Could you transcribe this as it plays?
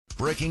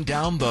breaking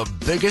down the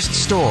biggest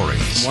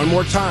stories. One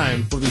more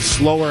time for the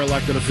slower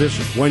elected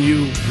officials. When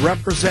you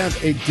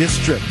represent a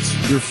district,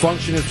 your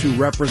function is to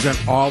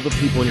represent all the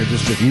people in your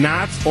district,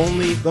 not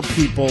only the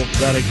people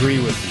that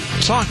agree with you.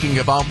 Talking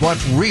about what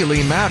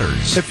really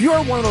matters. If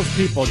you're one of those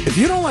people, if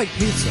you don't like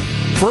pizza,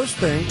 first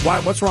thing,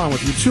 what's wrong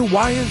with you? Two,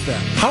 why is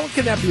that? How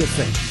can that be a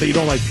thing that you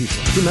don't like pizza?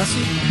 Too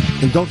messy?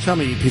 And don't tell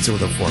me you eat pizza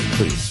with a fork,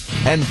 please.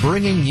 And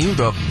bringing you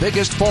the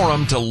biggest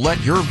forum to let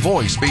your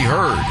voice be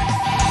heard.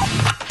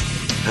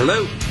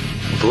 Hello.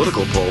 A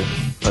political poll.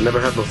 I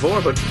never have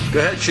before, but go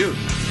ahead, shoot.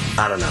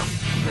 I don't know.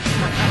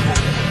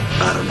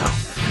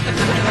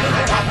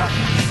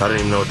 I don't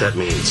even know what that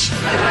means.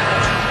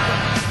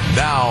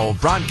 Now,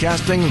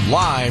 broadcasting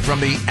live from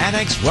the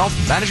Annex Wealth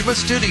Management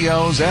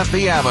Studios at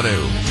The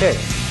Avenue. Okay.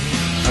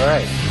 All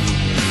right.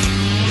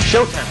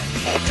 Showtime.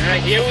 All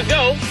right, here we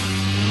go.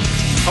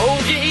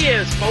 Hold your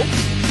ears, folks.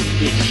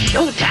 It's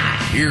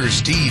showtime. Here's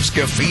Steve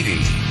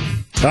Scaffidi.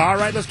 All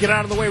right, let's get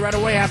out of the way right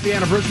away. Happy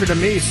anniversary to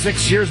me.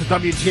 6 years at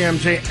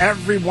WTMJ.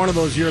 Every one of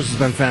those years has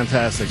been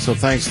fantastic. So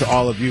thanks to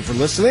all of you for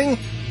listening.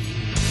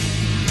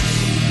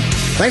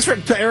 Thanks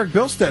to Eric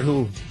Bilstead,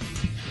 who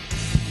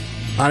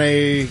on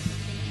a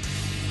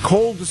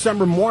cold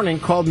December morning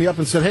called me up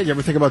and said, hey, do you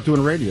ever think about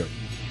doing radio?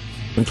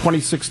 In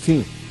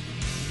 2016.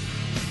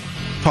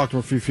 Talked to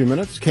him for a few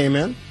minutes, came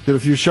in, did a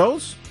few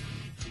shows.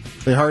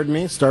 They hired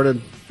me,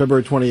 started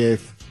February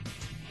 28th,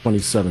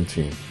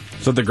 2017.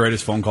 Is that the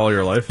greatest phone call of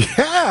your life?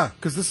 Yeah,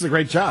 because this is a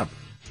great job.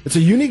 It's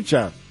a unique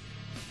job.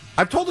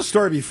 I've told the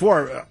story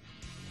before.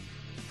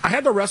 I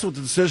had to wrestle with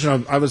the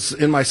decision. I was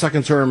in my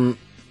second term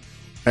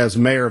as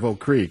mayor of Oak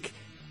Creek,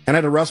 and I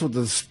had to wrestle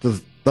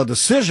with the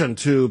decision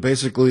to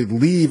basically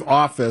leave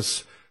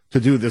office to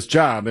do this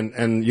job,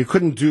 and you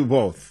couldn't do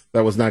both.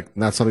 That was not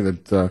something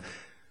that the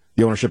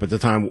ownership at the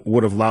time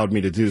would have allowed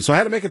me to do. So I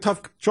had to make a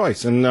tough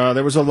choice, and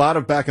there was a lot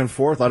of back and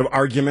forth, a lot of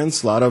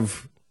arguments, a lot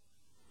of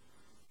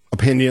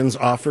opinions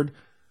offered,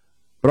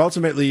 but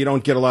ultimately you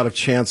don't get a lot of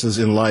chances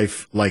in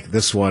life like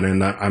this one,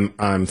 and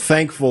I'm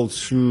thankful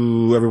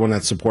to everyone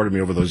that supported me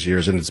over those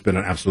years, and it's been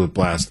an absolute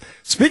blast.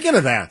 Speaking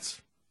of that,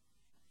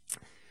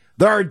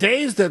 there are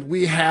days that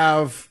we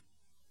have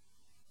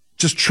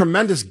just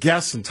tremendous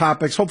guests and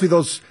topics. Hopefully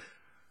those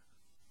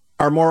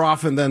are more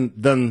often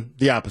than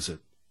the opposite,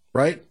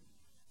 right?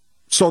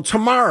 So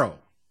tomorrow,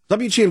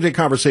 WTMJ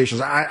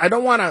Conversations, I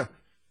don't want to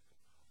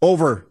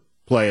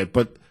overplay it,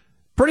 but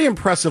pretty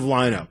impressive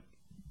lineup.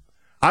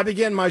 I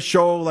begin my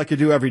show like I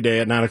do every day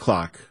at 9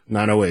 o'clock,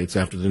 9:08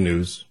 after the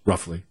news,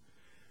 roughly.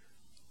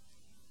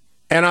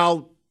 And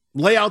I'll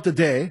lay out the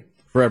day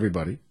for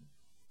everybody.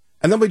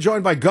 And then we'll be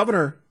joined by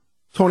Governor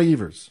Tony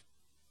Evers.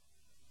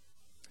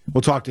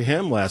 We'll talk to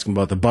him. We'll ask him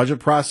about the budget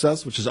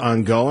process, which is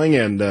ongoing.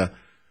 And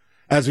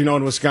as we know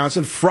in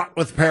Wisconsin, fraught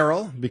with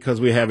peril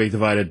because we have a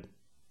divided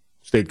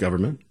state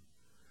government.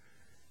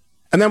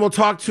 And then we'll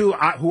talk to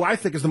who I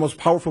think is the most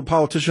powerful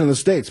politician in the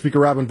state, Speaker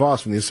Robin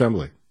Vos from the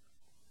Assembly.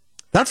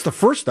 That's the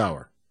first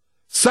hour.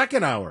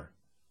 Second hour,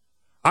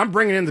 I'm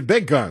bringing in the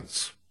big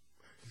guns.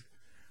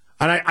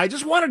 And I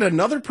just wanted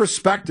another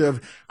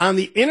perspective on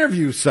the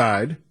interview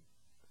side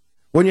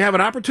when you have an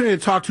opportunity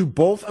to talk to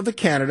both of the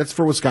candidates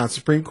for Wisconsin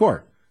Supreme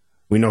Court.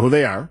 We know who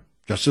they are.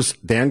 Justice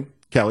Dan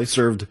Kelly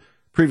served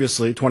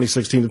previously,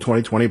 2016 to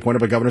 2020, appointed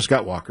by Governor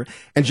Scott Walker.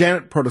 And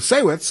Janet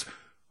Protasiewicz,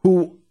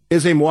 who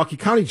is a Milwaukee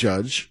County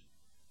judge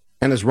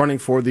and is running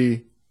for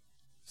the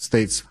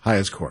state's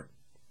highest court.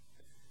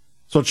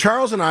 So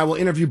Charles and I will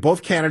interview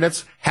both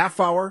candidates, half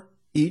hour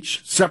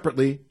each,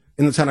 separately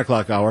in the 10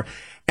 o'clock hour.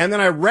 And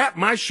then I wrap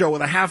my show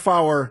with a half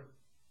hour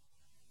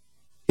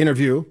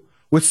interview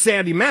with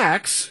Sandy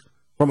Max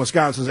from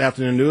Wisconsin's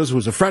Afternoon News,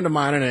 who's a friend of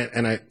mine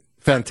and a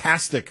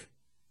fantastic,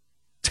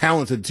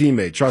 talented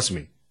teammate, trust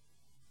me.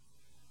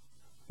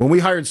 When we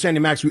hired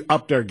Sandy Max, we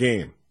upped our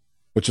game,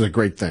 which is a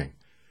great thing.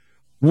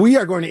 We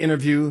are going to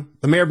interview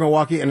the mayor of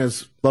Milwaukee and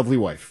his lovely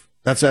wife.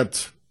 That's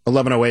at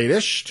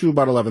 11:08-ish to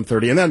about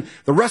 11:30. And then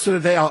the rest of the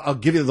day, I'll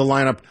give you the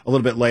lineup a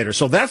little bit later.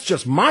 So that's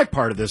just my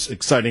part of this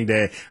exciting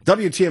day.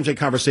 WTMJ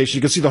Conversation.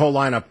 You can see the whole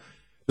lineup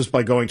just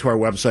by going to our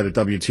website at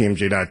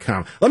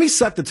WTMJ.com. Let me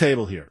set the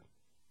table here.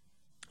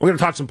 We're going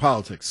to talk some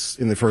politics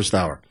in the first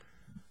hour.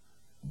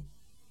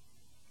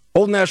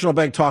 Old National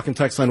Bank talk and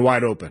text line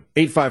wide open.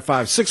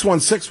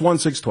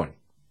 855-616-1620.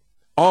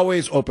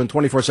 Always open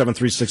 24/7,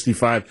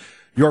 365.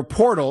 Your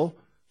portal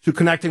to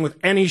connecting with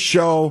any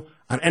show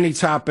on any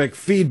topic,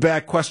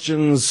 feedback,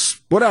 questions,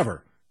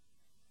 whatever.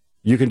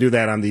 You can do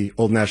that on the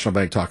Old National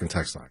Bank talk and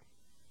text line.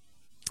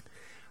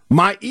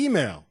 My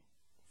email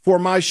for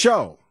my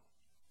show,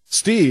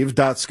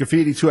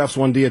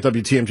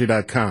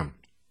 steve.scaffidi2fs1d@wtmj.com.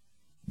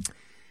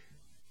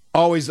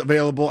 Always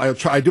available.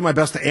 I do my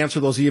best to answer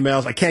those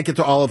emails. I can't get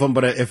to all of them,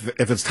 but if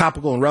it's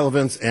topical and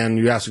relevant and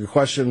you ask a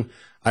question,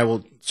 I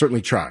will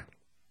certainly try.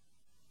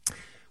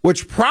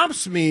 Which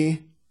prompts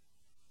me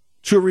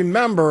to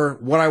remember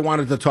what I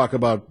wanted to talk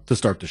about to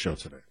start the show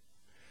today.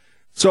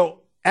 So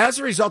as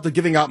a result of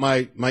giving out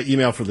my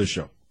email for this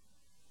show,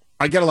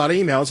 I get a lot of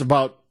emails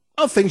about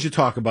things you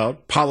talk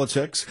about,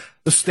 politics,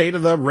 the state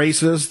of the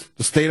races,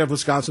 the state of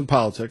Wisconsin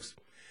politics.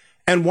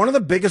 And one of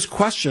the biggest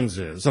questions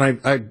is,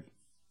 and I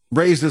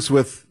raised this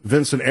with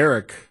Vince and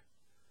Eric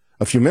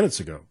a few minutes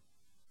ago,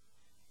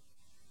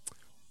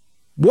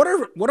 what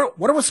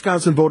are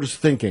Wisconsin voters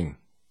thinking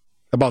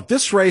about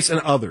this race and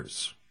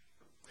others?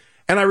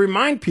 And I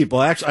remind people,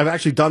 I've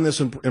actually done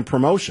this in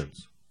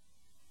promotions.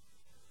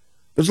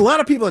 There's a lot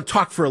of people that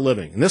talk for a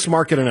living in this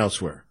market and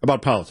elsewhere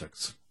about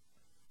politics.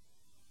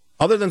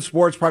 Other than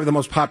sports, probably the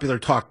most popular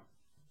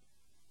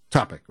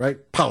topic,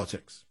 right?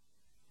 Politics.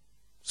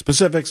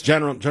 Specifics,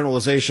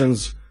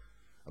 generalizations,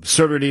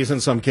 absurdities in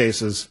some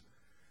cases,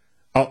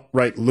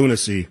 outright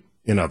lunacy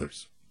in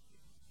others.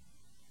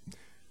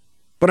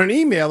 But an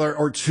emailer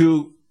or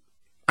two,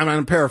 and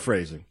I'm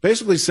paraphrasing,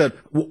 basically said,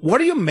 what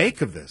do you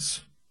make of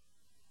this?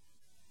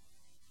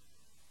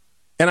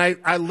 And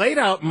I laid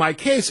out my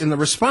case in the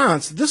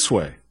response this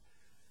way.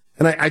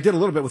 And I did a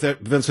little bit with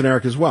Vince and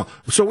Eric as well.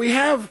 So we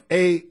have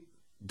a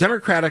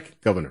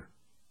Democratic governor,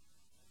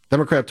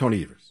 Democrat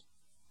Tony Evers.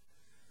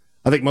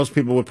 I think most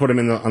people would put him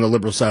on the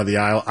liberal side of the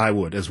aisle. I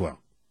would as well.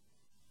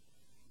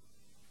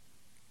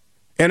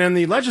 And in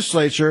the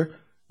legislature,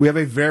 we have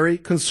a very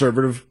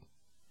conservative,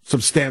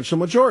 substantial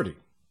majority.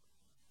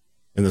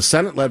 In the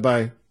Senate, led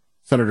by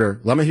Senator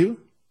LeMahieu.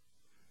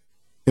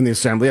 In the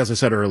Assembly, as I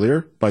said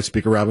earlier, by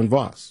Speaker Robin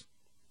Vos.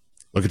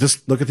 Look at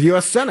this. Look at the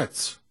U.S.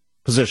 Senate's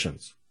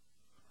positions.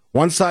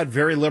 One side,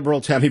 very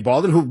liberal, Tammy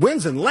Baldwin, who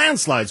wins in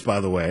landslides, by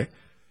the way,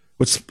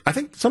 which I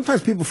think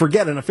sometimes people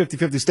forget in a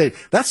 50-50 state.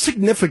 That's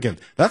significant.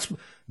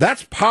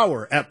 That's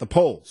power at the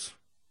polls.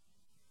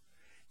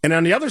 And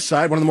on the other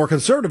side, one of the more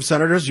conservative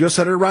senators, U.S.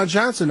 Senator Ron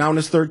Johnson, now in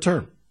his third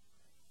term.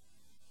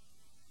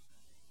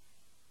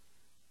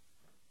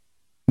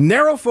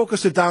 Narrow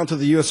focus it down to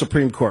the U.S.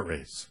 Supreme Court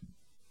race.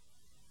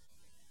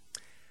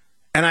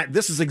 And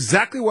this is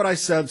exactly what I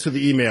said to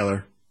the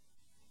emailer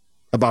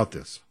about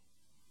this.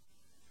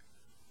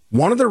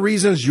 One of the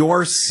reasons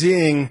you're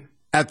seeing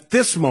at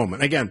this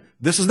moment, again,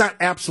 this is not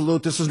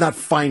absolute, this is not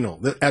final.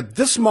 At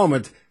this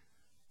moment,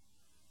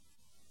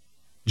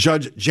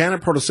 Judge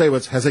Janet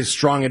Protasiewicz has a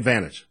strong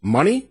advantage.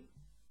 Money,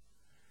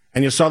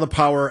 and you saw the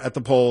power at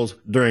the polls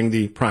during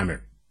the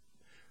primary.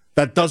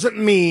 That doesn't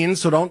mean,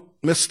 so don't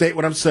misstate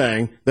what I'm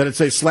saying, that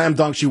it's a slam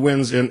dunk she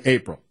wins in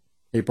April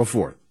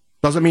 4th.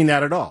 Doesn't mean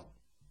that at all.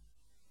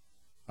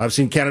 I've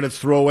seen candidates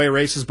throw away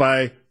races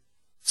by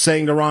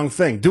saying the wrong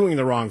thing, doing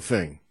the wrong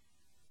thing.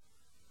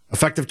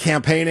 Effective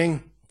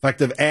campaigning,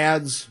 effective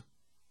ads,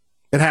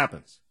 it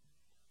happens.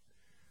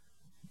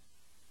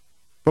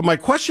 But my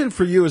question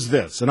for you is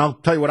this, and I'll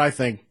tell you what I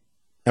think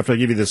after I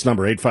give you this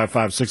number,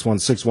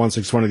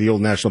 855-616-1620, the old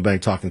National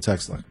Bank talk and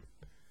text line.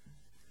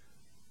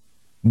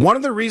 One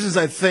of the reasons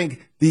I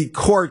think the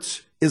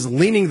courts is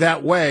leaning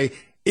that way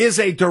is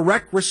a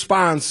direct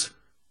response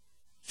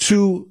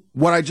to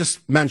what I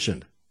just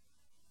mentioned.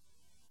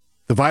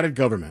 Divided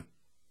government.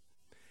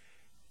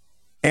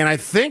 And I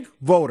think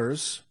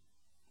voters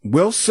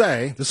will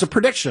say, this is a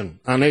prediction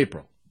on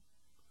April,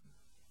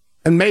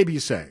 and maybe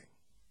say,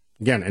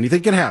 again,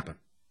 anything can happen,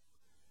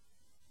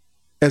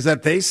 is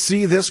that they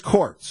see this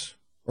court,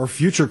 or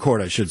future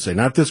court, I should say,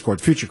 not this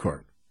court, future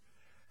court,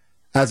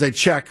 as a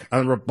check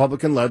on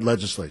Republican-led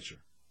legislature.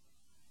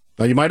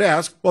 Now you might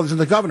ask, well, isn't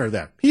the governor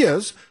that? He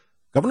is.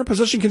 Governor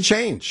position can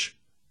change.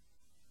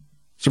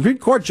 Supreme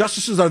Court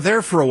justices are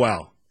there for a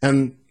while,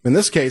 and in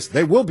this case,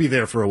 they will be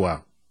there for a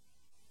while.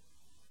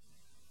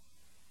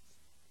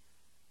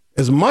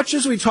 As much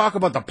as we talk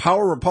about the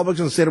power of Republicans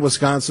in the state of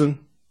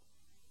Wisconsin,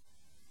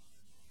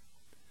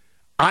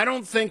 I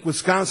don't think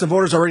Wisconsin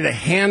voters are ready to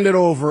hand it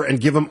over and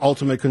give them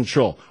ultimate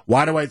control.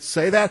 Why do I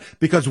say that?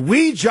 Because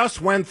we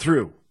just went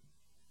through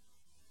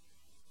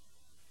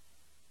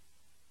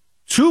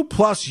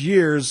 2+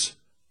 years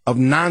of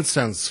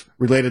nonsense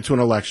related to an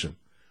election.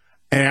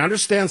 And I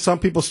understand some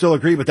people still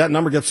agree, but that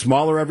number gets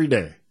smaller every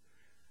day.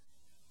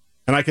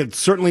 And I could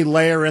certainly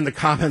layer in the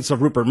comments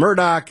of Rupert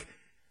Murdoch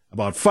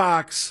about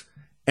Fox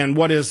and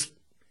what is,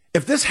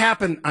 if this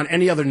happened on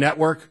any other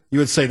network, you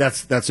would say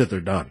that's it,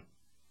 they're done.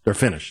 They're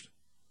finished.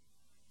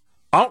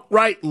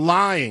 Outright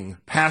lying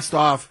passed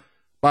off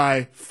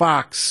by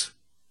Fox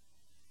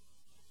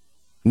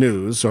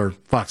News, or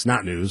Fox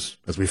Not News,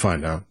 as we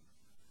find out.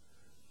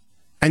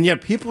 And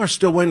yet people are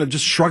still willing to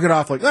just shrug it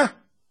off like,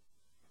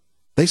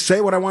 they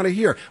say what I want to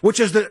hear, which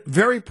is the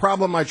very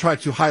problem I try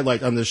to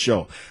highlight on this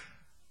show.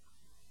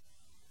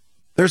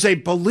 There's a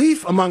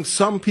belief among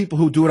some people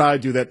who do what I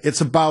do that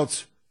it's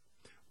about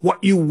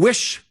what you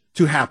wish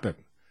to happen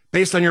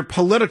based on your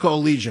political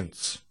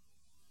allegiance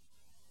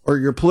or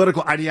your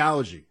political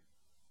ideology.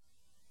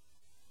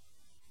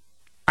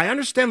 I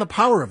understand the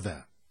power of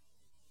that.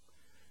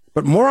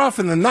 But more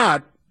often than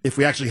not, if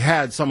we actually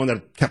had someone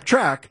that kept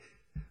track,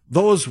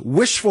 those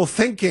wishful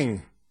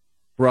thinking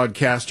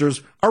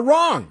broadcasters are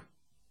wrong.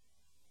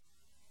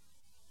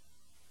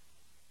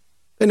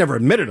 They never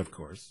admit it, of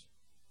course.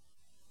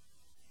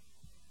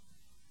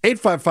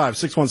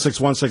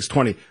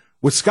 855-616-1620.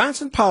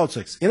 Wisconsin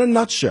politics, in a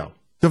nutshell,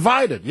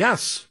 divided,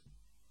 yes.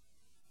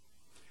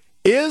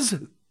 Is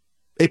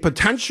a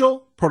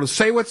potential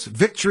Protasiewicz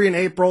victory in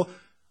April,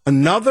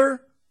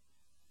 another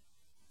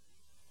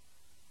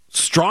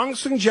strong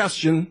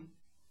suggestion,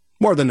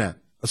 more than that,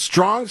 a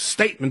strong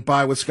statement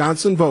by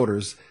Wisconsin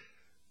voters.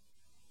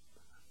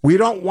 We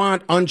don't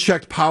want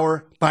unchecked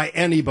power by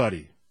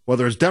anybody,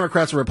 whether it's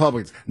Democrats or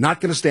Republicans. Not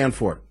going to stand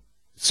for it.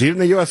 See it in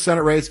the U.S.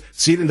 Senate race,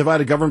 see it in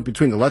divided government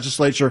between the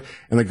legislature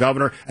and the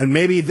governor, and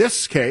maybe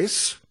this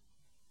case,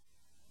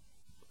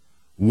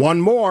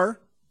 one more,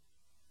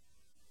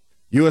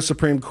 U.S.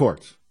 Supreme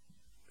Court.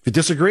 If you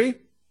disagree,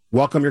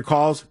 welcome your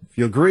calls. If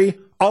you agree,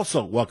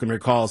 also welcome your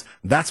calls.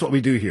 That's what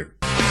we do here.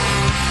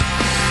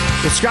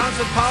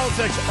 Wisconsin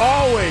politics,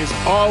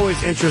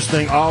 always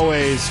interesting,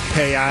 always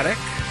chaotic.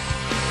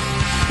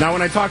 Now,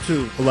 when I talk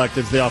to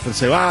electeds, they often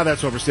say,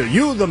 that's overstated.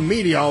 You, the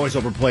media, always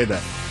overplay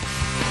that.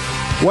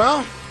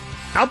 Well,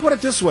 I'll put it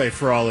this way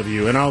for all of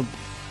you, and I'll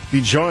be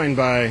joined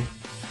by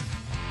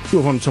two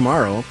of them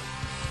tomorrow,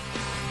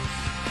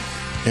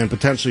 and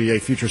potentially a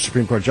future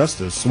Supreme Court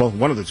justice. Well,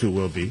 one of the two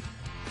will be.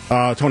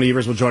 Tony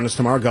Evers will join us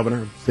tomorrow,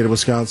 governor of the state of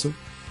Wisconsin.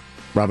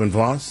 Robin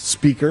Vos,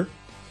 speaker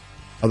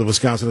of the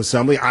Wisconsin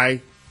Assembly.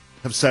 I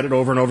have said it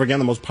over and over again,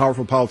 the most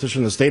powerful politician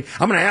in the state.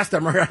 I'm going to ask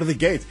them right out of the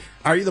gate,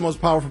 are you the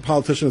most powerful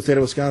politician in the state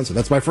of Wisconsin?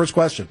 That's my first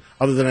question,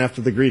 other than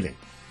after the greeting.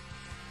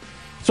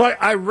 So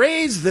I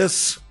raised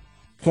this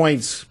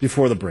point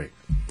before the break,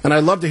 and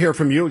I'd love to hear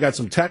from you. We got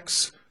some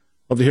texts.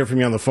 Love to hear from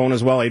you on the phone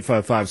as well,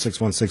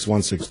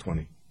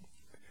 855-616-1620.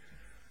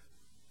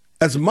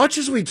 As much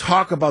as we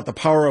talk about the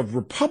power of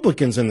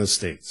Republicans in the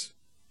states,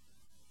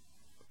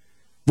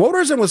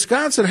 voters in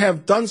Wisconsin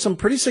have done some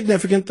pretty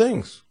significant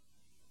things.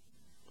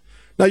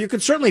 Now, you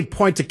could certainly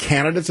point to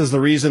candidates as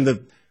the reason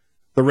that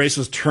the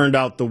races turned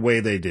out the way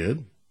they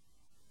did.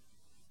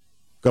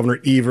 Governor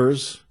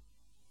Evers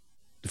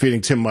defeating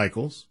Tim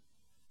Michels.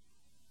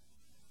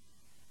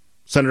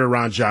 Senator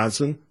Ron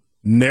Johnson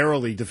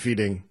narrowly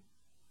defeating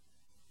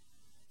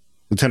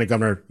Lieutenant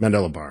Governor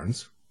Mandela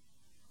Barnes.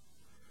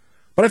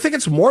 But I think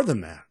it's more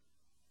than that.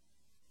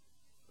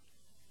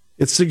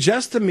 It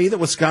suggests to me that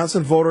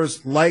Wisconsin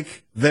voters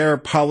like their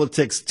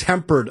politics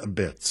tempered a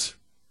bit.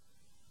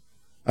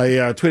 I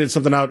tweeted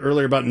something out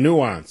earlier about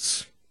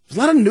nuance. There's a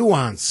lot of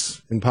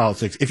nuance in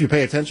politics if you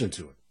pay attention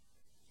to it.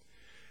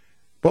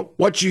 But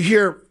what you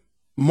hear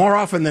more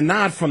often than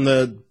not from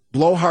the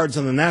blowhards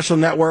on the national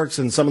networks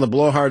and some of the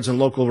blowhards on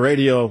local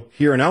radio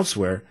here and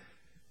elsewhere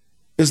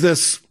is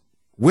this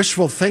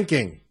wishful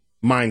thinking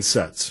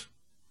mindset.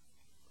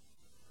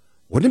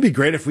 Wouldn't it be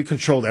great if we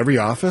controlled every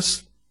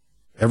office,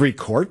 every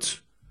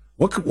court?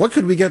 What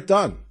could we get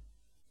done?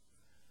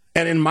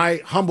 And in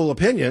my humble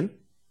opinion,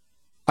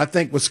 I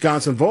think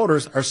Wisconsin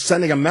voters are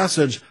sending a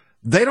message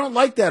they don't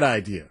like that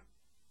idea.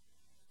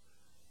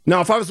 Now,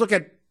 if I was looking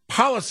at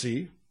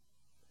policy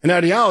and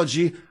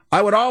ideology,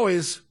 I would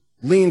always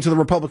lean to the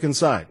Republican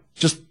side,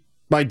 just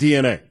by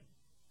DNA.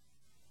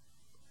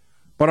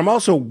 But I'm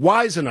also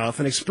wise enough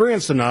and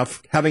experienced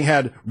enough, having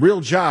had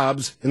real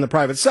jobs in the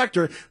private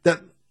sector,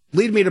 that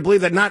lead me to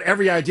believe that not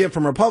every idea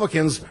from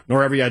Republicans,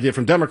 nor every idea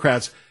from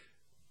Democrats,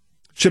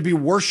 should be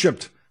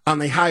worshipped on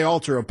the high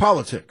altar of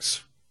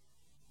politics.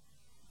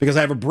 Because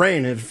I have a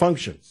brain and it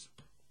functions.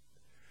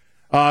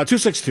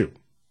 262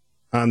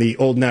 on the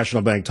Old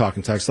National Bank talk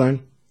and text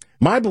line.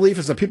 My belief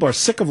is that people are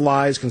sick of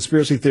lies,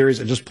 conspiracy theories,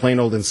 and just plain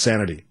old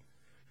insanity.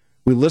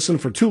 We listen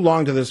for too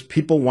long to this.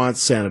 People want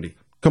sanity.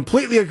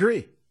 Completely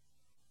agree.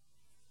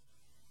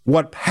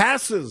 What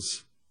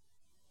passes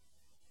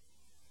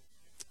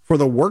for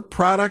the work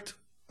product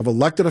of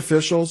elected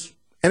officials,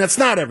 and it's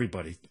not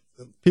everybody.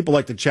 People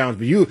like to challenge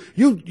me.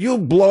 You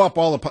blow up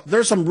all the...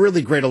 There's some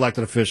really great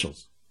elected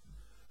officials.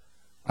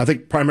 I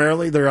think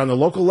primarily they're on the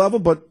local level,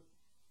 but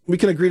we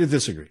can agree to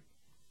disagree.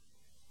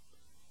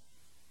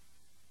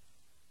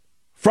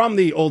 From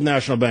the Old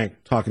National Bank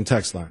talk and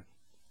text line.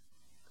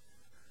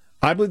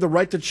 I believe the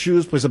right to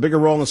choose plays a bigger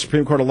role in the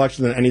Supreme Court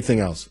election than anything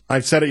else.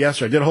 I've said it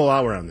yesterday. I did a whole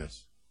hour on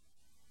this.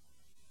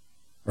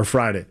 Or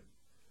Friday.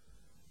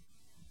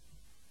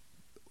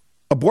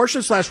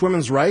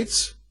 Abortion/women's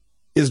rights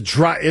is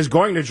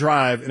going to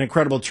drive an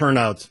incredible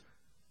turnout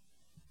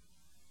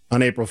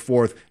on April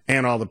 4th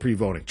and all the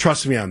pre-voting.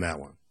 Trust me on that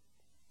one.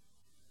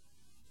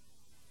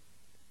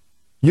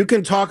 You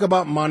can talk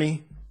about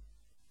money.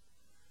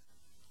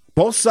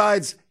 Both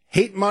sides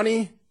hate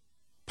money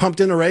pumped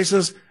into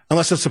races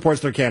unless it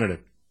supports their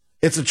candidate.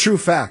 It's a true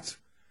fact.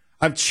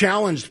 I've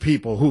challenged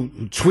people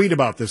who tweet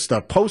about this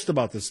stuff, post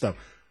about this stuff.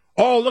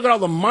 Oh, look at all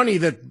the money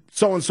that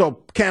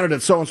so-and-so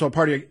candidate, so-and-so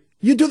party.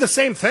 You do the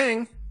same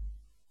thing.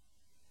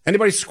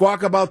 Anybody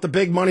squawk about the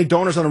big money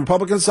donors on the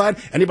Republican side?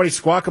 Anybody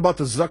squawk about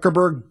the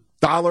Zuckerberg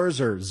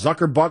dollars or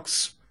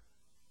Zuckerbucks?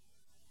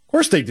 Of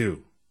course they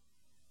do.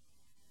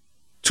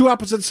 Two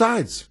opposite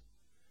sides.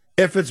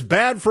 If it's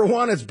bad for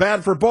one, it's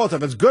bad for both.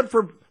 If it's good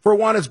for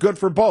one, it's good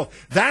for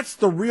both. That's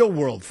the real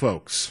world,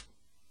 folks.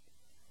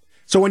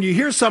 So when you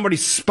hear somebody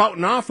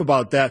spouting off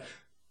about that,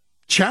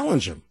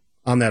 challenge them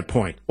on that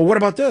point. Well, what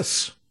about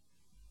this?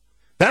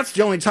 That's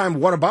the only time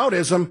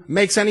whataboutism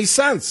makes any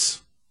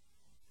sense.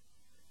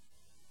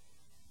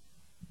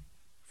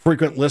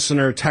 frequent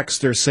listener,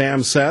 texter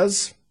Sam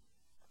says,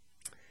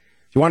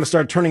 if you want to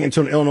start turning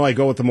into an Illinois,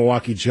 go with the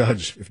Milwaukee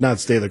Judge. If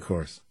not, stay the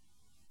course.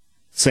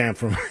 Sam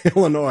from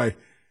Illinois.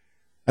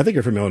 I think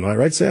you're from Illinois,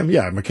 right, Sam?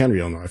 Yeah, McHenry,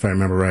 Illinois, if I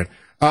remember right.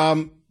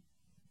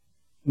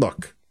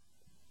 Look,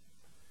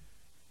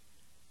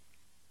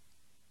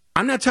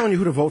 I'm not telling you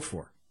who to vote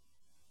for,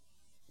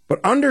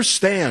 but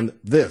understand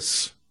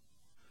this.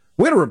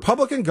 We had a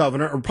Republican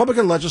governor, a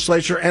Republican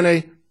legislature, and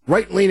a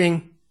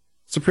right-leaning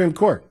Supreme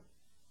Court.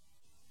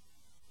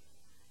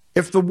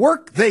 If the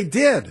work they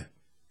did,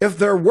 if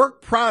their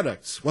work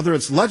products, whether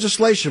it's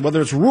legislation, whether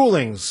it's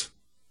rulings,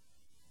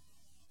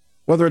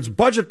 whether it's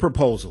budget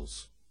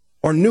proposals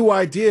or new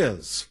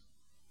ideas,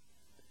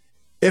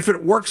 if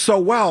it works so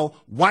well,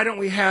 why don't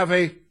we have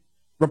a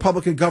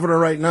Republican governor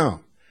right now?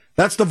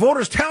 That's the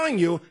voters telling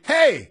you,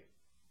 hey,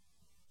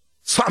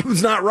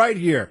 something's not right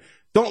here.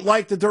 Don't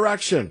like the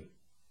direction.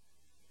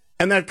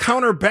 And that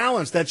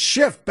counterbalance, that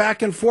shift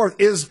back and forth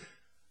is,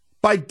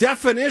 by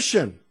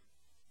definition,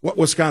 what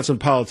Wisconsin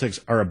politics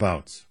are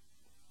about.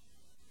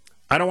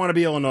 I don't want to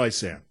be Illinois,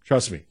 Sam.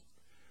 Trust me.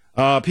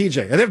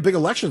 PJ, they have big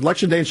elections.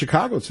 Election day in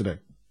Chicago today.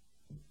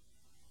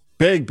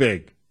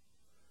 Big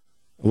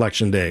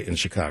election day in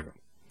Chicago.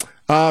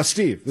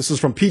 Steve, this is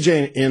from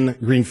PJ in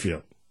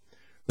Greenfield.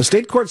 The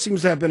state court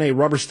seems to have been a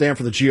rubber stamp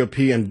for the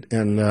GOP and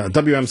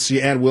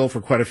WMC and will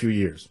for quite a few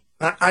years.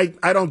 I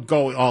don't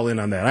go all in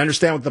on that. I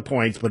understand what the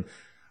points, but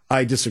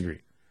I disagree.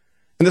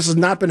 And this has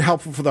not been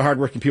helpful for the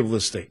hardworking people of the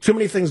state. Too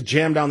many things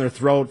jammed down their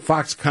throat.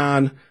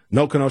 Foxconn,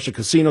 No Kenosha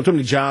Casino, too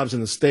many jobs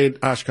in the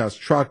state, Oshkosh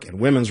Truck, and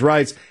women's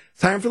rights.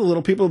 Time for the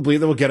little people to believe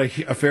they will get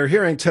a fair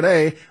hearing.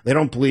 Today, they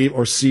don't believe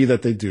or see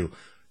that they do.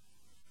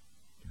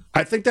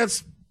 I think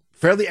that's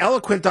fairly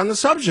eloquent on the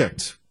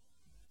subject.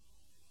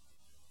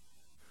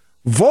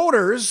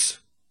 Voters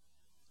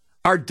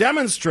are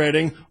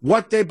demonstrating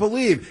what they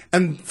believe.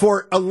 And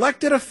for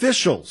elected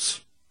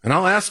officials, and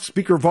I'll ask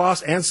Speaker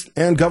Voss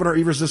and Governor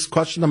Evers this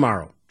question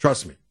tomorrow,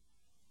 trust me,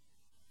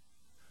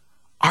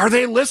 are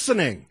they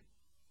listening?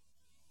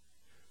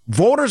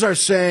 Voters are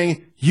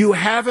saying, you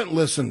haven't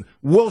listened.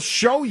 We'll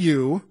show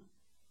you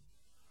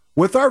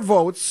with our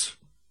votes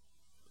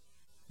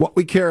what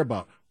we care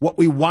about, what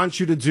we want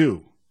you to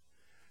do.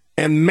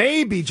 And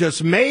maybe,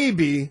 just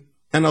maybe,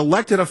 an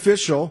elected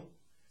official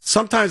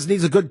sometimes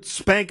needs a good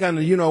spank on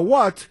the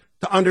you-know-what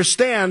to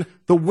understand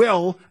the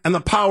will and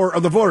the power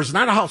of the voters.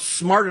 Not how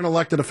smart an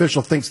elected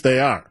official thinks they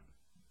are.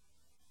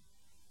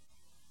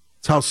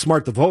 It's how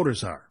smart the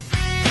voters are.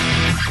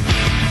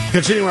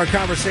 Continuing our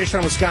conversation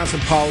on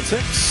Wisconsin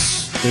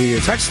politics. The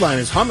text line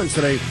is humming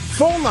today.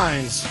 Phone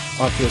lines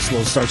off to a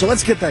slow start. So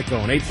let's get that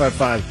going.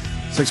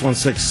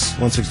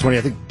 855-616-1620.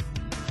 I think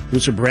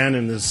producer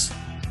Brandon is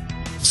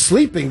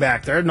sleeping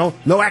back there.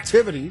 No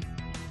activity.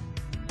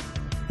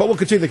 But we'll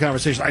continue the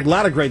conversation. A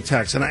lot of great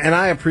texts, and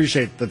I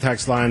appreciate the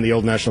text line, the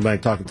old National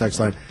Bank talking text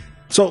line.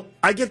 So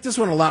I get this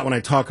one a lot when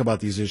I talk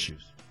about these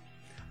issues.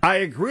 I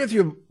agree with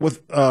you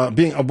with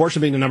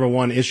abortion being the number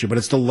one issue, but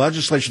it's the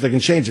legislature that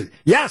can change it.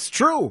 Yes,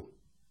 true.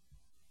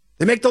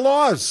 They make the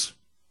laws.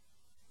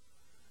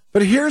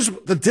 But here's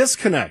the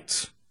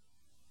disconnect.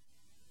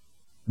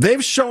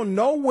 They've shown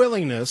no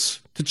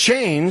willingness to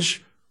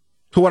change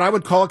to what I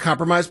would call a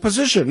compromised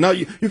position. Now,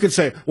 you could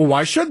say, well,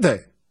 why should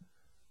they?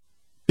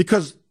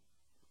 Because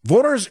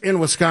voters in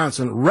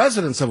Wisconsin,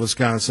 residents of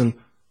Wisconsin,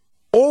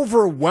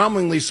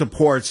 overwhelmingly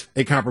supports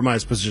a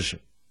compromised position.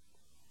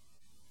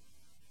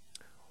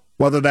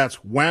 Whether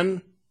that's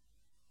when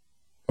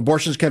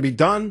abortions can be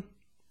done,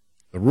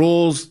 the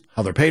rules,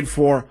 how they're paid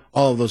for,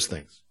 all of those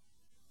things.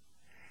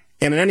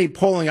 And in any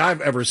polling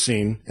I've ever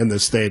seen in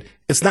this state,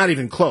 it's not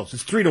even close.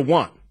 It's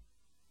 3-1.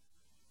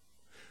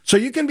 So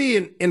you can be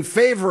in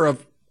favor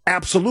of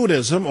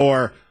absolutism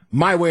or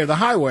my way or the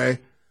highway,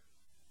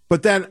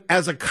 but then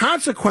as a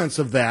consequence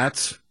of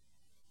that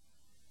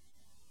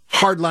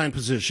hardline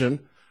position,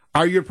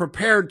 are you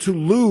prepared to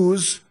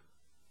lose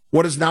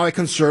what is now a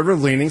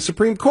conservative-leaning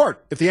Supreme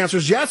Court? If the answer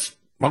is yes,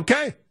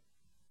 okay.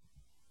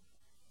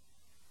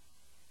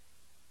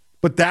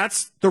 But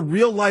that's the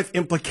real-life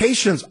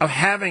implications of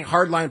having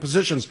hardline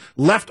positions,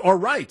 left or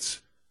right.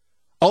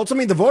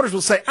 Ultimately, the voters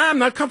will say, I'm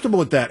not comfortable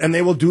with that, and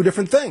they will do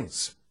different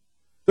things.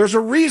 There's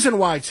a reason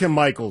why Tim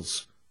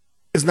Michaels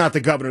is not the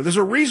governor. There's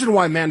a reason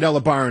why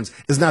Mandela Barnes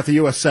is not the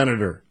U.S.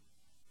 Senator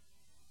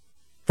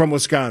from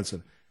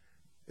Wisconsin.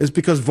 It's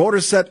because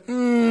voters said,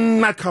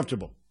 not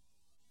comfortable.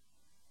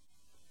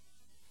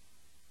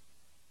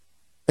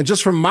 And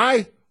just from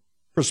my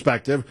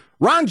perspective,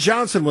 Ron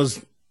Johnson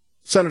was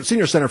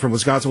senior senator from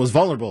Wisconsin, was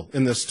vulnerable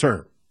in this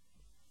term.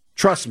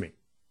 Trust me.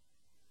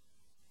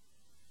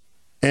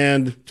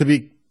 And to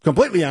be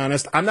completely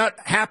honest, I'm not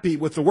happy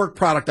with the work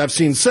product I've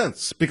seen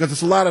since, because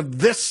it's a lot of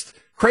this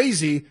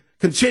crazy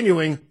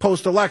continuing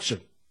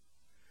post-election.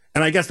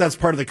 And I guess that's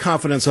part of the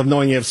confidence of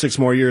knowing you have 6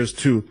 more years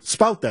to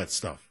spout that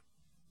stuff.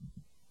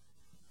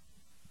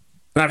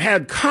 And I've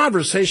had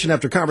conversation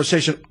after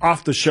conversation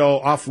off the show,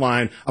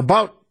 offline,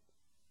 about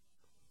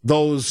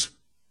those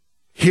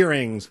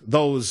hearings,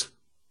 those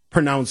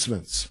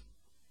pronouncements.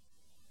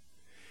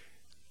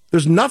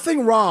 There's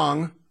nothing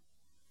wrong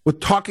with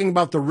talking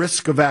about the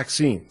risk of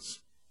vaccines.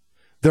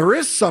 There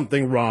is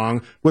something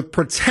wrong with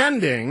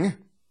pretending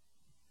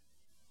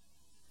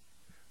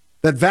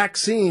that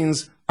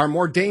vaccines are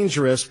more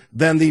dangerous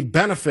than the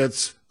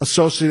benefits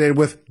associated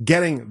with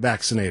getting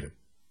vaccinated.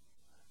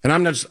 And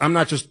I'm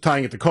not just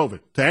tying it to COVID,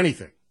 to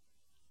anything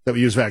that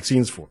we use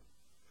vaccines for.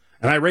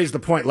 And I raised the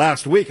point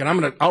last week,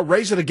 and I'll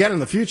raise it again in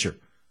the future.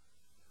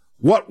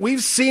 What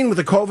we've seen with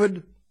the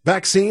COVID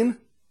vaccine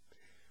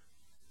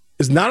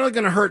is not only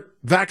going to hurt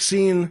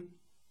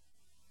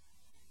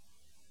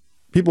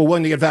people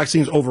willing to get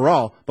vaccines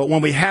overall, but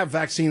when we have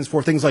vaccines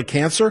for things like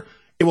cancer,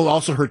 it will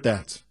also hurt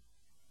that.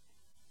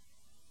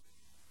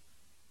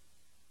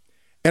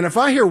 And if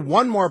I hear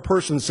one more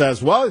person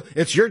says, well,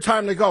 it's your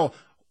time to go,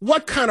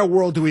 what kind of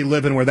world do we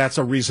live in where that's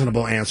a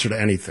reasonable answer to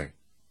anything?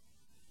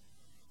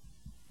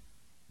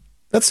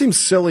 That seems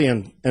silly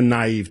and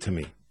naive to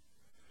me.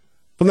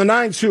 From the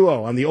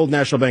 920 on the Old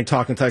National Bank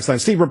talking text line,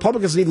 Steve,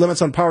 Republicans need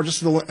limits on power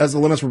just as the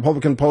limits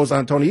Republicans imposed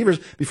on Tony Evers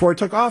before he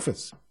took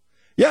office.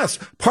 Yes,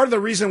 part of the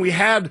reason we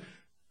have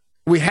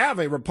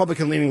a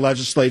Republican-leaning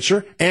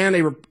legislature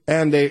and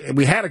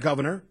we had a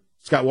governor,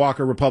 Scott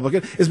Walker,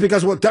 Republican, is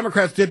because of what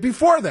Democrats did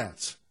before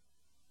that.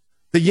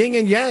 The yin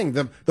and yang,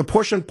 the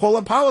push and pull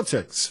of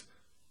politics.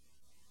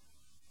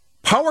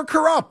 Power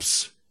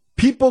corrupts.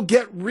 People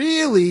get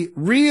really,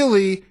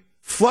 really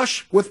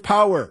flush with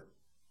power.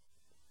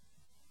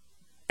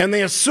 And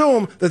they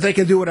assume that they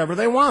can do whatever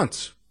they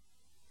want.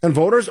 And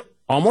voters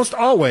almost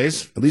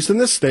always, at least in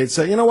this state,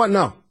 say, you know what,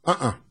 no,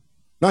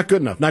 not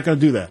good enough, not going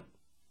to do that.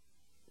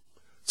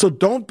 So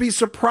don't be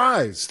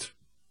surprised,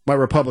 my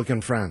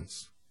Republican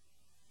friends.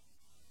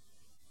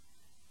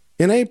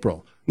 In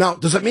April. Now,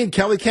 does it mean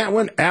Kelly can't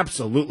win?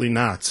 Absolutely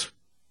not.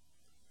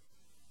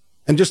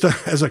 And just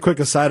as a quick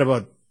aside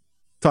about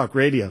talk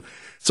radio.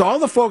 So all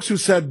the folks who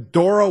said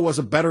Doro was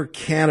a better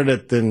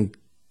candidate than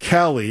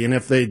Kelly, and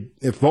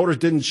if voters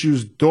didn't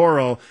choose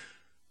Doro,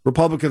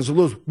 Republicans would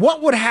lose.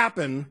 What would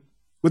happen?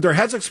 Would their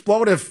heads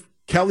explode if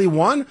Kelly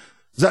won?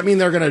 Does that mean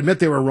they're going to admit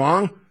they were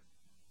wrong?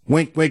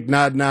 Wink, wink,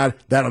 nod, nod.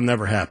 That'll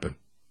never happen.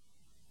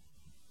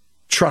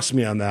 Trust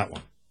me on that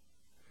one.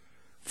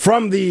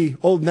 From the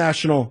Old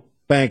National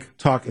Bank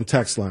talk and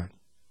text line.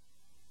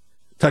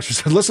 Texter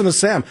said, listen to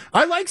Sam.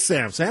 I like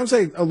Sam. Sam's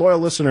a loyal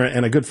listener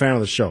and a good fan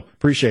of the show.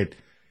 Appreciate it.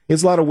 He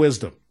has a lot of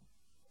wisdom.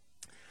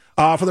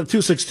 For the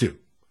 262.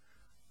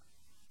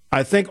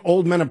 I think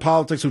old men in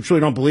politics who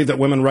truly don't believe that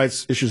women's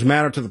rights issues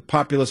matter to the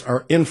populace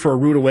are in for a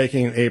rude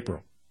awakening in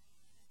April.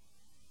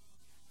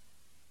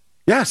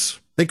 Yes,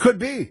 they could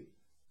be.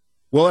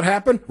 Will it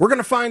happen? We're going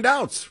to find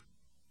out.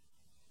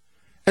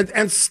 And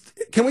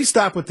can we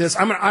stop with this?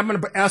 I'm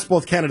going to ask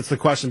both candidates the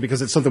question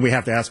because it's something we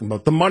have to ask them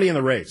about. The money in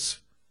the race.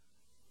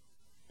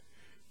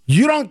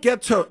 You don't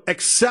get to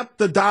accept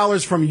the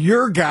dollars from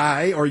your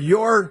guy or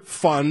your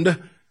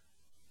fund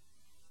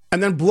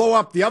and then blow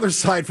up the other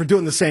side for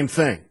doing the same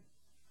thing.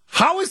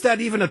 How is that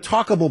even a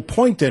talkable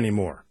point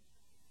anymore?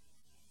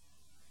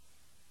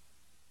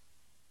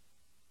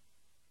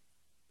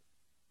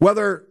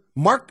 Whether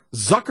Mark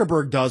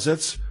Zuckerberg does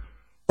it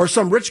or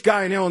some rich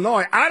guy in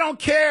Illinois, I don't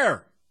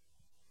care.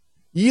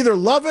 You either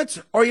love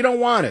it or you don't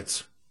want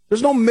it.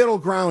 There's no middle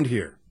ground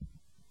here.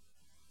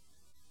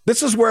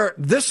 This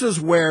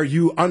is where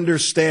you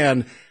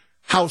understand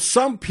how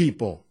some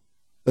people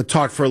that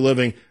talk for a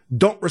living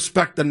don't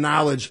respect the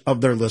knowledge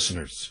of their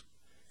listeners.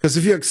 Because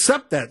if you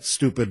accept that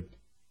stupid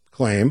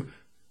claim,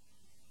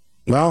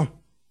 well,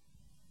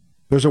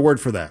 there's a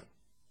word for that.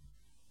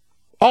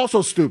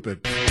 Also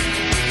stupid.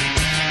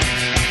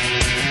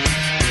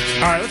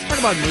 All right, let's talk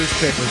about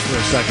newspapers for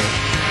a second.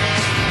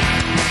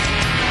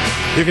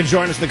 You can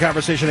join us in the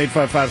conversation,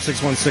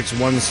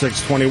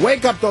 855-616-1620.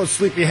 Wake up those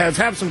sleepy heads.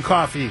 Have some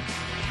coffee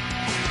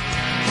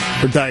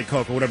or Diet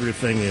Coke or whatever your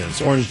thing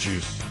is. Orange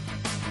juice.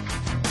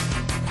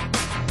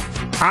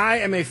 I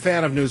am a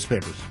fan of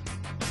newspapers.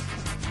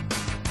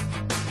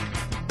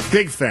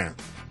 Big fan.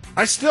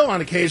 I still,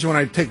 on occasion, when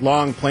I take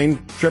long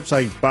plane trips,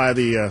 I buy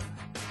the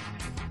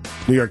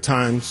New York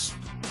Times,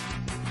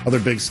 other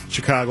big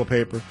Chicago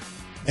paper.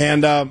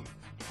 And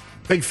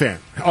big fan.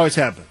 Always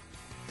have been.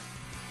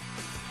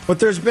 But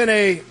there's been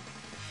a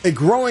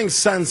growing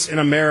sense in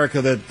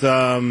America that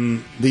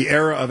the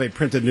era of a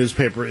printed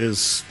newspaper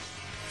is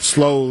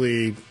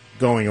slowly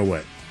going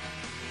away.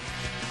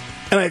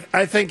 And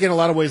I think in a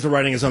lot of ways the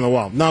writing is on the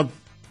wall. Now,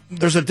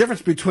 there's a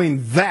difference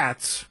between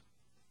that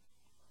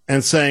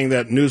and saying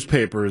that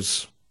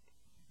newspapers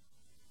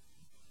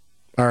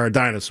are a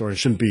dinosaur and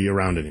shouldn't be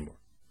around anymore.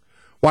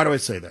 Why do I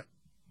say that?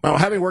 Well,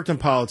 having worked in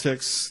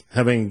politics,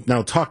 having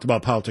now talked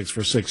about politics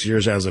for 6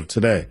 years as of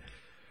today,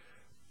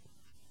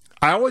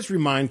 I always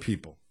remind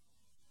people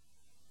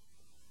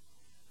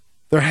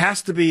there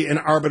has to be an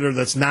arbiter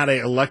that's not an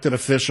elected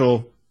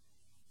official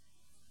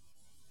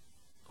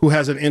who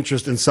has an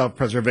interest in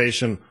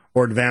self-preservation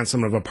or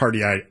advancement of a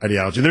party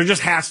ideology. There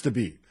just has to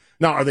be.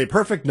 Now, are they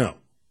perfect? No.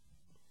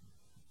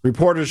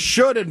 Reporters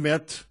should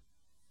admit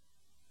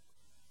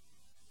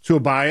to a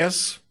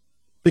bias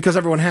because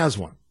everyone has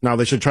one. Now,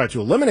 they should try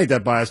to eliminate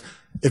that bias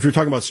if you're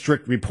talking about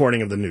strict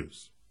reporting of the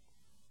news.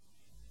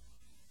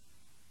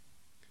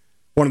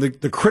 One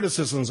of the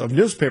criticisms of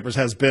newspapers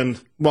has been,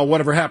 well,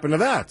 whatever happened to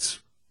that?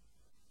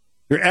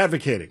 You're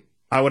advocating.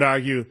 I would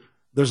argue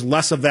there's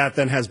less of that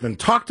than has been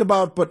talked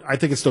about, but I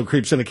think it still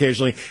creeps in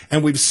occasionally.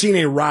 And we've seen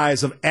a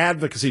rise of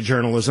advocacy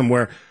journalism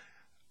where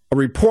a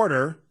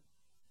reporter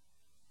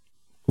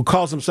who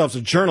calls themselves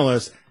a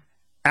journalist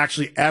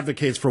actually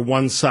advocates for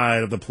one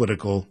side of the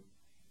political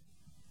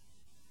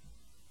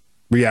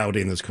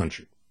reality in this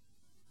country.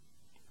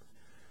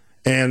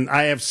 And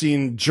I have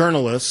seen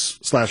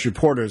journalists /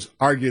 reporters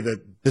argue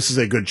that this is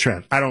a good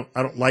trend. I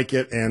don't like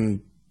it,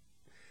 and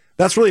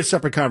that's really a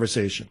separate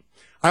conversation.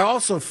 I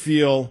also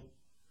feel,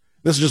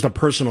 this is just a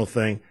personal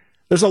thing,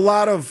 there's a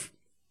lot of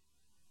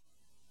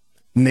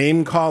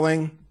name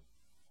calling.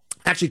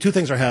 Actually, two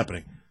things are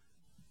happening.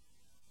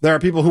 There are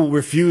people who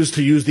refuse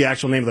to use the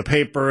actual name of the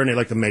paper, and they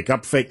like to make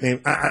up fake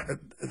names.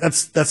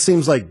 That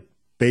seems like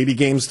baby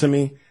games to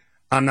me.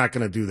 I'm not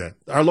going to do that.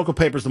 Our local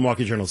paper is the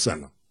Milwaukee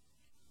Journal-Sentinel.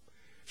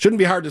 Shouldn't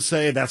be hard to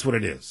say that's what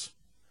it is.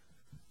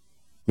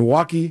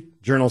 Milwaukee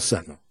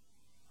Journal-Sentinel.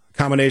 A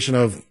combination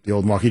of the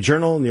old Milwaukee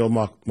Journal and the old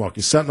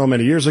Milwaukee Sentinel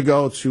many years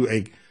ago to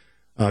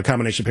a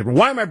combination paper.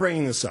 Why am I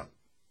bringing this up?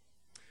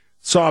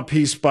 Saw a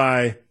piece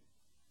by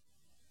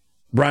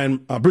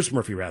Bruce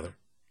Murphy,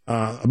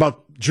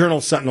 about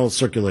Journal-Sentinel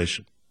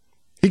circulation.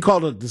 He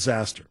called it a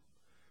disaster.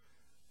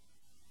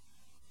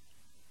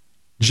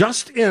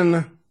 Just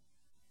in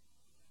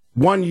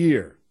 1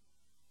 year,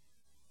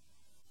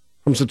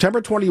 from September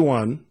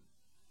 21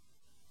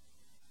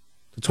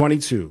 to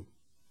 22,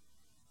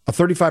 a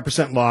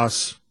 35%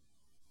 loss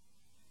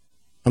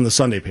on the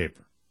Sunday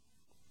paper.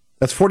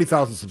 That's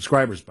 40,000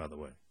 subscribers, by the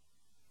way.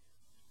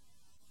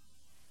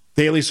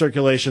 Daily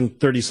circulation,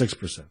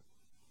 36%.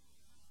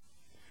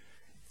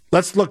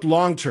 Let's look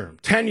long term,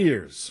 10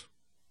 years.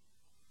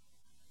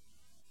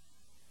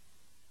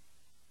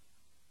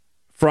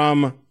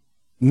 From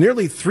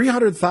nearly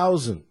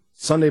 300,000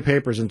 Sunday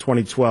papers in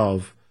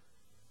 2012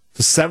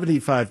 to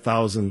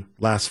 75,000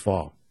 last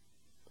fall.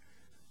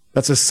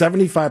 That's a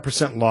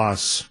 75%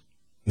 loss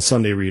in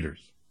Sunday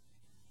readers.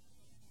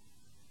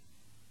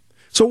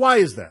 So why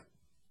is that?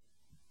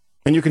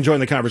 And you can join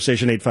the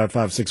conversation,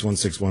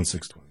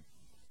 855-616-1620.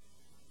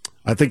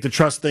 I think the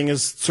trust thing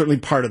is certainly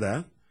part of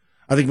that.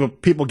 I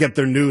think people get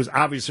their news,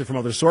 obviously, from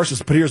other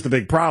sources, but here's the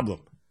big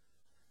problem.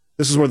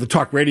 This is where the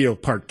talk radio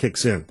part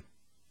kicks in.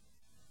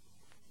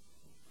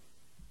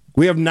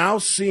 We have now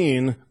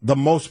seen the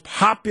most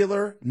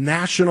popular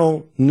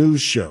national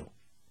news show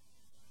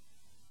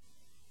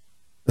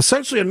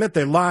essentially admit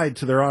they lied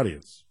to their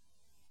audience.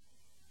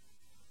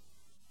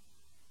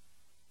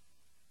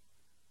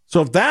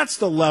 So if that's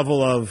the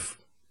level of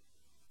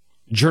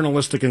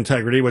journalistic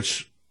integrity,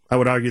 which I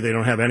would argue they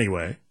don't have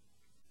anyway,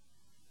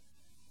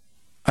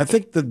 I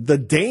think the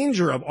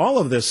danger of all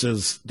of this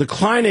is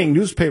declining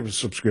newspaper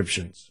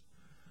subscriptions.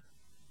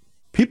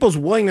 People's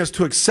willingness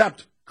to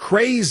accept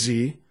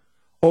crazy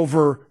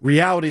over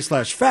reality /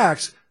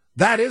 facts,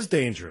 that is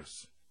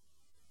dangerous.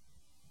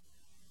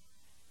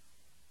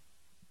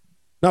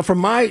 Now, from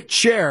my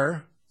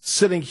chair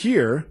sitting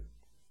here,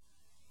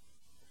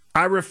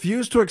 I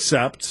refuse to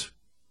accept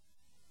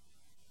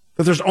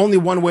that there's only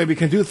one way we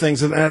can do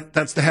things, and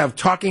that's to have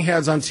talking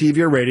heads on TV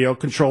or radio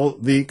control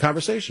the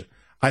conversation.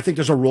 I think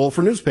there's a role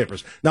for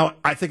newspapers. Now,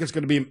 I think it's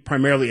going to be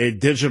primarily a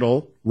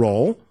digital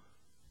role,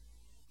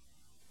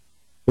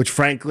 which,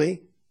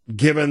 frankly,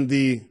 given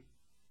the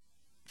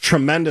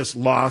tremendous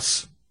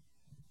loss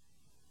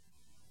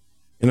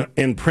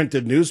in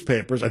printed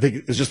newspapers, I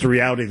think is just a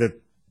reality that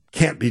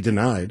can't be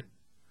denied.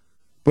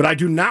 But I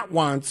do not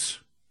want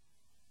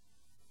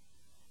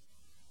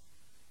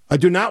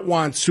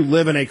to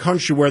live in a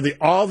country where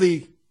all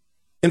the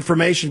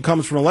information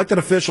comes from elected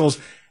officials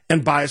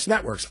and biased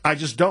networks. I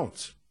just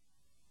don't.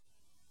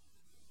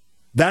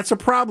 That's a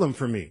problem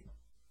for me.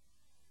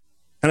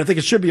 And I think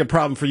it should be a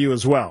problem for you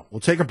as well. We'll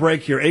take a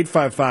break here,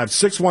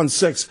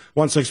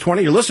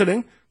 855-616-1620. You're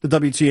listening to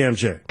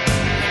WTMJ.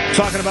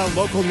 Talking about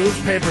local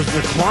newspapers,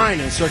 the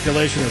decline in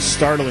circulation is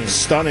startling,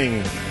 stunning,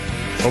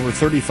 over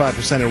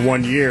 35% in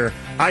 1 year.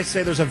 I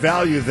say there's a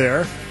value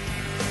there.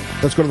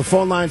 Let's go to the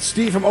phone line.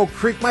 Steve from Oak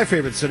Creek, my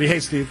favorite city. Hey,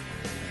 Steve.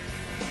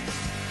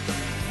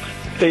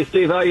 Hey,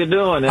 Steve, how you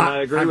doing? And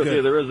I agree with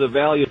you. There is a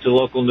value to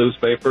local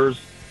newspapers.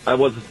 I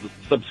was a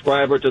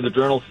subscriber to the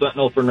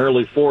Journal-Sentinel for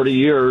nearly 40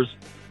 years.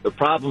 The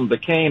problem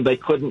became they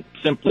couldn't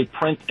simply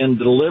print and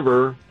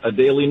deliver a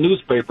daily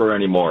newspaper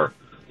anymore.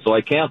 So I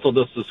canceled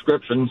the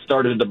subscription,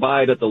 started to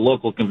buy it at the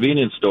local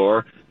convenience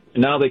store,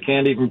 and now they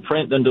can't even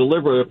print and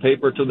deliver a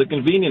paper to the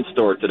convenience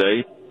store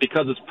today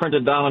because it's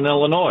printed down in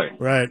Illinois.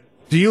 Right.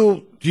 Do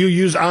you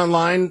use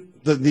online,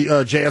 the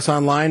JS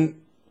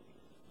Online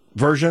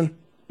version?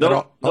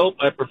 Nope.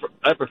 I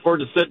prefer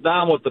to sit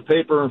down with the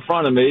paper in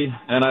front of me,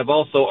 and I've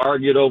also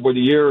argued over the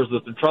years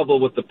that the trouble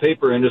with the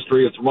paper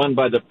industry, it's run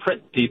by the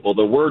print people,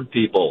 the word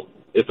people.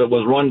 If it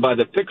was run by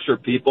the picture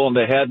people and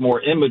they had more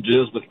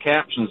images with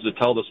captions to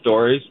tell the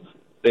stories,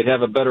 they'd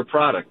have a better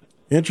product.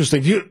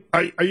 Interesting.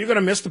 Are you going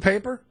to miss the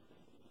paper?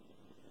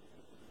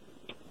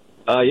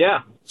 Yeah.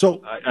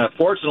 So,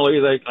 fortunately,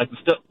 I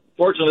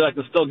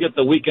can still get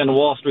the Weekend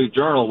Wall Street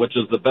Journal, which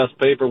is the best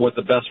paper with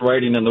the best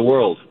writing in the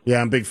world.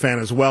 Yeah, I'm a big fan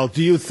as well.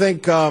 Do you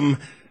think the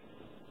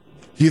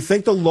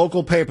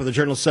local paper, the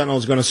Journal Sentinel,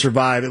 is going to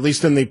survive, at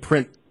least in the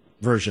print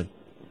version?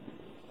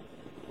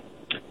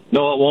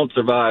 No, it won't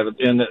survive,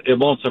 and it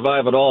won't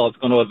survive at all. It's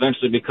going to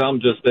eventually become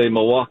just a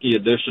Milwaukee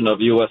edition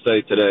of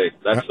USA Today.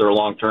 That's their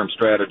long-term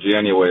strategy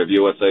anyway of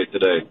USA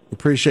Today.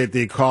 Appreciate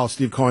the call.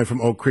 Steve calling from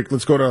Oak Creek.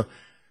 Let's go to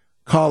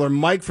caller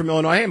Mike from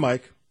Illinois. Hey,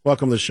 Mike.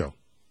 Welcome to the show.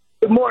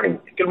 Good morning.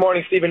 Good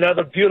morning, Steve.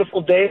 Another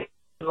beautiful day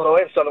in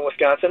Illinois and southern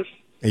Wisconsin.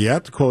 Yeah,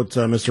 to quote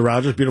Mr.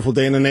 Rogers, beautiful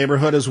day in the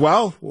neighborhood as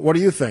well. What do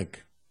you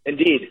think?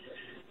 Indeed.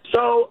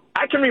 So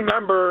I can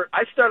remember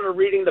I started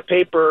reading the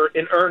paper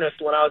in earnest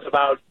when I was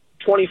about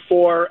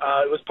 24.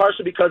 It was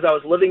partially because I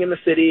was living in the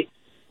city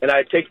and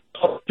I'd take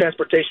public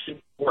transportation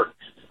to work.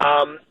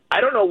 I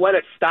don't know when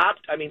it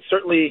stopped. I mean,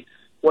 certainly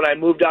when I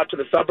moved out to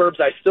the suburbs,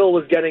 I still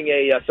was getting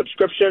a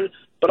subscription,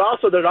 but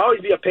also there'd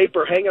always be a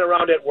paper hanging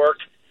around at work.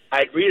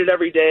 I'd read it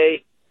every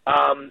day,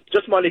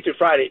 just Monday through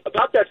Friday.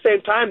 About that same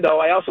time, though,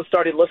 I also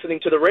started listening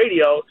to the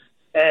radio,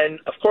 and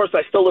of course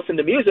I still listen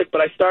to music,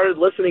 but I started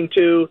listening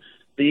to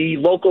the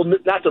local,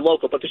 not the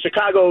local, but the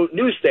Chicago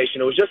news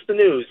station. It was just the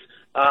news.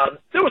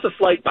 There was a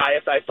slight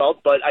bias, I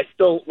felt, but I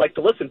still like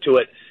to listen to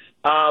it.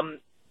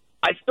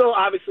 I still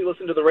obviously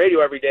listen to the radio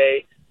every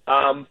day,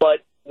 but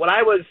when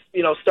I was,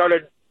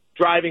 started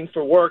driving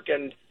for work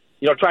and,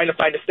 trying to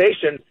find a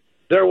station,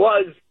 there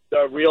was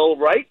the real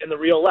right and the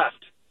real left.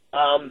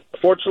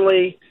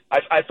 Fortunately,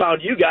 I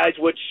found you guys,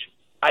 which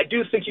I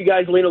do think you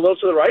guys lean a little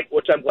to the right,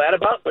 which I'm glad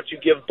about, but you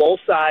give both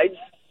sides,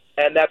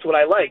 and that's what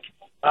I like.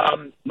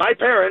 My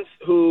parents,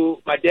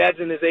 my dad's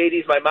in his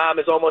 80s, my mom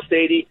is almost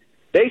 80,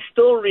 they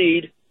still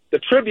read the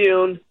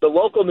Tribune, the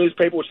local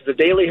newspaper, which is the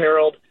Daily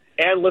Herald,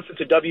 and listen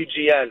to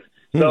WGN.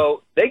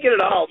 So they get it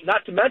all,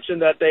 not to mention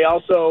that they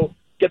also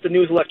get the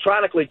news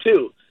electronically,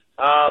 too.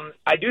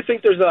 I do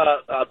think there's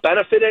a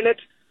benefit in it,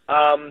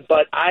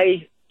 but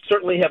I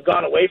certainly have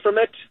gone away from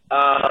it,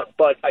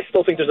 but I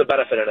still think there's a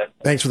benefit in it.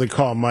 Thanks for the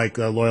call, Mike,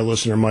 loyal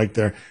listener Mike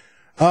there.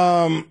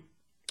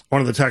 One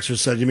of the texters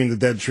said, you mean the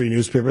Dead Tree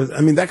newspaper? I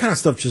mean, that kind of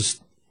stuff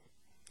it's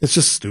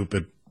just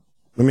stupid.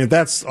 I mean, if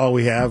that's all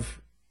we have,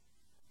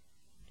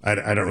 I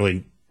don't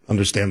really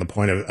understand the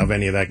point of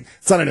any of that.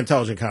 It's not an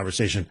intelligent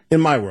conversation in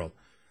my world.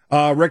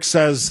 Rick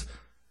says,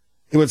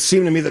 it would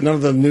seem to me that none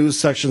of the news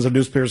sections of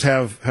newspapers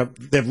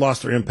they've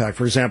lost their impact.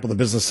 For example, the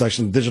business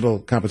section, digital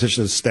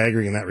competition is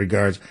staggering in that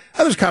regard.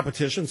 There's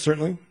competition,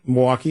 certainly.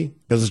 Milwaukee,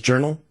 Business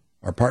Journal,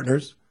 our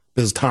partners,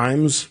 Biz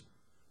Times,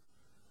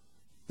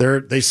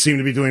 they seem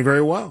to be doing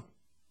very well.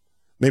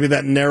 Maybe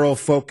that narrow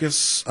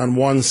focus on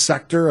one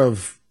sector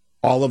of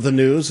all of the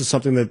news is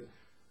something that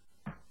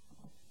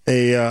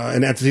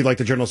an entity like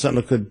the Journal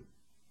Sentinel could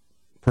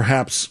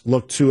perhaps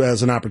look to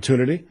as an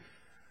opportunity.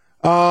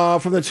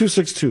 From the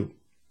 262,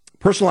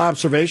 personal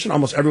observation,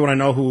 almost everyone I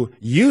know who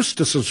used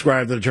to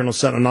subscribe to the Journal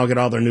Sentinel now get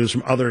all their news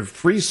from other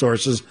free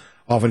sources,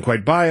 often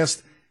quite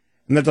biased,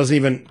 and they don't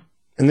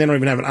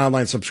even have an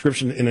online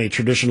subscription in a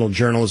traditional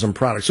journalism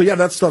product. So yeah,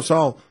 that stuff's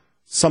all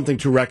something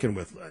to reckon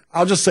with.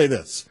 I'll just say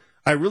this.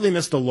 I really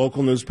miss the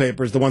local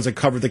newspapers, the ones that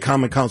covered the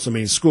Common Council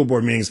meetings, school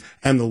board meetings,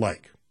 and the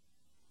like.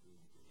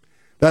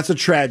 That's a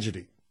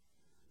tragedy.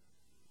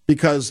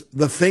 Because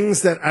the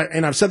things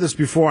and I've said this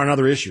before on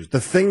other issues,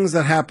 the things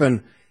that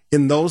happen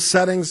in those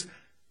settings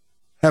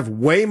have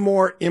way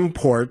more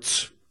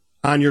imports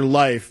on your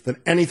life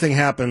than anything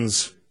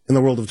happens in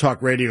the world of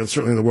talk radio and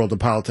certainly in the world of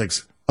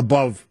politics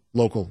above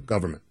local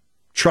government.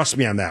 Trust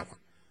me on that one.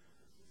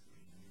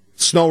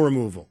 Snow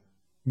removal,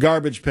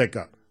 garbage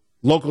pickup,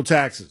 local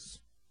taxes,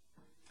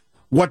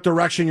 what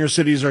direction your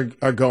cities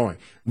are going.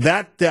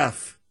 That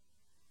death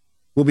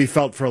will be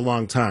felt for a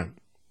long time.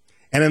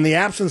 And in the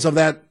absence of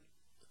that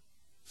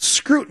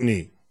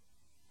scrutiny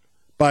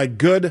by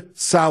good,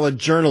 solid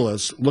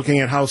journalists looking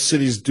at how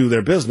cities do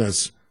their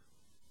business,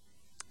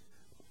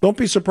 don't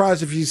be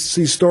surprised if you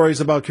see stories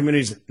about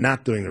communities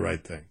not doing the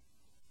right thing.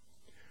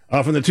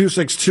 From the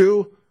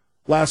 262,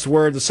 last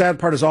word, the sad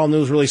part is all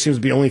news really seems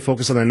to be only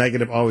focused on the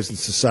negative always in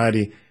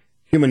society.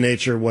 Human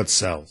nature, what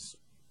sells.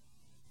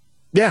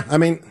 Yeah, I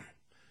mean,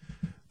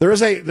 there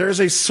is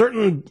a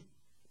certain,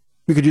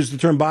 we could use the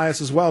term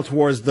bias as well,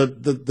 towards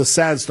the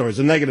sad stories,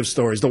 the negative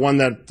stories, the one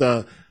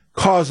that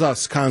cause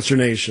us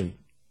consternation.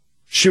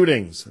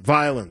 Shootings,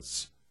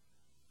 violence,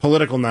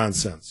 political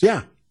nonsense.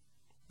 Yeah,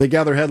 they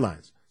gather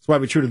headlines. That's why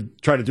we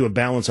try to do a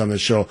balance on this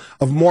show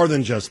of more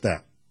than just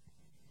that.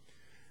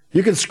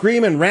 You can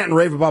scream and rant and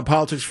rave about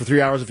politics for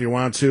 3 hours if you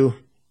want to.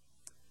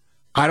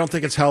 I don't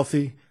think it's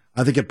healthy.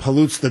 I think it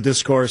pollutes the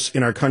discourse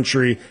in our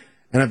country.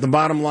 And at the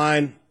bottom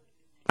line,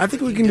 I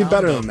think we can be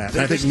better than that.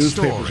 And I think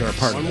newspapers are a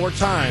part of it. One more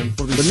time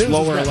for the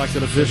slower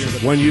elected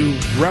officials. When you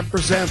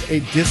represent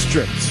a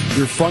district,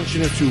 your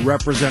function is to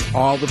represent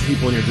all the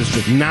people in your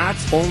district, not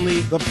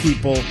only the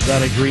people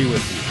that agree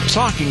with you.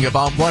 Talking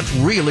about what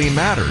really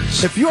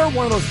matters. If you are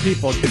one of those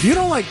people, if you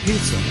don't like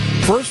pizza,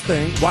 First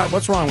thing,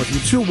 what's wrong with you?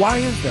 Two, why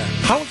is that?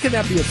 How can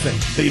that be a thing,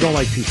 that you don't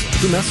like pizza?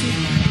 Too messy?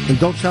 And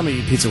don't tell me you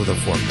eat pizza with a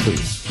fork,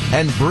 please.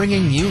 And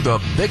bringing you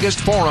the biggest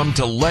forum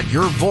to let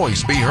your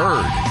voice be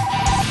heard.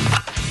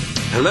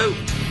 Hello.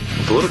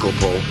 Political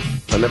poll.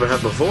 I never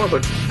have before,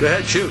 but go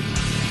ahead, shoot.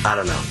 I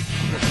don't know.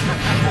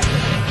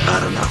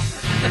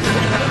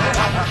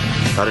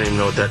 I don't even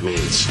know what that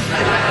means.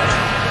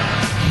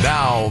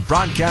 Now,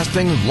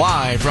 broadcasting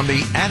live from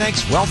the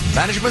Annex Wealth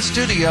Management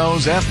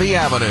Studios at the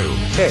Avenue.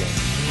 Okay.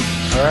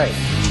 All right.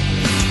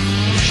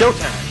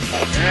 Showtime.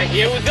 All right,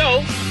 here we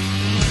go.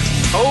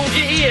 Hold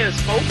your ears,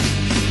 folks.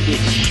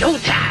 It's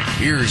showtime.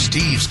 Here's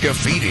Steve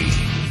Scaffidi.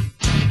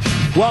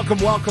 Welcome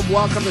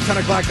to 10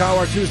 o'clock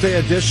hour, Tuesday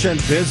edition.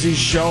 Busy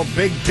show.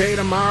 Big day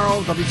tomorrow.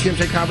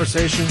 WTMJ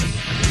conversation.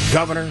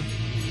 Governor,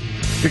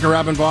 Speaker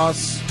Robin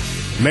Voss,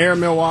 Mayor of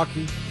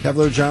Milwaukee,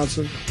 Kevlar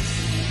Johnson.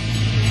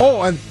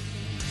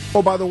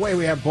 Oh, by the way,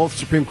 we have both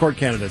Supreme Court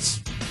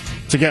candidates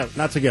together,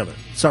 not together,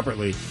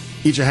 separately,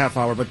 each a half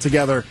hour, but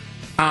together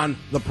on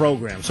the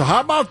program. So how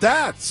about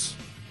that?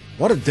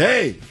 What a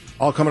day.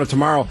 All coming up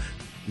tomorrow.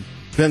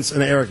 Vince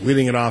and Eric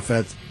leading it off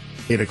at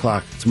 8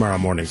 o'clock tomorrow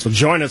morning. So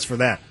join us for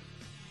that.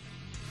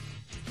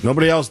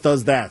 Nobody else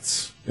does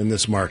that in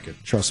this market,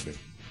 trust me.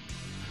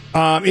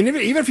 And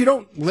even if you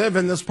don't live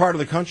in this part of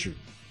the country,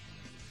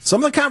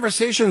 some of the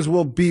conversations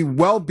will be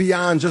well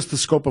beyond just the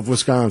scope of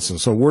Wisconsin,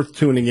 so worth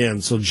tuning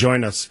in. So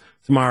join us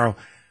tomorrow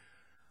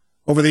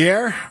over the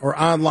air or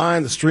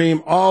online. The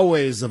stream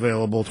always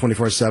available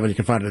 24/7. You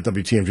can find it at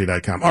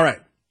WTMJ.com. All right.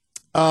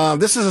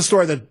 This is a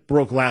story that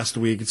broke last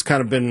week. It's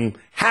kind of been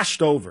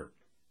hashed over.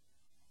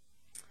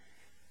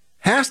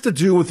 Has to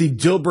do with the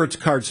Dilbert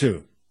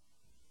cartoon.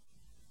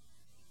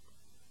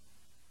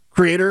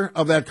 Creator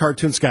of that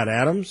cartoon, Scott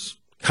Adams,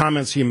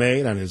 comments he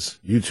made on his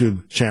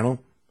YouTube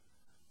channel.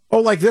 Oh,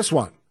 like this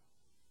one.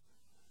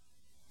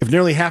 If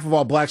nearly half of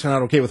all blacks are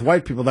not okay with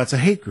white people, that's a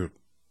hate group.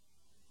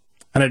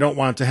 And I don't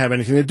want to have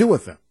anything to do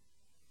with them.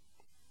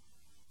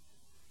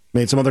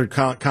 Made some other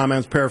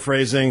comments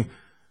paraphrasing.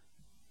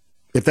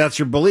 If that's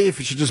your belief,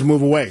 you should just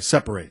move away.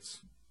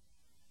 Separates.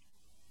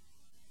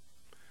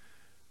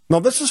 Now,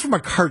 this is from a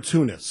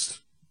cartoonist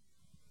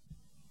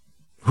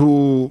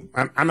who,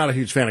 I'm not a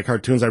huge fan of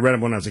cartoons. I read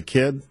them when I was a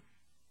kid,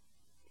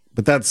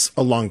 but that's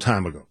a long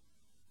time ago.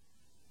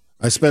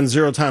 I spend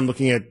zero time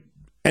looking at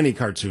any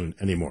cartoon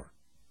anymore.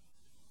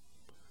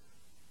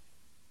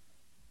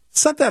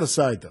 Set that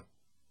aside, though.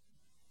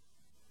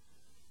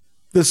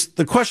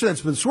 The question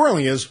that's been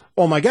swirling is,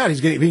 oh my God,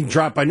 he's being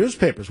dropped by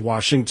newspapers.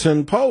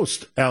 Washington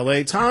Post,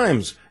 LA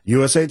Times,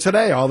 USA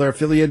Today, all their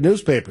affiliated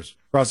newspapers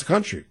across the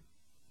country,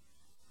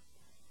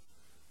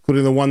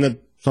 including the one that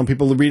some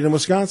people read in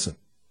Wisconsin.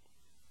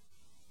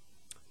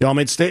 They all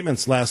made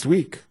statements last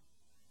week.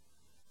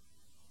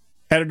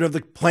 Editor of the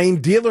Plain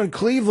Dealer in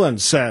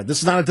Cleveland said, this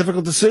is not a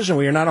difficult decision.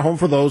 We are not a home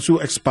for those who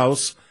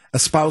espouse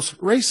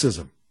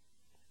racism.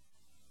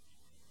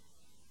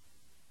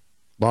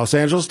 Los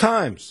Angeles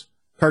Times.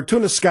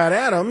 Cartoonist Scott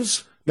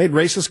Adams made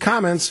racist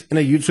comments in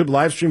a YouTube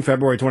live stream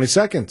February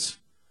 22nd.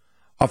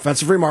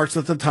 Offensive remarks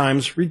that the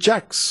Times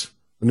rejects,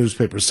 the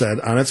newspaper said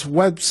on its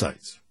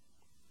website.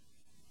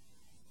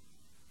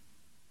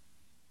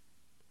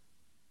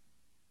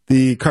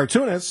 The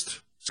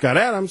cartoonist, Scott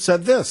Adams,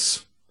 said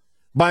this.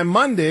 By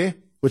Monday,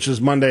 which is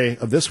Monday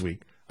of this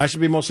week, I should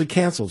be mostly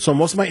canceled, so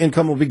most of my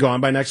income will be gone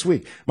by next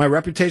week. My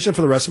reputation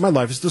for the rest of my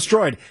life is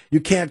destroyed. You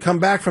can't come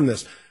back from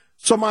this.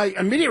 So my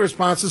immediate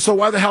response is, so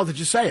why the hell did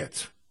you say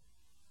it?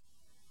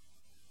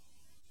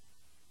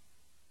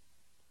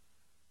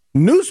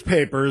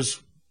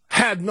 Newspapers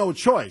had no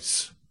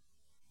choice.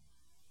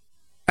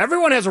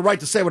 Everyone has a right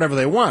to say whatever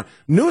they want.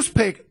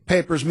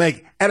 Newspapers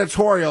make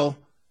editorial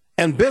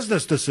and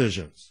business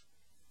decisions.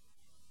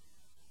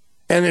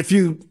 And if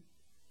you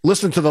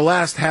listen to the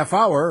last half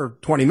hour or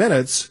 20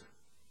 minutes,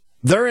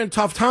 they're in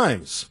tough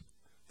times.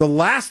 The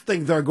last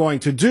thing they're going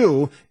to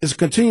do is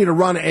continue to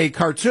run a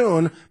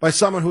cartoon by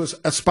someone who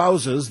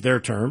espouses, their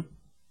term,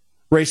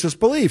 racist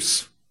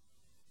beliefs.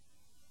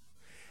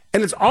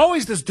 And it's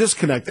always this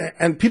disconnect,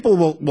 and people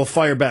will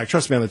fire back.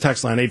 Trust me, on the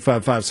text line,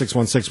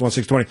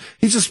 855-616-1620.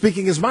 He's just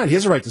speaking his mind. He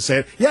has a right to say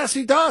it. Yes,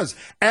 he does.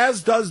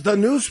 As does the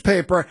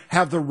newspaper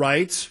have the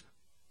right,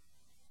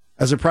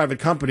 as a private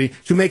company,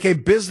 to make a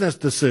business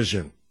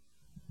decision.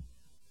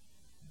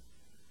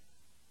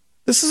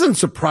 This isn't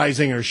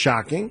surprising or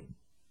shocking.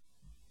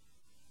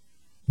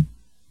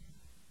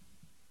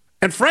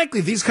 And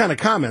frankly, these kind of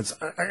comments,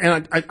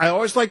 and I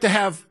always like to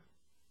have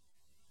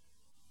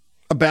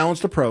a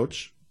balanced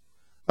approach.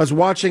 I was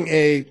watching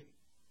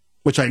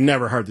which I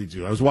never hardly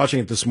do. I was watching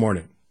it this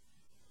morning.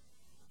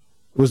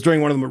 It was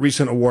during one of the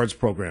recent awards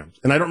programs.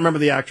 And I don't remember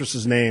the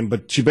actress's name,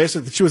 but she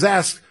was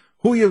asked,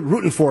 who are you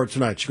rooting for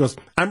tonight? She goes,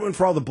 I'm rooting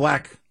for all the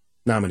black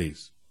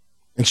nominees.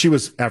 And she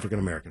was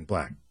African-American,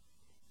 black.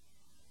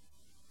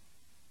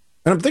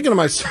 And I'm thinking to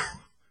myself,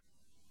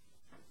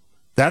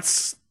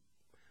 that's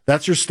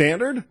your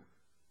standard?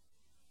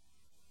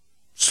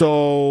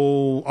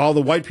 So all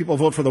the white people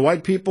vote for the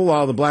white people,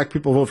 all the black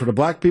people vote for the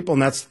black people,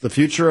 and that's the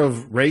future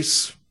of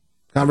race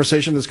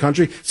conversation in this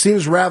country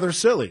seems rather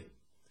silly.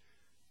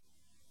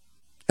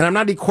 And I'm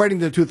not equating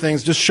the two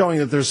things, just showing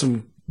that there's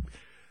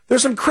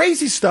some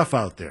crazy stuff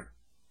out there.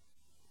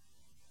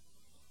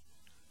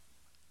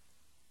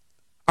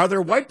 Are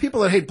there white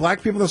people that hate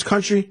black people in this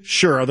country?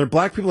 Sure. Are there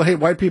black people that hate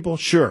white people?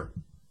 Sure.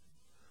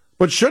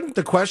 But shouldn't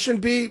the question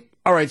be,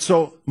 all right,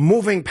 so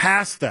moving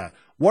past that,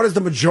 what does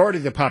the majority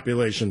of the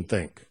population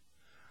think?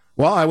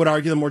 Well, I would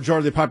argue the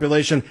majority of the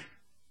population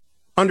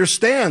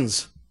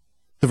understands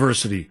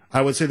diversity.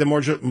 I would say the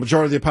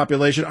majority of the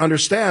population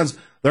understands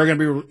they're going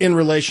to be in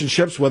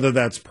relationships, whether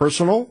that's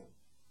personal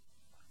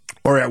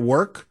or at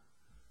work,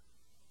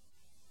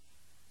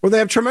 or they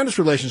have tremendous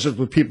relationships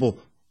with people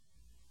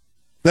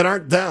that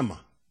aren't them,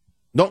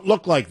 don't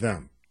look like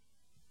them,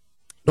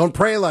 don't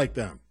pray like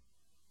them,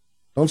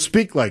 don't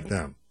speak like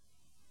them. ...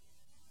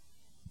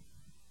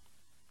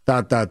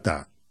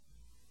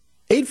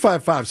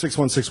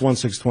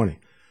 855-616-1620.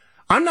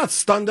 I'm not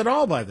stunned at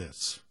all by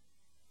this.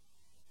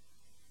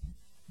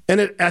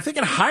 And I think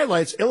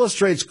it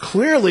illustrates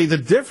clearly the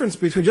difference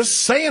between just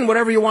saying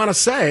whatever you want to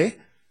say,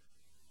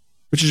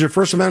 which is your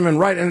First Amendment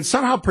right, and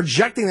somehow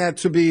projecting that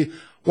to be,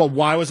 well,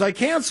 why was I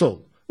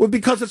canceled? Well,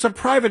 because it's a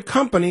private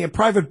company, a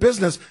private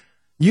business,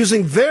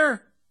 using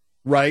their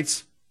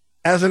rights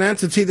as an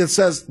entity that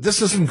says,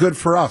 this isn't good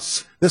for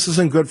us. This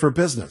isn't good for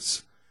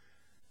business.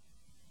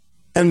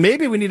 And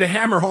maybe we need to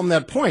hammer home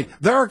that point.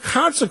 There are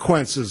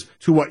consequences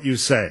to what you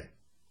say.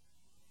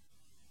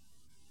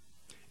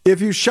 If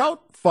you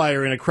shout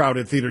fire in a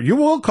crowded theater, you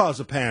will cause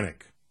a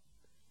panic.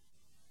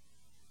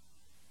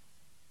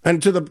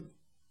 And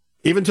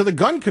even to the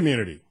gun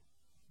community.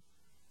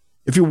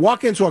 If you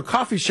walk into a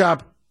coffee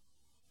shop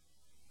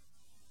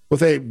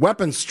with a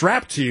weapon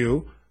strapped to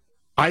you,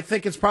 I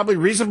think it's probably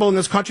reasonable in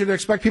this country to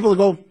expect people to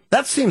go,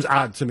 that seems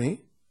odd to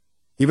me,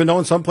 even though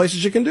in some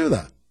places you can do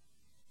that.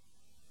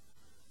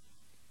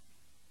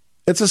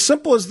 It's as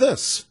simple as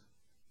this.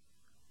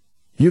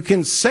 You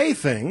can say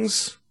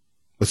things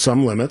with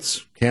some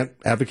limits, can't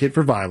advocate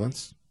for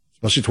violence,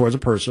 especially towards a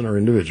person or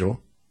individual.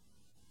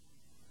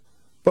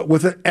 But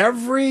with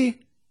every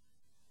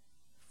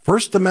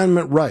First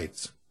Amendment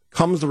right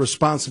comes the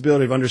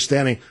responsibility of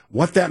understanding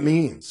what that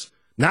means,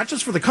 not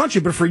just for the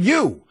country, but for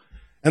you.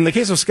 In the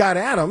case of Scott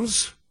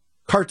Adams,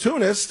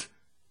 cartoonist,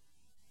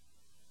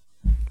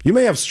 you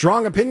may have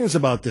strong opinions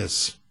about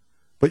this,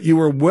 but you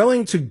were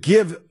willing to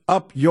give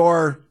up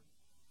your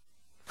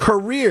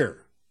career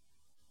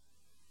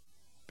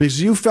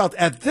because you felt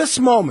at this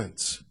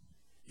moment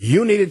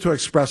you needed to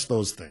express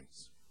those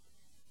things.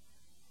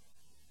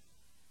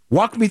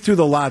 Walk me through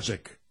the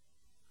logic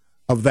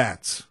of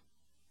that.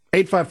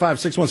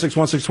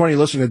 855-616-1620,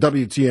 listening to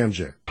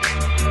WTMJ.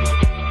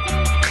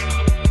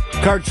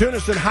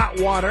 Cartoonist in hot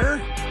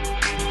water.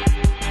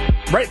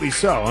 Rightly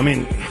so. I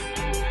mean,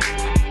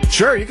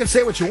 sure, you can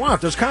say what you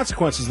want. There's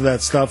consequences to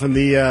that stuff, and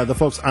the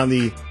folks on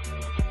the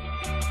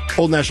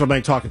Old National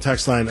Bank talk and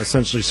text line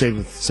essentially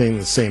saying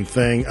the same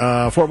thing.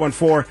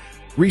 414,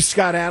 Reese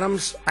Scott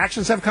Adams,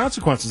 actions have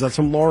consequences. That's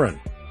from Lauren.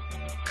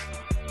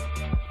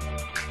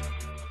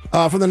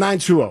 From the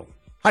 920.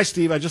 Hi,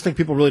 Steve. I just think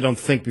people really don't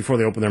think before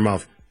they open their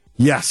mouth.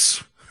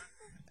 Yes,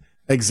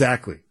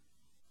 exactly.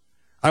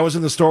 I was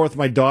in the store with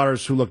my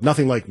daughters who looked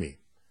nothing like me.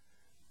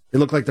 They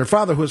looked like their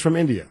father, who was from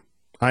India.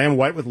 I am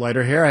white with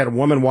lighter hair. I had a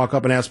woman walk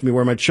up and ask me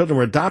where my children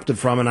were adopted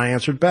from, and I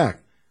answered back,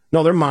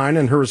 no, they're mine.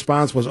 And her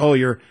response was, oh,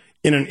 you're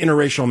in an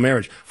interracial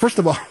marriage. First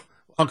of all,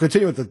 I'll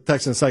continue with the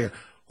text in a second.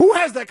 Who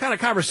has that kind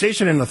of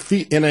conversation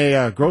in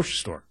a grocery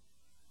store?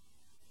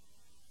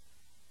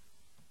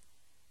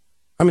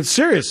 I mean,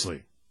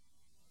 seriously.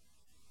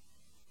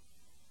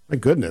 My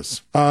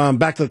goodness.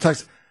 Back to the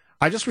text.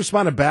 I just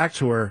responded back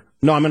to her,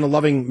 no, I'm in a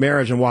loving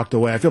marriage, and walked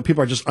away. I feel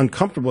people are just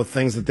uncomfortable with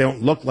things that they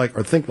don't look like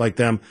or think like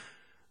them.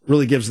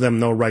 Really gives them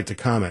no right to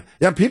comment.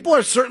 Yeah, people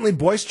are certainly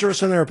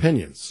boisterous in their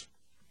opinions.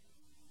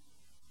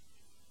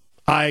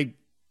 I've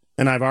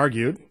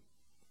argued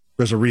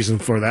there's a reason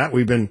for that.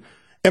 We've been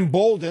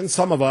emboldened,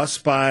 some of us,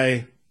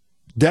 by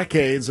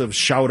decades of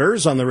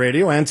shouters on the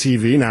radio and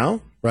TV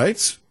now,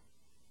 right?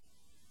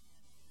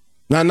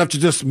 Not enough to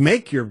just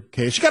make your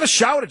case. You got to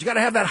shout it. You got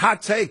to have that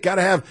hot take. Got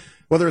to have,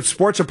 whether it's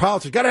sports or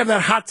politics, you got to have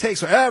that hot take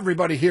so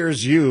everybody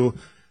hears you.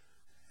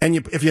 And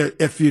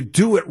if you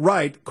do it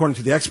right, according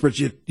to the experts,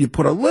 you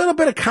put a little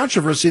bit of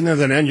controversy in there,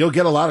 then you'll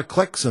get a lot of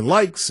clicks and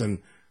likes, and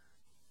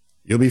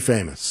you'll be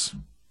famous.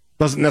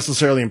 Doesn't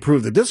necessarily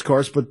improve the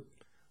discourse, but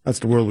that's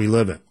the world we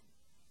live in.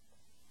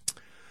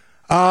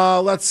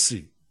 Let's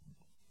see.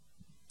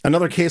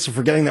 Another case of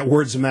forgetting that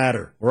words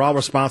matter. We're all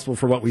responsible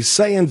for what we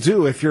say and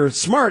do. If you're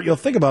smart, you'll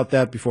think about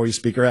that before you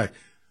speak or act.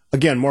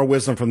 Again, more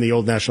wisdom from the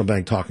Old National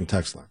Bank talk and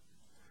text line.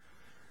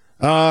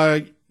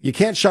 You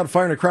can't shout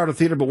fire in a crowded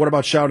theater, but what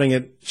about shouting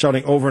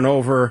over and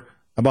over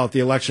about the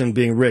election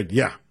being rigged?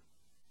 Yeah.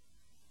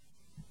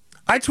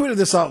 I tweeted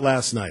this out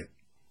last night.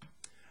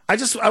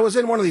 I was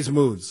in one of these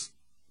moods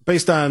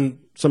based on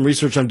some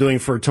research I'm doing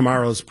for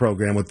tomorrow's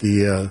program with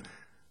the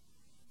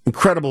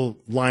incredible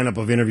lineup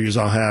of interviews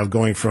I'll have,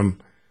 going from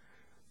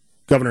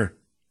Governor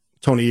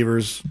Tony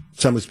Evers,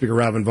 Assembly Speaker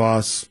Robin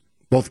Vos,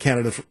 both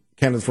candidates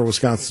for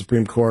Wisconsin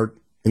Supreme Court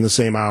in the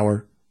same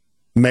hour,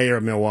 mayor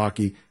of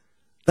Milwaukee.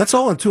 That's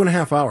all in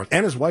 2.5 hours.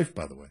 And his wife,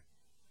 by the way.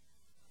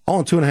 All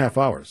in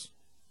 2.5 hours.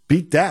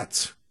 Beat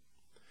that.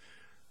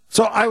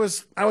 So I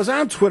was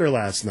on Twitter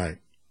last night,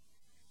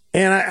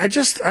 and I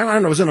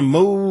don't know, I was in a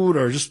mood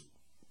or just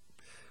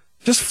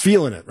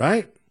feeling it,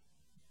 right?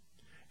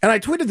 And I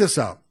tweeted this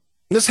out.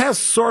 This has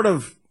it's sort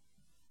of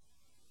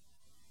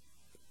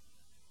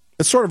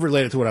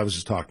related to what I was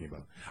just talking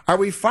about. Are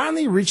we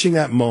finally reaching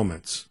that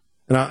moment?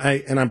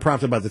 And I'm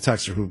prompted by the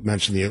texter who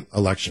mentioned the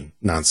election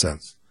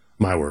nonsense.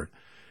 My word.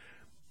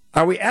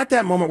 Are we at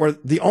that moment where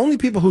the only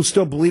people who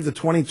still believe the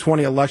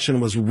 2020 election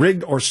was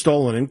rigged or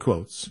stolen, in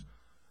quotes,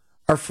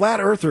 are flat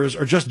earthers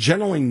or just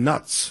generally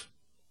nuts?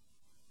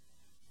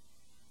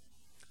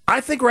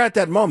 I think we're at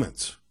that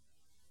moment.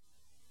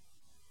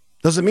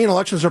 Does it mean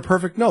elections are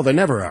perfect? No, they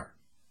never are.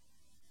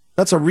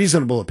 That's a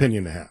reasonable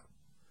opinion to have.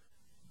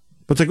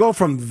 But to go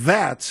from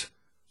that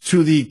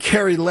to the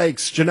Carrie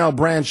Lakes, Janelle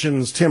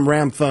Branchens, Tim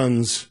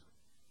Ramthuns,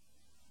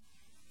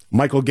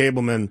 Michael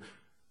Gableman,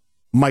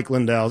 Mike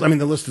Lindell's, I mean,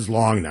 the list is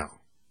long now,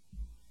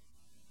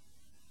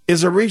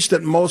 is a reach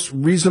that most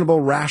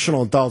reasonable,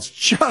 rational adults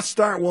just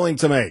aren't willing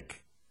to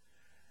make.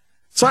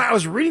 So I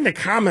was reading the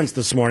comments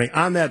this morning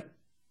on that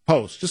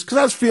post, just because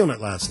I was feeling it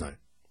last night.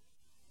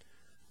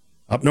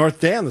 Up north,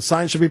 Dan, the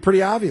sign should be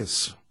pretty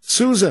obvious.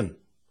 Susan,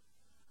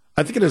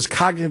 I think it is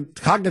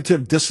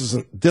cognitive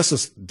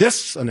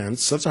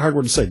dissonance. That's a hard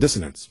word to say,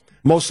 dissonance,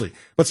 mostly.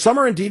 But some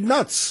are indeed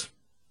nuts.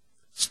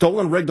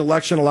 Stolen, rigged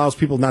election allows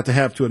people not to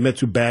have to admit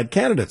to bad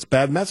candidates,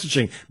 bad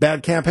messaging,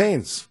 bad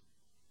campaigns.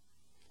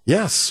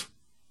 Yes.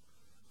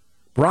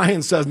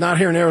 Brian says, not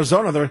here in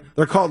Arizona.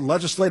 They're called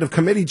legislative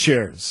committee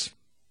chairs.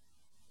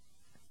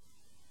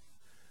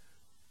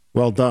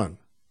 Well done.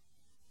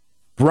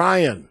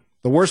 Brian,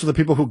 the worst of the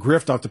people who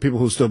grift off the people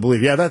who still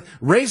believe. Yeah, that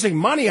raising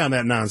money on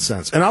that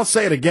nonsense. And I'll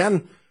say it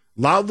again,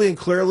 loudly and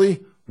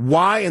clearly,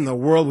 why in the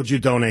world would you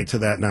donate to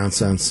that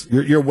nonsense?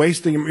 You're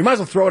wasting, you might as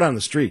well throw it on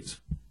the streets.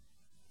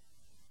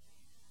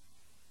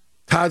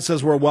 Todd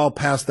says we're well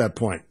past that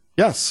point.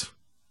 Yes.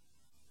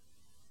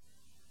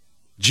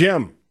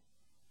 Jim,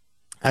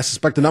 I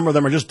suspect a number of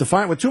them are just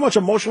defiant with too much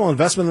emotional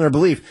investment in their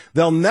belief.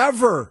 They'll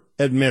never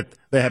admit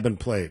they have been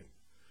played.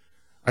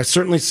 I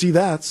certainly see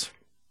that.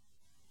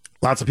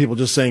 Lots of people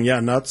just saying,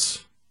 yeah,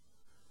 nuts.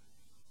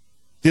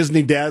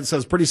 Disney Dad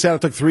says, pretty sad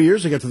it took 3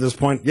 years to get to this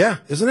point. Yeah,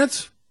 isn't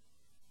it?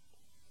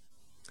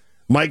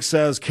 Mike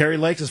says, Carrie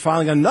Lakes is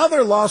filing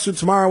another lawsuit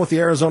tomorrow with the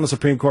Arizona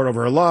Supreme Court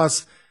over her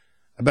loss.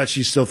 I bet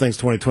she still thinks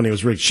 2020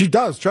 was rigged. She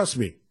does, trust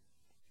me.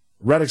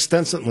 Read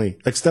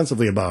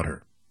extensively about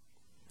her.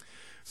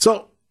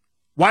 So,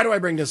 why do I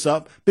bring this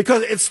up?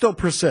 Because it still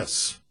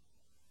persists.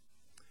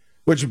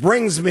 Which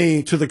brings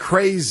me to the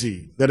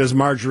crazy that is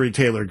Marjorie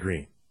Taylor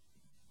Greene.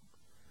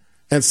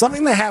 And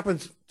something that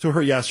happened to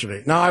her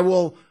yesterday. Now, I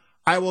will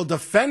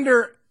defend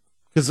her,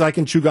 because I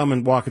can chew gum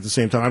and walk at the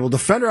same time. I will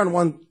defend her on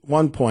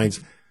one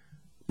point,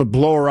 but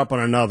blow her up on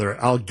another.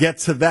 I'll get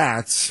to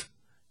that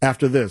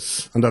after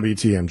this on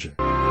WTMJ.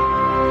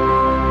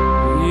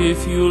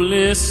 If you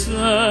listen,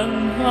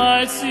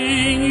 I'll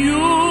sing you.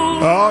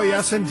 Oh,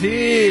 yes,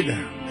 indeed.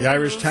 The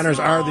Irish tenors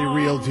are the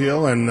real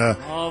deal. And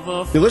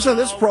if you listen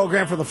to this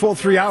program for the full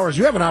 3 hours,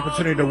 you have an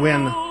opportunity to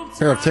win a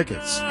pair of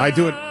tickets. I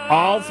do it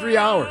all 3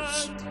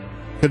 hours.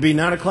 Could be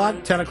 9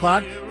 o'clock, 10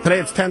 o'clock. Today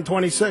it's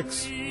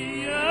 10:26.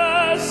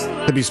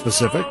 Could be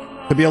specific.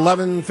 Could be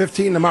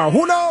 11:15 tomorrow.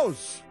 Who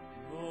knows?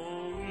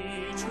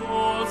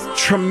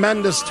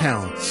 Tremendous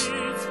talents.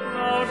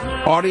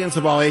 Audience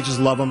of all ages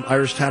love them.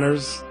 Irish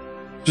tenors.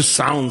 Just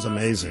sounds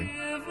amazing.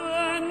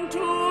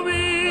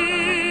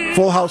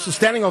 Full houses,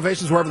 standing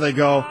ovations wherever they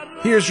go.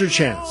 Here's your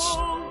chance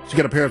to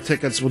get a pair of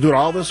tickets. We'll do it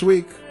all this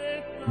week.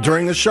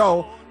 During the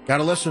show, got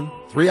to listen.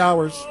 3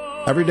 hours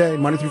every day,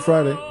 Monday through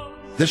Friday.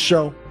 This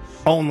show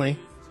only.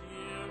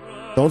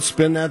 Don't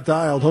spin that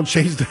dial. Don't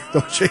change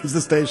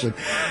the station.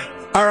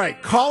 All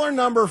right, caller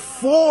number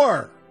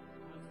 4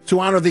 to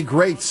honor the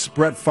greats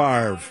Brett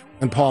Favre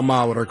and Paul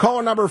Molitor.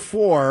 Caller number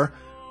 4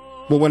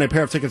 will win a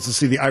pair of tickets to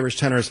see the Irish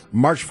Tenors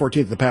March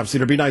 14th at the Pabst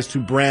Theater. Be nice to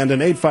Brandon.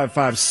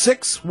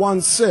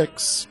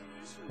 855-616-1620.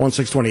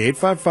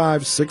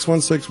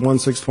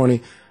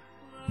 855-616-1620.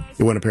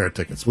 You win a pair of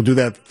tickets. We'll do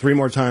that 3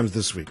 more times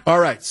this week. All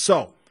right,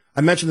 so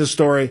I mentioned this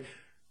story.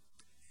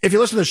 If you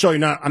listen to the show,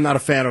 I'm not a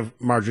fan of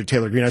Marjorie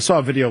Taylor Greene. I saw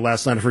a video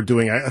last night of her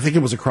doing, I think it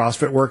was a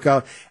CrossFit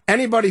workout.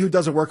 Anybody who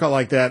does a workout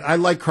like that, I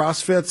like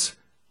CrossFits.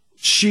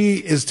 She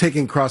is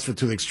taking CrossFit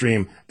to the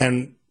extreme,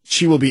 and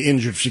she will be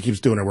injured if she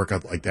keeps doing a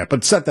workout like that.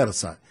 But set that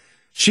aside.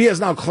 She has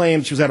now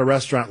claimed she was at a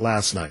restaurant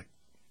last night.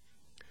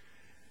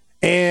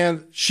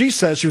 And she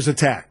says she was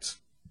attacked.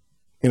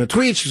 In a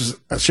tweet,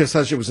 she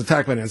says she was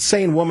attacked by an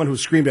insane woman who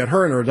screamed at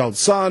her and her adult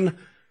son.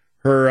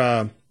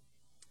 Her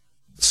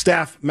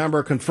staff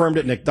member confirmed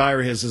it. Nick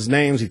Dyer has his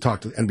names. He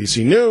talked to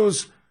NBC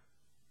News.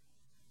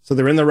 So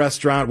they're in the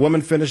restaurant.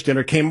 Woman finished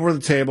dinner, came over to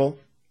the table,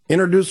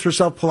 introduced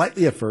herself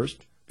politely at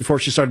first before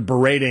she started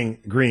berating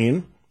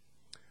Greene.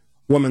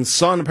 Woman's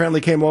son apparently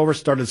came over,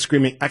 started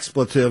screaming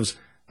expletives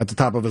at the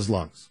top of his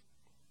lungs.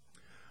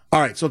 All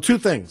right, so two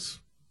things.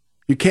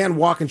 You can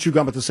walk and chew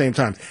gum at the same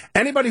time.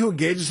 Anybody who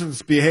engages in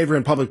this behavior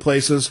in public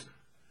places,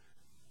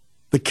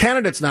 the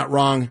candidate's not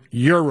wrong,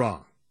 you're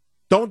wrong.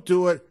 Don't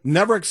do it.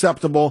 Never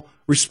acceptable.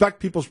 Respect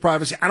people's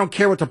privacy. I don't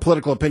care what their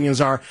political opinions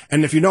are.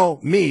 And if you know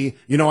me,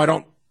 you know I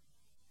don't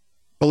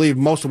believe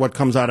most of what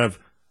comes out of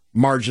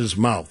Marge's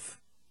mouth.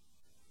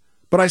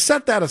 But I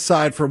set that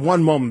aside for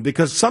one moment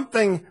because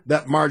something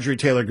that Marjorie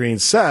Taylor Greene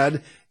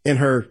said in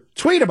her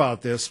tweet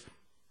about this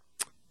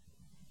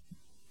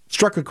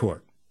struck a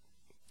chord.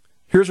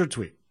 Here's her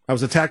tweet. I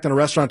was attacked in a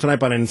restaurant tonight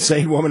by an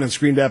insane woman and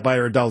screamed at by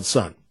her adult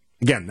son.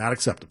 Again, not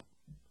acceptable.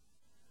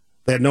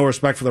 They had no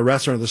respect for the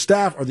restaurant or the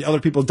staff or the other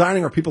people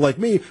dining or people like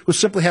me who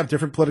simply have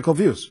different political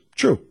views.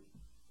 True.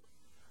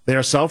 They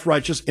are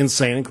self-righteous,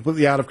 insane, and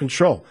completely out of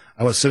control.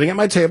 I was sitting at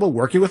my table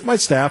working with my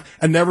staff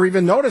and never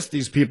even noticed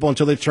these people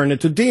until they turned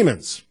into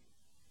demons.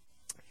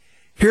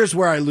 Here's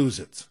where I lose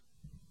it.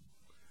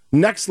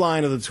 Next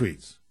line of the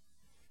tweets.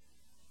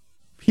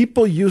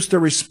 People used to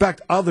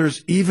respect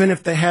others even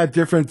if they had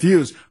different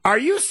views. Are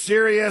you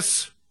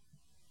serious?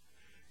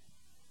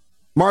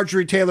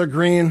 Marjorie Taylor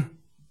Greene,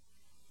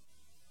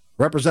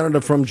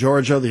 representative from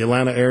Georgia, the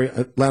Atlanta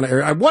area.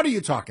 What are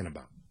you talking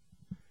about?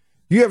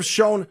 You have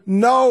shown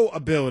no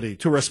ability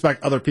to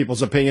respect other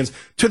people's opinions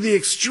to the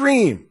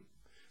extreme.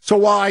 So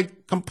while I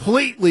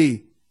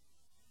completely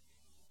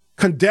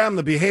condemn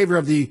the behavior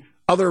of the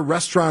other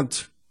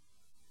restaurant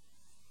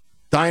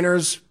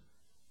diners,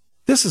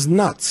 this is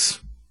nuts.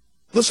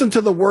 Listen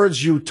to the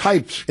words you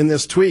typed in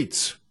this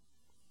tweet.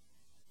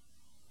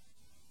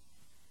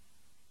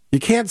 You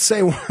can't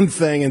say one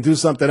thing and do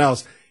something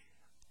else.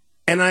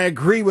 And I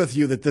agree with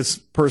you that this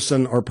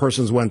person or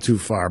persons went too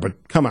far,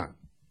 but come on.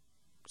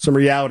 Some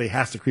reality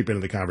has to creep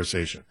into the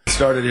conversation.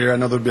 Started here. I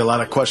know there'll be a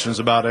lot of questions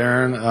about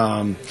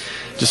Aaron.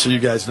 Just so you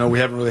guys know, we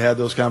haven't really had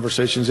those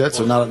conversations yet,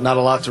 so not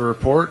a lot to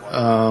report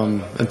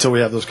until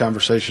we have those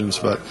conversations.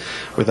 But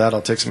with that,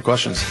 I'll take some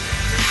questions.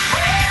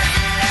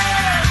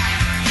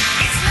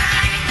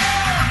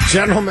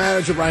 General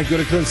Manager Brian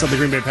Gutekunst of the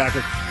Green Bay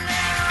Packers.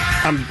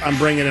 I'm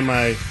bringing in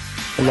my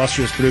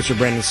illustrious producer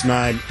Brandon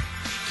Snide,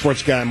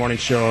 sports guy, morning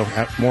show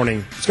at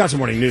morning Wisconsin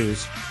Morning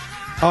News.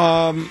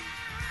 Am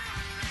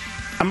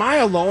I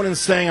alone in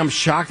saying I'm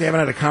shocked they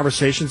haven't had a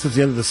conversation since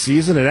the end of the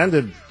season? It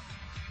ended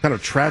kind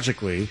of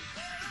tragically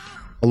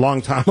a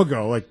long time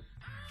ago, like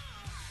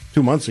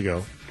 2 months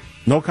ago.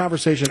 No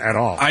conversation at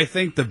all. I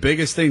think the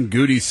biggest thing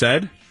Goody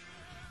said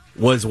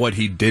was what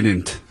he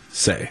didn't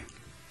say.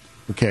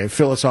 Okay,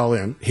 fill us all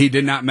in. He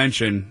did not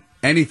mention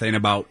anything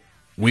about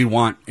we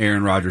want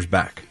Aaron Rodgers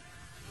back.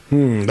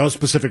 Those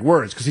specific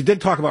words, because he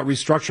did talk about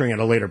restructuring at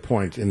a later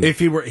point.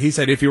 He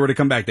said if he were to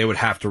come back, they would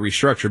have to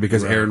restructure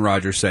because right. Aaron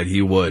Rodgers said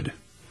he would.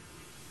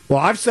 Well,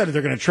 I've said that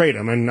they're going to trade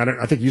him, and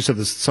I think you said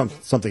this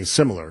something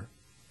similar.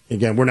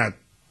 Again, we're not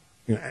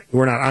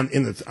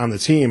on the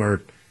team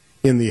or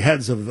in the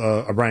heads of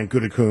Brian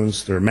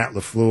Gutekunst or Matt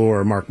LaFleur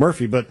or Mark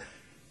Murphy, but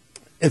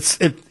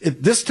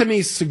this to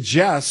me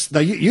suggests.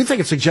 Now, you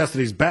think it suggests that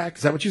he's back?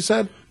 Is that what you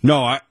said?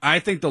 No, I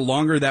think the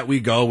longer that we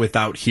go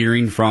without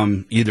hearing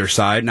from either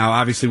side. Now,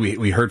 obviously,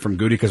 we heard from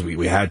Goody because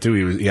we had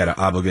to. He had an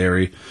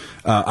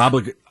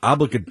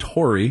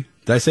obligatory.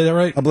 Did I say that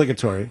right?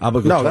 Obligatory.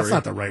 No, that's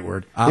not the right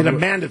word. He had a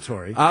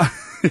mandatory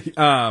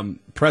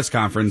press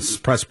conference,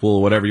 press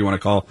pool, whatever you want to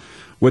call,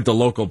 with the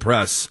local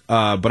press.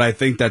 But I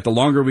think that the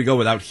longer we go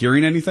without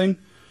hearing anything,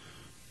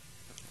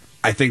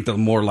 I think the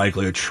more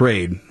likely a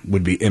trade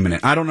would be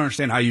imminent. I don't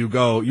understand how you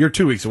go. You're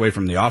 2 weeks away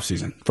from the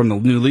offseason, from the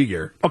new league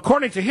year.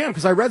 According to him,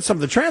 because I read some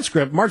of the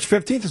transcript, March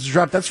 15th is to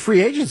drop. That's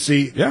free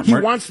agency. Yeah, he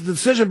wants the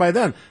decision by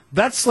then.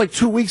 That's like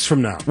 2 weeks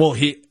from now. Well,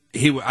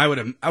 I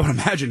would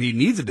imagine he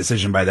needs a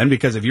decision by then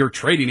because if you're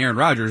trading Aaron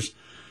Rodgers,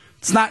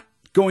 it's not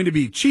going to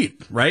be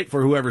cheap, right,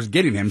 for whoever's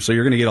getting him. So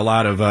you're going to get a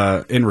lot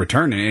of in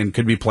return, and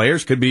could be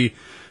players, could be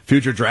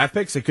future draft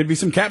picks. It could be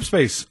some cap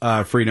space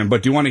freedom.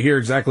 But do you want to hear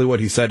exactly what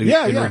he said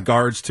in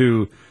regards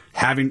to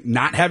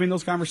not having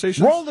those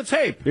conversations? Roll the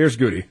tape. Here's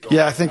Goody.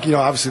 Yeah, I think,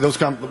 obviously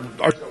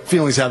our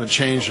feelings haven't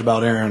changed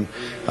about Aaron,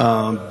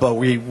 but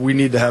we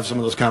need to have some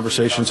of those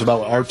conversations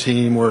about our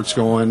team, where it's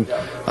going,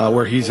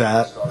 where he's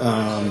at,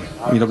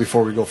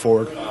 before we go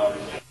forward.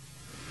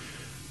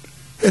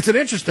 It's an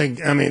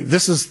interesting. I mean,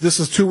 this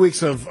is 2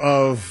 weeks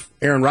of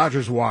Aaron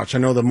Rodgers watch. I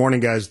know the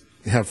morning guys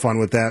have fun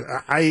with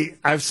that.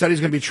 I've said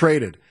he's going to be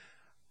traded.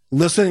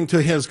 Listening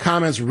to his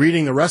comments,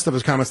 reading the rest of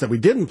his comments that we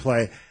didn't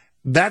play,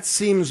 that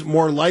seems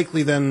more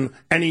likely than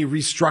any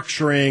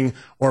restructuring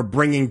or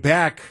bringing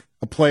back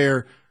a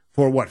player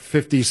for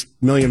 $50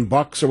 million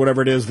or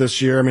whatever it is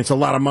this year. I mean, it's a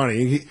lot of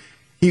money.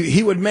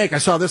 He would make. I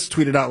saw this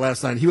tweeted out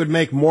last night. He would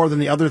make more than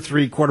the other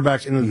three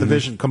quarterbacks in the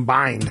division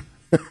combined.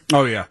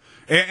 Oh yeah.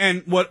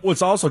 And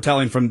what's also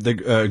telling from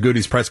the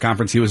Goody's press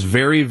conference, he was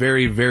very,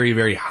 very, very,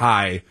 very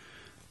high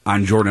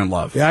on Jordan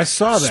Love. Yeah, I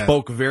saw that.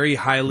 Spoke very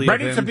highly of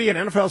him. Ready to be an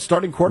NFL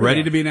starting quarterback.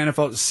 Ready to be an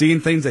NFL, seeing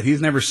things that he's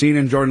never seen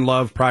in Jordan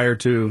Love prior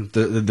to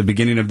the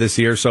beginning of this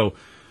year. So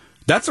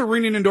that's a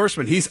ringing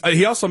endorsement.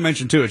 He also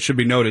mentioned, too, it should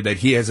be noted, that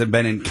he has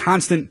been in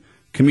constant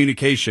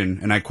communication,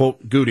 and I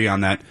quote Goody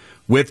on that,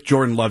 with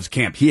Jordan Love's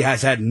camp. He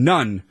has had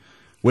none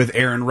with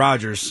Aaron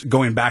Rodgers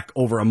going back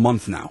over a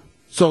month now.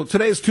 So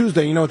today's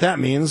Tuesday. You know what that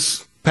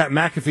means? Pat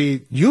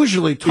McAfee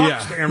usually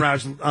talks to Aaron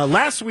Rodgers.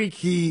 Last week,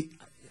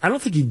 I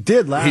don't think he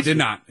did last week. He did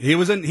not. He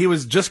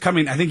was just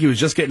coming, I think he was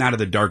just getting out of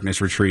the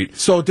darkness retreat.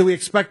 So do we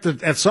expect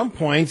that at some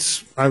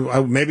points,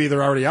 maybe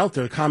they're already out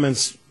there,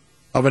 comments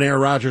of an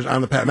Aaron Rodgers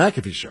on the Pat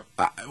McAfee show?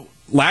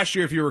 Last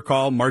year, if you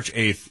recall, March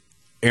 8th,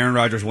 Aaron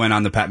Rodgers went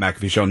on the Pat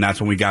McAfee show, and that's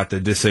when we got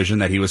the decision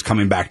that he was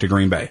coming back to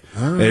Green Bay.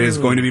 Oh. It is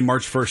going to be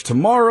March 1st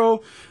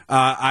tomorrow.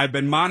 I've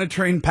been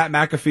monitoring Pat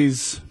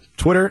McAfee's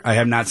Twitter. I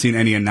have not seen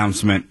any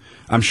announcement.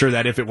 I'm sure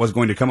that if it was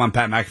going to come on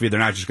Pat McAfee, they're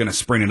not just going to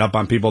spring it up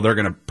on people. They're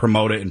going to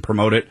promote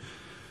it.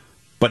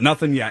 But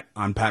nothing yet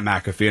on Pat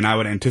McAfee, and I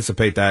would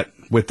anticipate that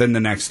within the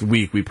next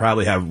week we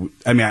probably have.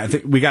 I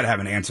think we got to have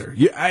an answer.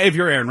 If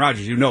you're Aaron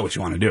Rodgers, you know what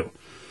you want to do.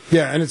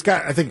 Yeah, and it's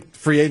got, I think,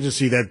 free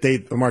agency, that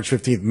date of March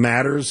 15th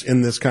matters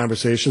in this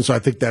conversation, so I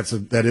think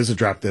that is a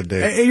drop-dead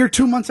date. Hey, you're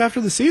 2 months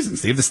after the season,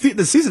 Steve.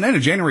 The season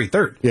ended January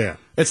 3rd. Yeah.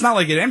 It's not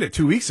like it ended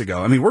 2 weeks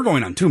ago. I mean, we're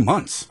going on 2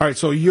 months. All right,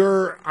 so he's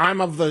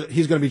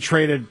going to be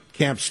traded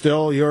camp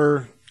still.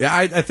 Yeah,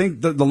 I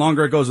think the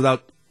longer it goes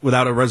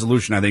without a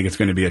resolution, I think it's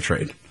going to be a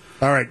trade.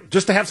 All right,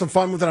 just to have some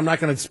fun with it, I'm not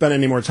going to spend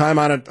any more time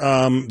on it.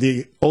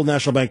 The Old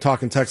National Bank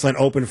talk and text line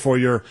open for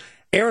your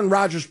Aaron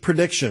Rodgers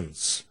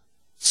predictions.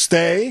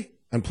 Stay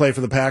and play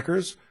for the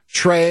Packers,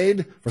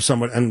 trade for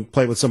someone and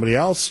play with somebody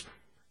else.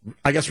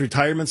 I guess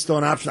retirement's still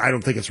an option. I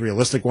don't think it's a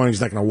realistic one. He's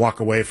not going to walk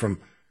away from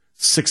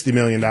 $60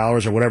 million or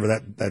whatever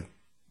that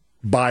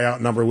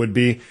buyout number would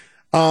be.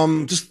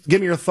 Just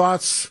give me your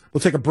thoughts.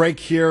 We'll take a break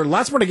here.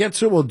 Lots more to get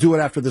to. We'll do it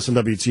after this in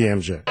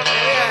WTMJ.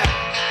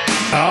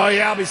 Oh,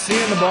 yeah, I'll be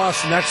seeing the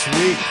boss next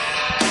week.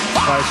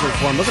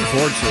 I'm looking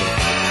forward to it.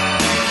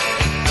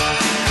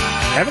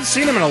 I haven't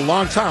seen him in a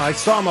long time. I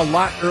saw him a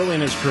lot early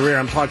in his career.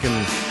 I'm talking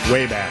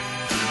way back.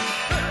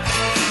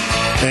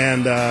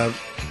 And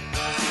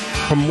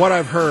from what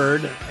I've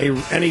heard,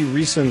 any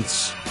recent...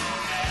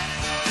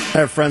 I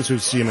have friends who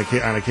see him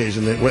on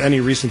occasion.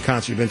 Any recent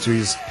concert you've been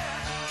to,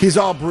 he's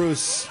all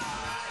Bruce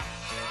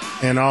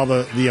and all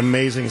the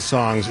amazing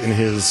songs in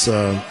his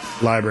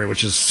library,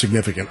 which is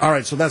significant. All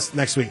right, so that's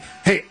next week.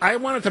 Hey, I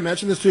wanted to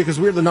mention this to you because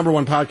we're the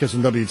 #1 podcast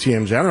in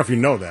WTMJ. I don't know if you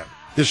know that.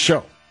 This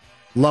show.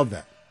 Love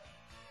that.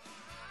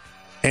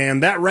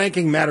 And that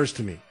ranking matters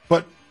to me.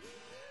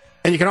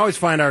 And you can always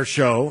find our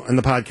show and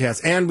the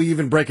podcast, and we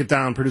even break it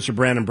down. Producer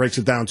Brandon breaks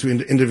it down to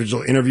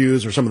individual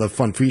interviews or some of the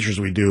fun features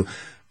we do.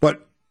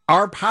 But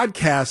our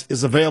podcast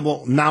is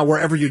available now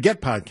wherever you get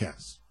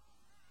podcasts.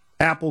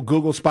 Apple,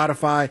 Google,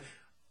 Spotify,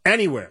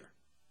 anywhere.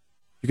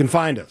 You can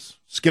find us.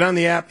 Just get on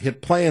the app,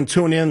 hit play, and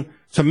tune in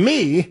to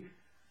me,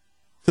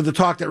 to the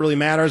talk that really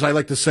matters. I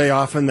like to say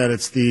often that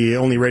it's the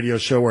only radio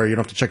show where you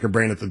don't have to check your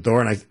brain at the door,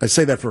 and I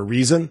say that for a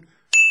reason.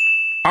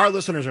 Our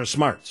listeners are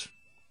smart.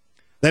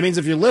 That means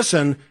if you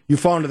listen, you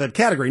fall into that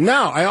category.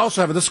 Now, I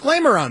also have a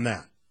disclaimer on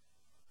that.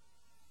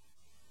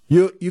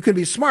 You can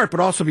be smart, but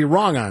also be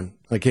wrong on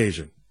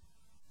occasion.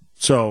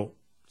 So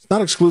it's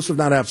not exclusive,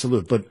 not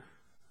absolute, but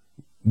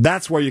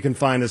that's where you can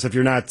find us if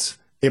you're not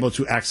able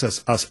to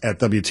access us at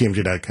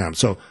WTMJ.com.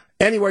 So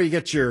anywhere you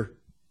get your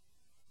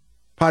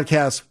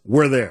podcasts,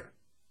 we're there.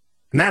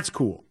 And that's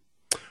cool.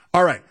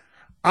 All right.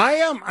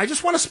 I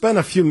just want to spend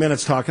a few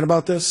minutes talking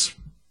about this.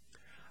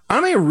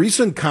 I'm a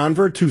recent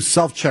convert to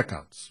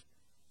self-checkouts.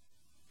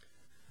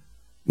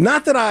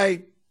 Not that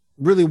I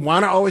really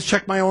want to always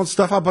check my own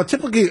stuff out, but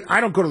typically I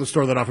don't go to the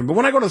store that often. But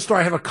when I go to the store,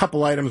 I have a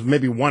couple items,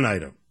 maybe one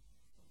item.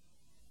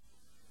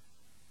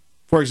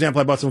 For example,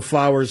 I bought some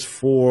flowers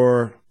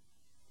for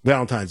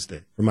Valentine's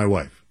Day for my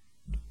wife.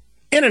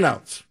 In and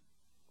out.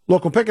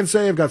 Local pick and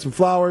save, got some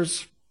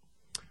flowers.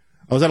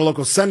 I was at a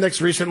local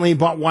Sendix recently,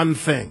 bought one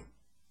thing.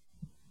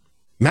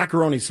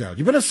 Macaroni salad.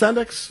 You been to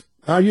Sendix?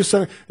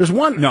 There's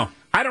one. No.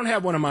 I don't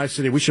have one in my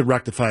city. We should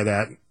rectify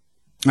that.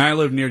 I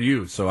live near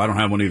you, so I don't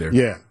have one either.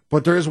 Yeah,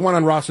 but there is one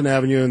on Rawson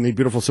Avenue in the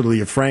beautiful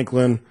city of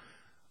Franklin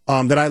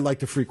that I like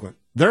to frequent.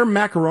 Their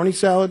macaroni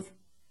salad,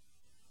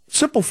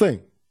 simple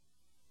thing.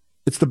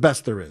 It's the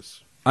best there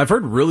is. I've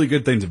heard really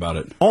good things about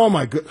it. Oh,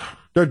 my God.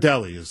 Their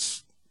deli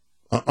is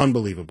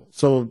unbelievable.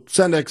 So,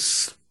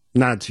 Sendix,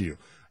 nod to you.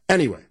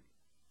 Anyway,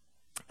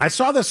 I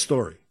saw this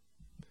story.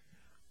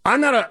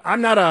 I'm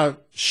not a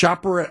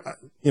shopper,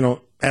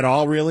 at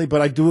all, really,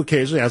 but I do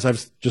occasionally, as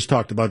I've just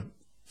talked about,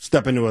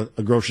 step into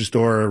a grocery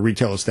store or a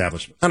retail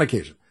establishment on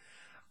occasion.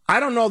 I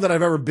don't know that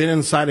I've ever been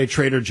inside a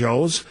Trader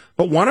Joe's,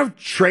 but one of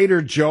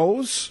Trader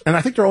Joe's, and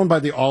I think they're owned by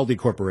the Aldi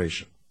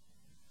Corporation,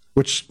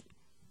 which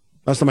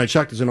last time I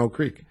checked is in Oak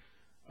Creek,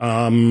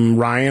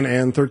 Ryan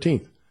and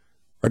 13th,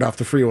 right off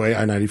the freeway,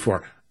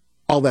 I-94.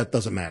 All that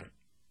doesn't matter.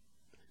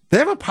 They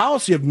have a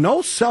policy of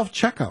no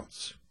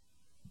self-checkouts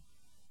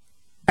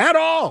at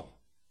all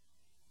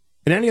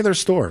in any of their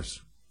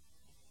stores.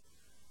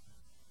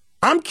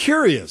 I'm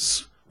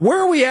curious.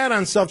 Where are we at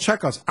on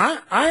self-checkouts?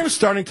 I am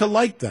starting to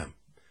like them.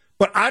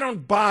 But I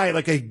don't buy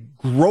like a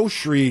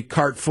grocery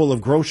cart full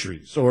of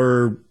groceries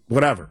or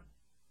whatever.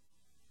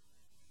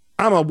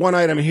 I'm a one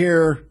item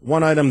here,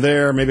 one item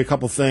there, maybe a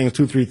couple things,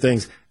 2, 3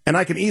 things, and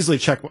I can easily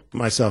check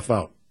myself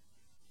out.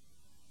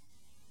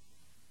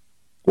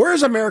 Where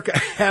is America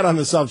at on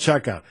the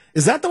self-checkout?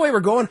 Is that the way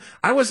we're going?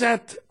 I was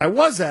at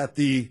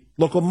the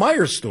local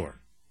Meijer store,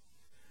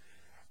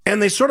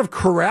 and they sort of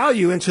corral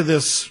you into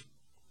this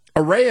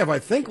array of, I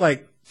think,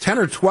 like 10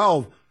 or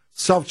 12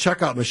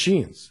 self-checkout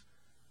machines.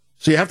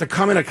 So you have to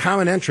come in a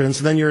common entrance,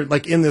 and then you're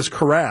like in this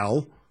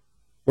corral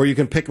where you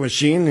can pick a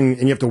machine, and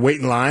you have to wait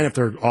in line if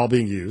they're all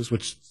being used,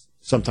 which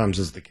sometimes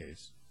is the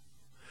case.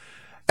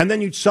 And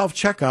then you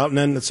self-checkout, and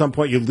then at some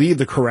point you leave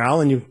the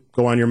corral and you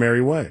go on your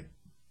merry way.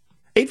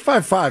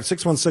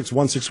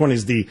 855-616-1620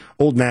 is the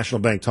old National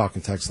Bank talk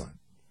and text line.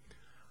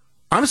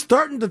 I'm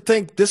starting to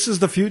think this is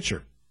the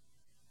future.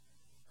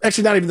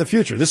 Actually, not even the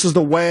future. This is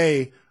the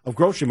way of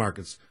grocery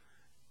markets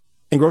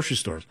and grocery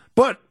stores.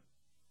 But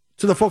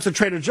to the folks at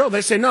Trader Joe,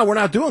 they say, no, we're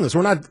not doing this.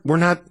 We're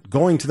not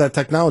going to that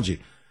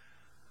technology.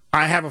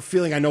 I have a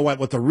feeling I know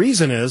what the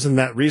reason is, and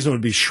that reason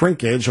would be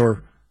shrinkage,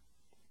 or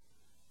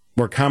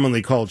more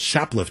commonly called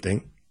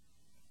shoplifting.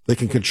 They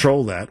can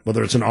control that,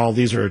 whether it's an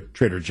Aldi's or a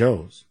Trader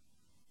Joe's.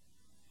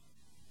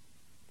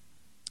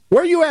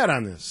 Where are you at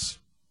on this?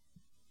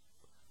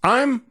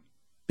 I'm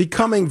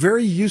becoming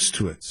very used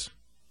to it.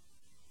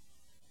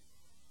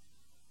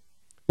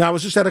 Now, I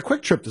was just at a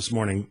Quick Trip this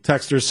morning.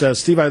 Texter says,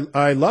 Steve,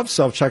 I love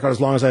self-checkout as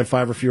long as I have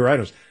 5 or fewer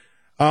items.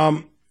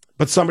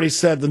 But somebody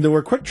said the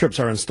newer Quick Trips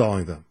are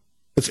installing them.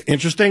 It's an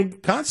interesting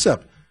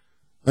concept.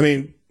 I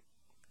mean,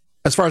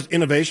 as far as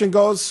innovation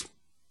goes,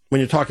 when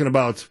you're talking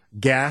about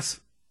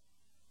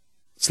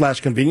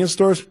gas/convenience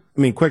stores,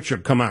 I mean, Quick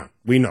Trip, come on,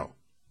 we know.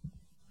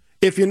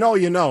 If you know,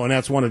 you know, and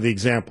that's one of the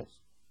examples.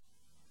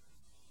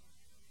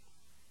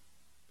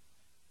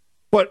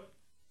 But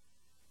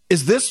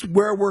is this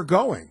where we're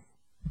going?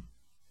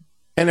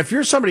 And if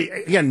you're somebody,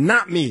 again,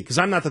 not me, because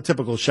I'm not the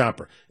typical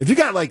shopper. If you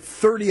got like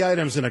 30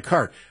 items in a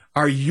cart,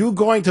 are you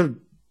going to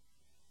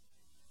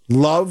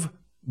love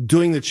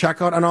doing the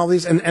checkout on all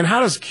these? And how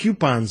does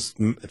coupons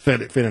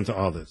fit into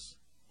all this?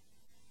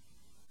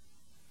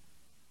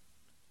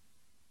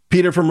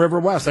 Peter from River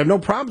West. I have no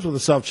problems with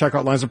the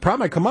self-checkout lines. The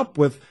problem I come up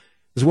with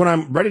is when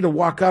I'm ready to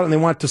walk out and they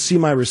want to see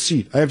my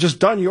receipt. I have just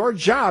done your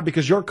job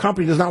because your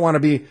company does not want to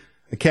be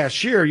a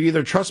cashier. You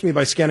either trust me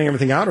by scanning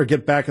everything out or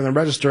get back in the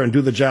register and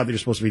do the job that you're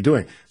supposed to be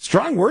doing.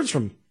 Strong words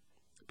from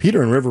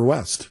Peter in River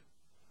West.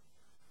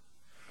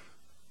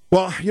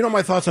 Well, you know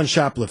my thoughts on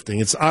shoplifting.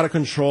 It's out of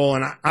control,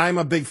 and I'm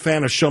a big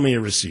fan of show me your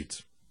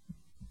receipt.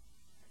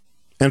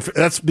 And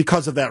that's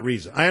because of that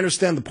reason. I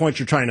understand the point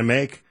you're trying to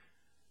make.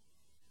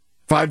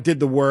 If I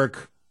did the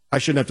work, I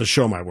shouldn't have to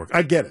show my work.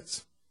 I get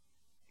it.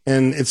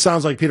 And it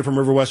sounds like, Peter from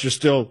River West, you're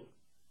still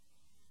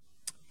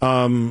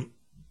not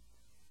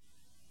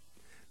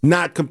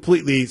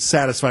completely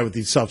satisfied with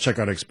the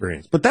self-checkout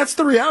experience. But that's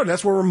the reality.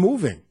 That's where we're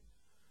moving.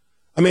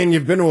 I mean,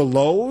 you've been to a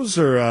Lowe's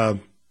or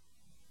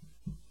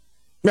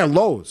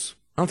Lowe's.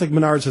 I don't think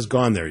Menards has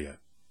gone there yet.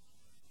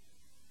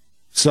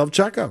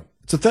 Self-checkout.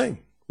 It's a thing.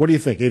 What do you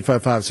think?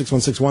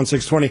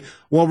 855-616-1620.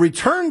 We'll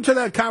return to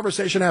that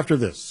conversation after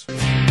this.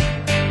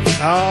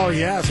 Oh,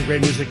 yeah, some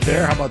great music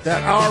there. How about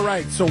that? All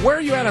right, so where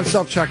are you at on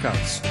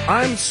self-checkouts?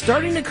 I'm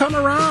starting to come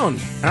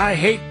around. I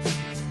hate,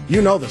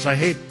 you know this, I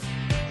hate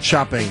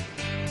shopping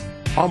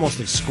almost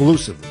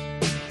exclusively.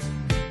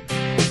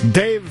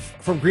 Dave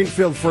from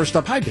Greenfield first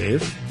up. Hi,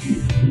 Dave.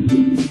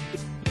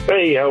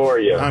 Hey, how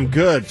are you? I'm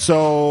good.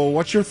 So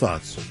what's your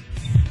thoughts?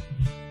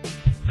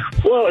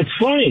 Well, it's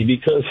funny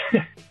because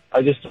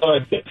I just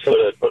thought that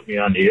put me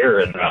on the air,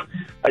 and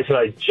I said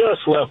I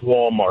just left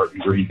Walmart in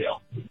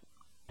Greenville.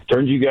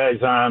 Turned you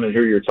guys on, and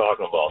here you're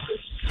talking about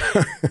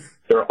this.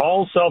 They're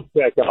all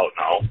self-checkout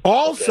now.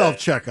 All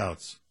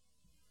self-checkouts.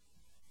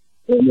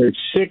 And there's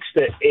 6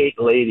 to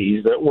 8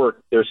 ladies that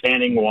work. They're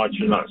standing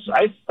watching us.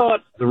 I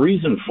thought the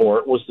reason for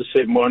it was to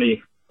save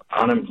money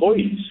on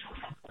employees.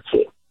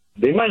 So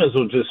they might as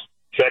well just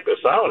check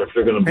us out if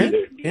they're going to be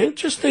there.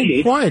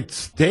 Interesting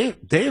points.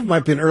 Dave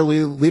might be an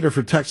early leader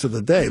for text of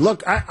the day.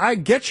 Look, I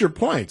get your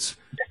points.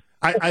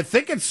 I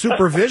think it's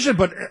supervision,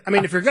 but, I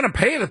mean, if you're going to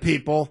pay the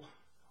people,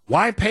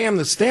 why pay them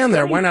to stand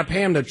there? Why not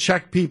pay them to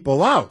check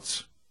people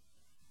out?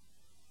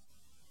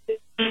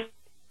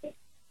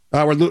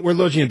 We're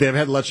losing you, Dave. I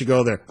had to let you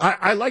go there.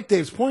 I like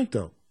Dave's point,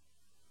 though.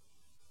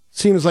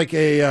 Seems like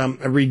a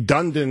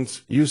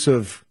redundant use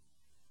of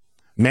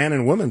man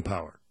and woman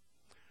power.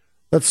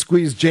 Let's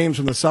squeeze James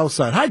from the south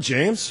side. Hi,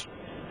 James.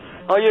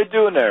 How you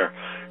doing there?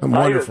 I'm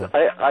wonderful.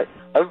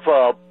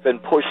 I've been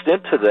pushed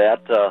into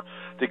that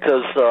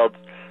because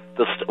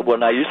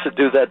when I used to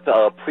do that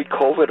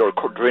pre-COVID or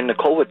during the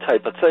COVID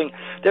type of thing,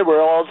 they were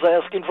always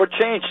asking for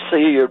change.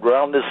 See, you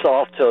round this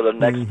off to the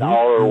next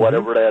hour or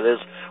whatever that is,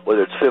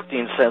 whether it's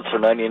 15 cents or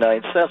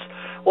 99 cents.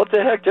 What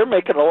the heck? They're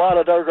making a lot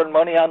of darn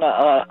money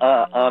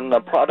on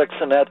the products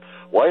and that.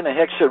 Why in the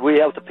heck should we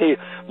have to pay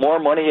more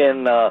money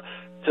in to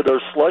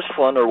their slush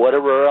fund or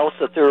whatever else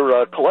that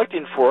they're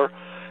collecting for?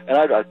 And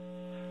I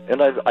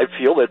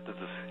feel that,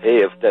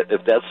 hey, if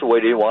that's the way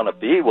they want to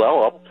be,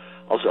 well,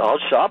 I'll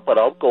shop, but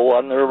I'll go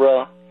on their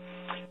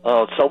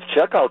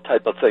self-checkout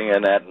type of thing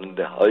in that, and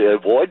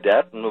avoid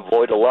that and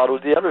avoid a lot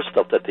of the other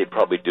stuff that they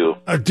probably do.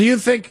 Do you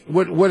think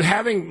would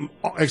having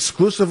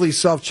exclusively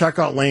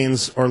self-checkout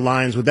lanes or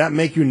lines, would that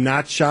make you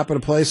not shop at a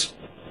place,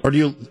 or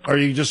you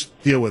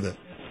just deal with it?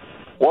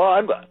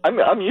 Well,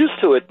 I'm used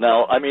to it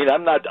now. I mean,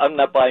 I'm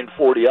not buying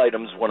 40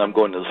 items when I'm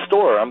going to the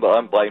store. I'm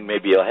buying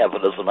maybe a half a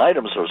dozen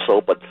items or so,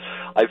 but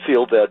I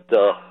feel that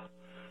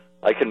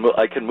I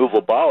can move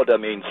about. I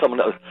mean,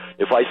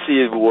 if I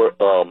see where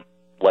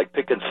like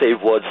Pick and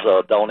Save was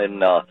down in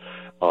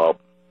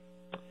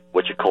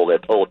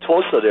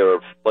Tulsa there a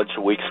bunch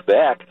of weeks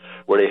back,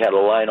 where they had a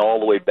line all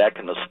the way back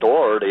in the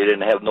store. They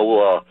didn't have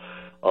no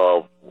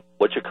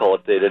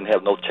they didn't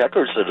have no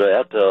checkers to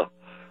that.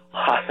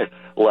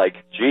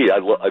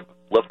 I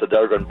left the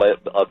doggone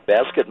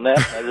basket in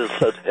that. And I just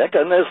said, heck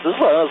on this. This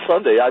is on a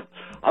Sunday.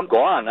 I'm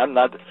gone. I'm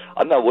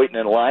not waiting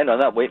in line. I'm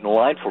not waiting in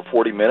line for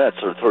 40 minutes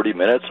or 30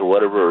 minutes or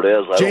whatever it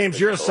is. James,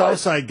 you're a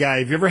Southside guy.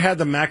 Have you ever had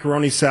the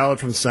macaroni salad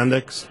from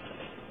Sendik's?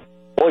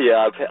 Oh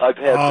yeah, I've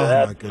had that.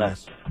 Oh my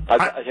goodness!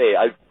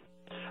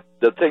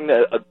 The thing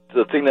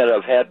that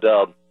I've had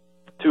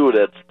too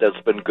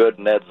that's been good,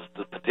 and that's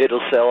the potato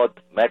salad,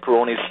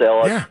 macaroni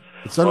salad. Yeah,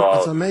 it's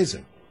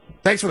amazing.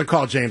 Thanks for the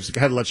call, James. I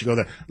had to let you go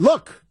there.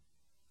 Look,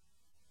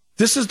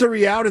 this is the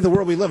reality of the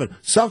world we live in.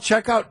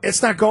 Self-checkout,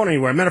 it's not going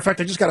anywhere. Matter of fact,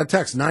 I just got a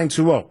text,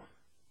 920.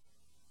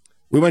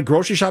 We went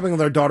grocery shopping with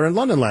our daughter in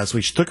London last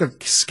week. She took a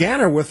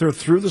scanner with her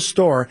through the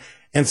store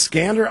and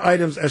scanned her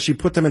items as she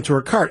put them into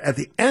her cart. At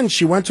the end,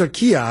 she went to a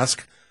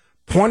kiosk,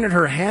 pointed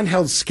her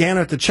handheld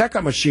scanner at the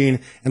checkout machine,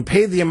 and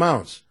paid the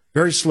amounts.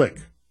 Very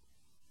slick.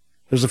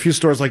 There's a few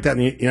stores like that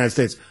in the United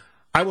States.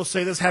 I will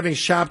say this, having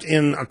shopped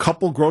in a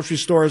couple grocery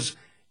stores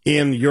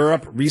in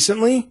Europe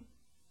recently,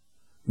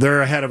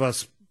 they're ahead of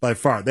us by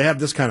far. They have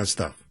this kind of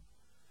stuff.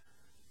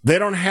 They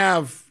don't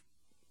have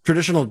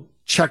traditional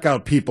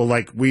checkout people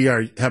like we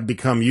have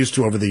become used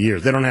to over the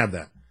years. They don't have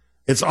that.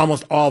 It's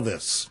almost all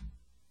this.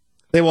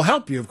 They will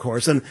help you, of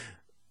course, and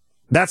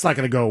that's not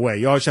going to go away.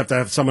 You always have to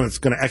have someone that's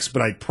going to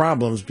expedite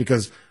problems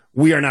because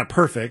we are not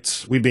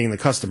perfect, we being the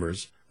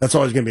customers. That's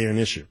always going to be an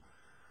issue.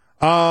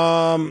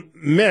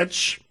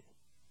 Mitch,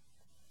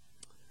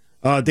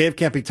 Dave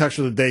can't be texter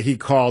of the day. He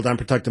called, I'm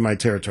protecting my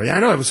territory. I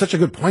know, it was such a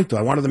good point, though.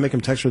 I wanted to make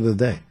him texter of the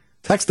day.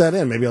 Text that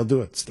in. Maybe I'll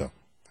do it still.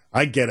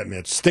 I get it,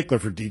 Mitch. Stickler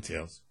for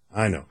details.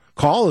 I know.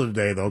 Call of the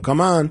day, though.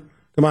 Come on.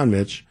 Come on,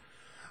 Mitch.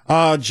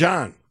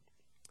 John,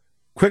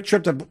 Quick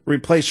Trip to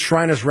replace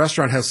Shriner's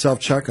Restaurant has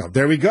self-checkout.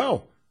 There we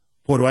go.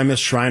 Boy, do I miss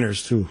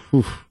Shriner's, too.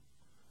 Oof.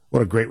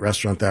 What a great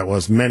restaurant that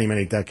was. Many,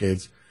 many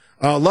decades.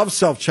 Love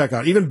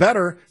self-checkout. Even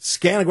better,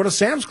 scan and go to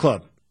Sam's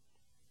Club.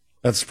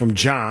 That's from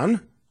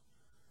John.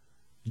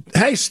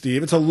 Hey,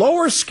 Steve, it's a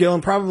lower skill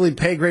and probably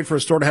pay grade for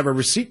a store to have a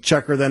receipt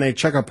checker than a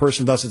checkout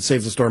person, thus it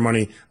saves the store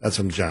money. That's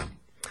from John.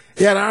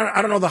 Yeah,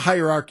 I don't know the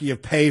hierarchy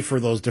of pay for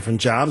those different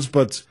jobs,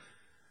 but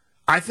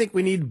I think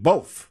we need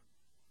both.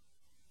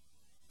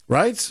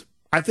 Right?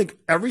 I think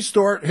every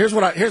store, here's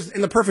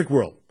in the perfect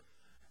world.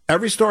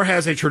 Every store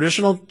has a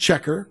traditional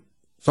checker,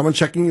 someone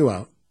checking you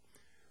out,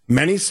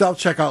 many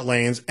self-checkout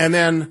lanes, and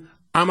then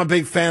I'm a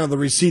big fan of the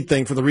receipt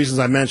thing for the reasons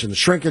I mentioned, the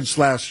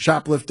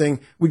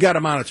shrinkage/shoplifting. We got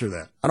to monitor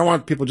that. I don't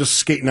want people just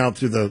skating out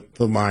through the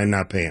line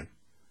not paying.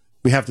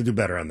 We have to do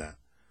better on that.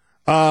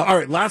 All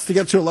right, lots to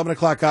get to, 11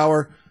 o'clock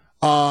hour.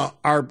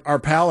 Our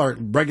pal, our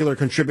regular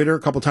contributor, a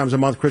couple times a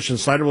month, Christian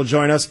Schneider, will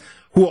join us,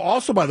 who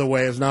also, by the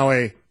way, is now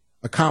a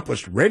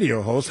accomplished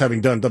radio host,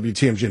 having done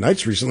WTMG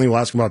Nights recently. We'll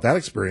ask him about that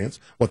experience,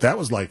 what that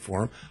was like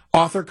for him.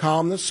 Author,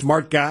 columnist,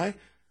 smart guy.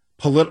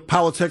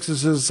 Politics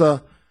is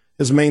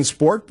his main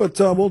sport, but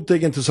we'll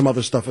dig into some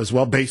other stuff as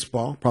well.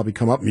 Baseball, probably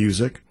come up,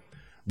 music.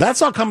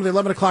 That's all coming to the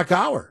 11 o'clock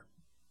hour,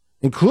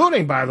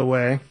 including, by the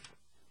way,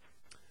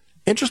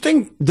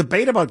 interesting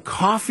debate about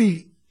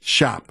coffee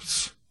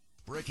shops.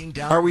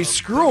 Are we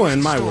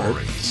screwing, my word?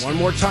 One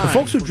more time. The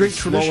folks who drink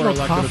traditional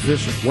coffee,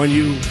 when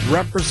you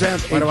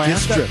represent a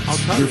district,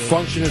 your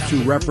function is to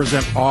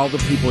represent all the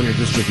people in your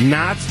district,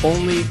 not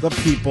only the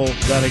people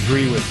that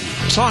agree with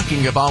you.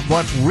 Talking about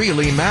what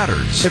really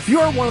matters. If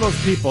you're one of those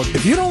people,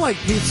 if you don't like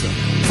pizza,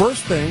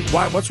 first thing,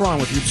 what's wrong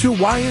with you? Two,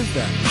 why is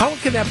that? How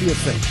can that be a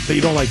thing, that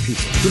you don't like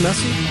pizza? Too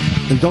messy?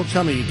 And don't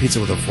tell me you eat pizza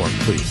with a fork,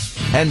 please.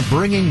 And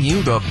bringing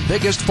you the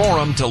biggest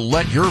forum to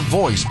let your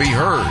voice be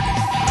heard.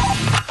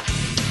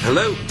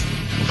 Hello.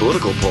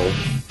 Political poll.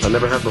 I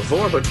never have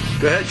before, but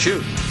go ahead,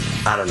 shoot.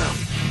 I don't know.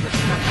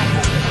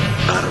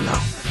 I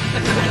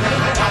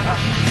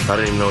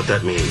don't even know what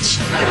that means.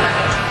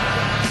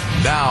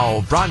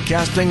 Now,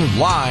 broadcasting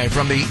live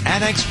from the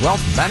Annex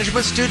Wealth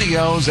Management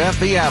Studios at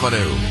the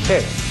Avenue.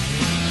 Okay.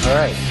 All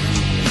right.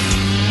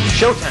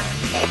 Showtime.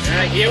 All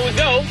right, here we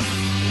go.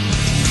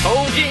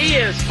 Hold your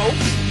ears,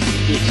 folks.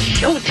 It's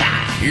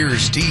showtime.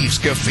 Here's Steve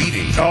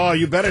Scaffidi. Oh,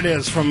 you bet it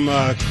is. From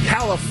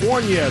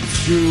California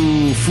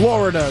to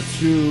Florida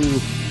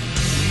to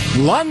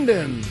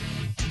London,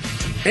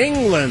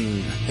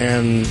 England,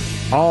 and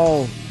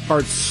all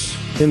parts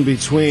in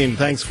between.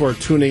 Thanks for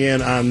tuning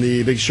in on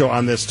the big show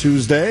on this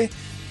Tuesday.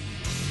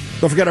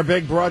 Don't forget our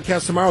big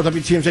broadcast tomorrow,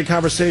 WTMJ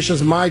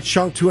Conversations, my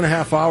chunk,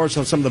 2.5 hours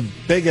on some of the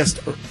biggest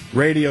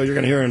radio you're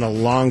going to hear in a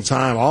long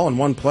time, all in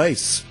one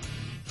place.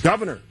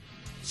 Governor,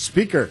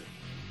 Speaker,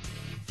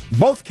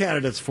 both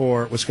candidates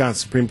for Wisconsin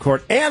Supreme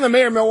Court, and the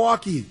mayor of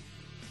Milwaukee.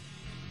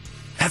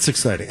 That's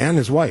exciting. And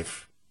his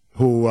wife,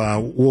 who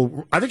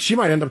I think she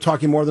might end up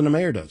talking more than the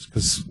mayor does,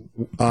 because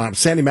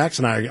Sandy Max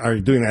and I are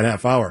doing that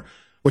half hour,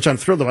 which I'm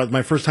thrilled about. It's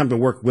my first time to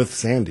work with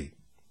Sandy.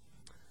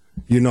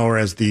 You know her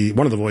as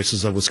one of the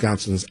voices of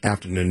Wisconsin's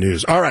afternoon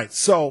news. All right,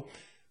 so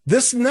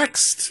this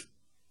next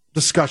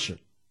discussion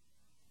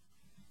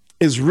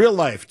is real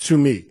life to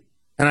me,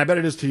 and I bet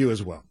it is to you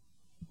as well.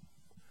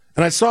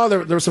 And I saw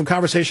there was some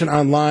conversation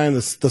online,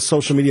 the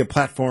social media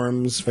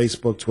platforms,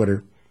 Facebook,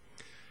 Twitter,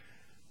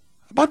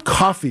 about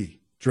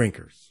coffee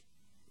drinkers.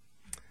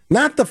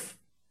 Not the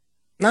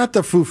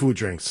foo-foo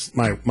drinks,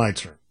 my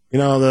term. You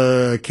know,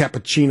 the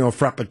cappuccino,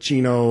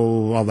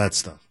 frappuccino, all that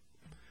stuff.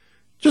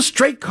 Just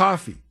straight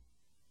coffee.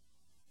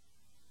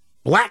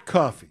 Black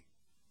coffee.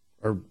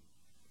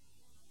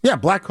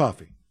 Black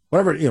coffee.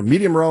 Whatever,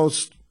 medium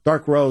roast,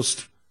 dark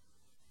roast,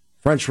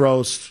 French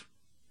roast,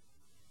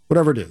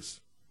 whatever it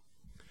is.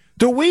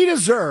 Do we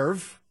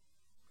deserve,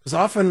 because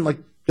often, like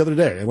the other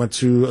day, I went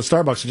to a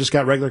Starbucks and just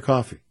got regular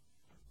coffee.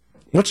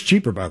 What's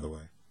cheaper, by the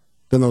way,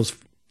 than those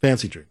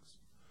fancy drinks?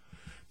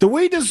 Do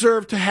we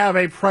deserve to have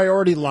a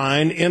priority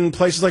line in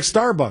places like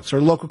Starbucks or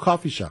a local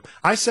coffee shop?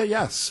 I say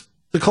yes.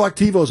 The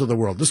Collectivos of the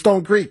world, the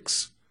Stone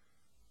Creeks.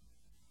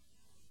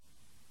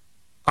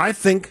 I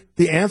think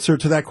the answer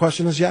to that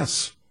question is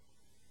yes.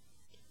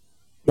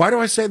 Why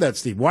do I say that,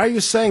 Steve? Why are you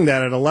saying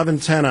that at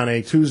 11:10 on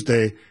a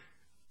Tuesday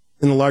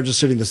in the largest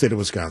city in the state of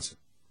Wisconsin?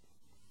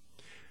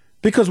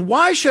 Because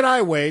why should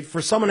I wait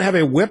for someone to have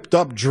a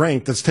whipped-up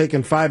drink that's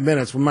taken 5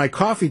 minutes when my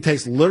coffee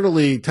takes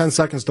literally 10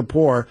 seconds to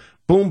pour,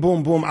 boom,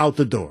 boom, boom, out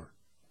the door?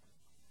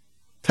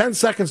 10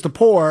 seconds to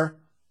pour,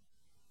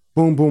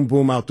 boom, boom,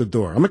 boom, out the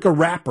door. I'm like a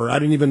rapper. I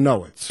didn't even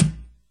know it.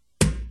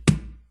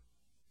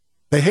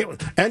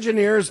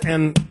 Engineers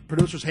and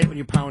producers hate when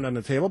you pound on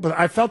the table, but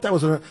I felt that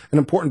was an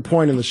important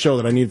point in the show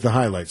that I needed to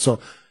highlight. So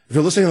if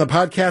you're listening to the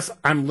podcast,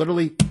 I'm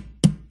literally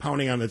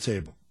pounding on the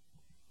table.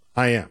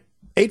 I am.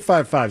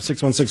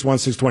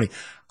 855-616-1620.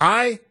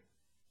 I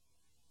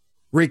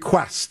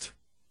request.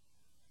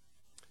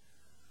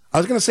 I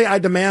was going to say I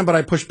demand, but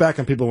I push back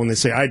on people when they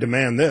say I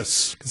demand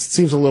this, because it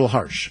seems a little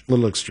harsh, a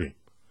little extreme.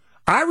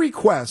 I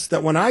request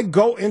that when I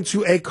go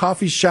into a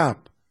coffee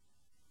shop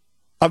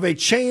of a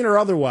chain or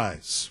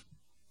otherwise,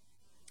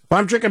 if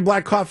I'm drinking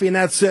black coffee and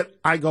that's it,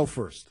 I go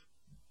first.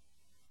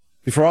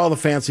 Before all the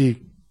fancy,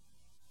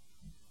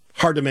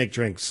 hard-to-make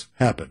drinks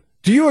happen.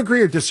 Do you agree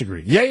or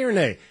disagree? Yay or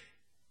nay?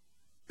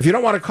 If you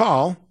don't want to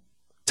call,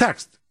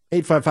 text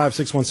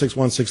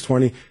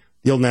 855-616-1620,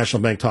 the old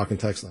National Bank talking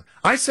text line.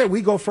 I say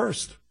we go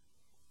first.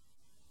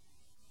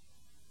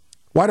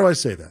 Why do I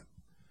say that?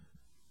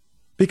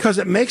 Because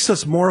it makes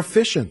us more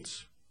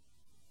efficient.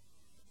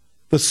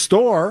 The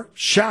store,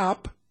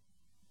 shop,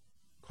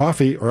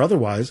 coffee or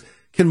otherwise,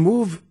 can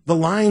move the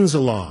lines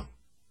along.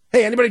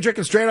 Hey, anybody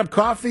drinking straight up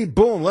coffee?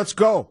 Boom, let's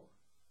go.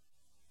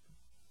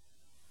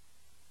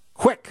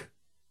 Quick,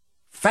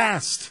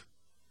 fast,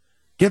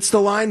 gets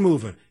the line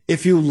moving.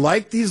 If you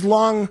like these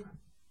long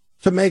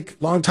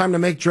time to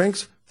make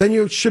drinks, then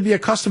you should be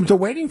accustomed to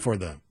waiting for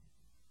them.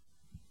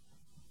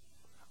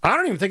 I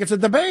don't even think it's a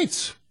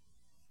debate.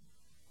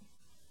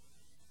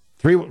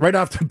 Right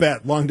off the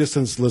bat, long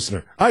distance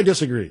listener. I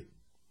disagree.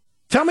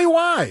 Tell me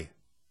why.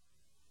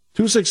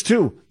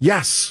 262,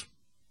 yes.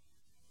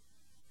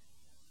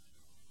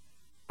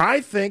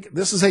 I think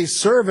this is a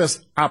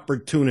service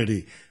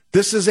opportunity.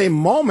 This is a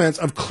moment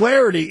of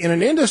clarity in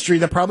an industry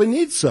that probably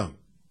needs some.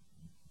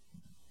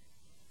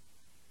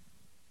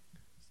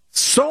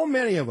 So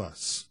many of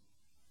us,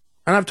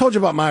 and I've told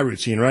you about my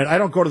routine, right? I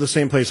don't go to the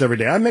same place every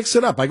day. I mix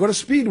it up. I go to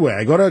Speedway.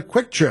 I go to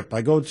Quick Trip.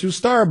 I go to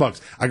Starbucks.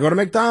 I go to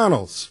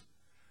McDonald's.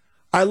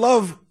 I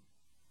love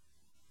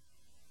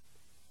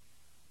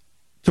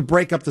to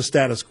break up the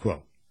status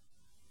quo.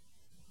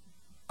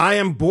 I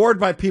am bored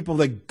by people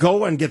that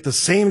go and get the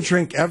same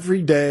drink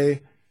every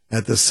day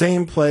at the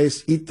same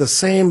place, eat the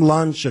same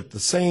lunch at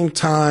the same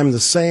time, the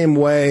same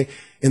way,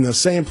 in the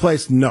same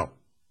place. No,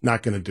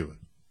 not going to do it.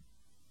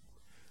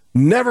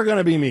 Never going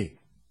to be me.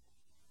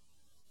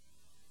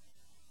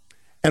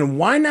 And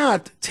why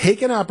not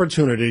take an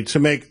opportunity to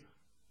make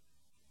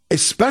a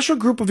special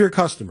group of your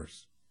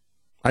customers?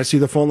 I see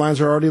the phone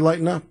lines are already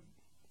lighting up.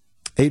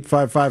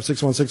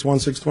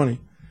 855-616-1620.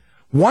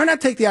 Why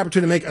not take the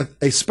opportunity to make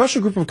a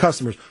special group of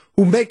customers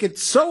who make it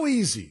so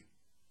easy?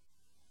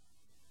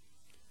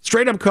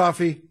 Straight up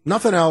coffee,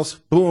 nothing else,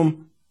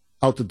 boom,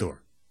 out the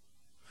door.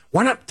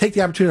 Why not take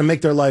the opportunity to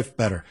make their life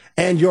better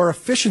and your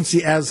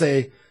efficiency as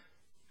a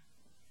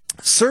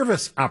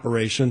service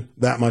operation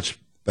that much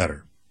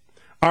better?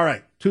 All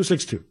right,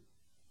 262.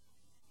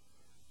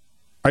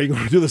 Are you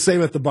going to do the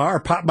same at the bar?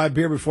 Pop my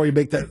beer before you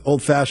make that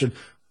old-fashioned?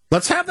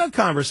 Let's have that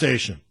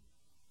conversation.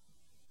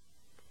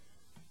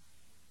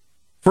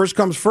 First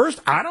comes first?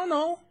 I don't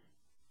know.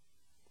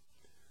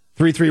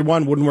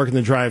 331 wouldn't work in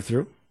the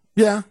drive-thru.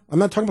 Yeah, I'm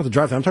not talking about the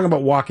drive-thru. I'm talking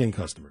about walk-in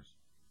customers.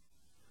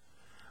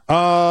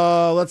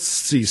 Let's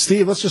see.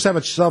 Steve, let's just have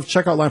a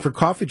self-checkout line for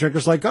coffee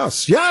drinkers like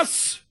us.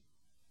 Yes!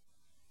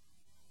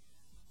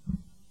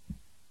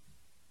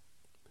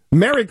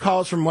 Mary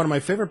calls from one of my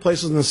favorite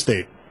places in the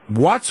state,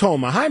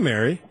 Watsoma. Hi,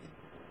 Mary.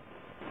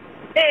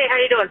 Hey, how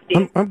you doing,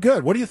 Steve? I'm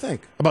good. What do you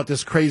think about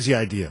this crazy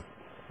idea?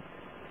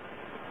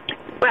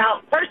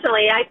 Well,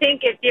 personally, I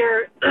think if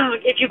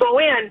you go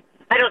in,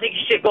 I don't think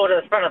you should go to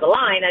the front of the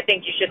line. I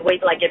think you should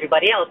wait like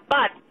everybody else.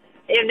 But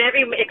in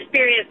every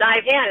experience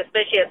I've had,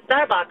 especially at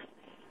Starbucks,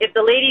 if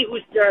the lady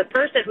or the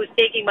person who's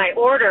taking my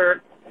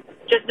order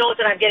just knows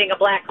that I'm getting a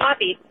black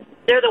coffee,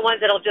 they're the ones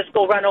that'll just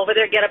go run over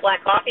there, get a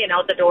black coffee, and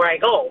out the door I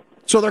go.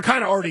 So they're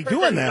kind of already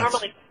doing that.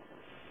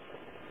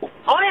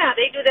 Oh, yeah,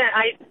 they do that.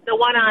 The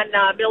one on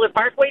Miller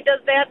Parkway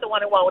does that. The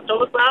one in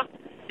Wauwatosa,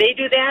 they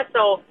do that.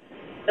 So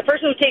the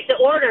person who takes the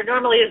order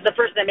normally is the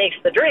person that makes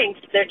the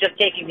drinks. They're just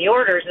taking the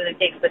orders and then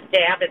takes the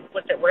tab and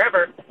puts it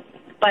wherever.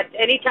 But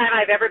anytime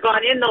I've ever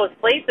gone in those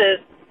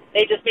places,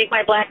 they just make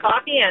my black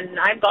coffee and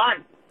I'm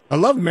gone. I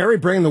love Mary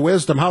bringing the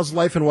wisdom. How's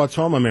life in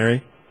Watsoma,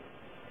 Mary?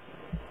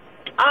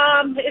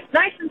 It's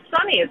nice and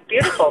sunny. It's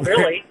beautiful,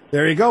 really.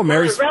 There you go,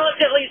 Mary.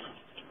 Relatively.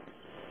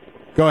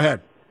 Go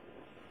ahead.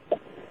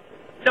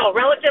 No,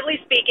 relatively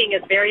speaking,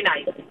 it's very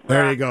nice.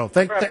 There you go.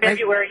 For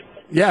February.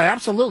 Yeah,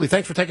 absolutely.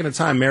 Thanks for taking the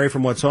time, Mary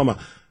from Watsoma.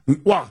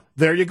 Well,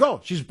 there you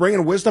go. She's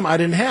bringing wisdom I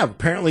didn't have.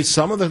 Apparently I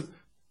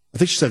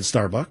think she said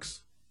Starbucks.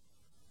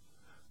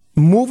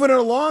 Moving it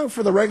along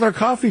for the regular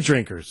coffee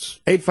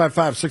drinkers.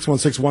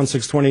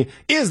 855-616-1620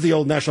 is the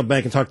Old National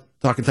Bank and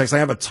Talking Text. I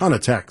have a ton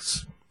of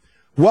texts.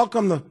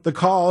 Welcome the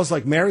calls,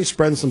 like Mary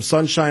spreading some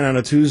sunshine on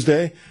a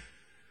Tuesday.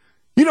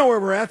 You know where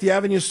we're at, the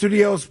Avenue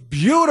Studios,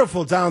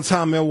 beautiful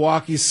downtown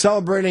Milwaukee,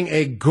 celebrating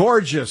a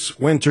gorgeous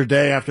winter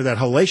day after that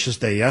hellacious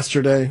day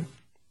yesterday.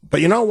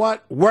 But you know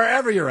what?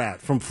 Wherever you're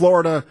at, from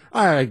Florida,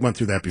 I went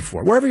through that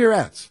before, wherever you're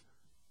at,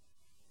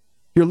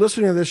 you're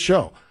listening to this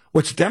show,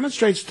 which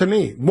demonstrates to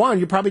me, one,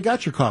 you probably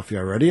got your coffee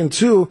already, and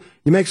two,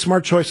 you make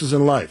smart choices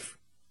in life.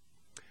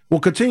 We'll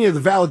continue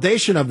the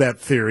validation of that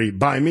theory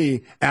by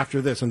me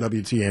after this on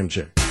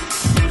WTMJ.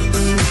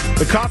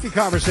 The coffee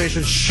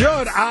conversation,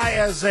 should I,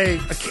 as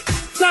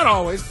not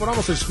always, but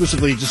almost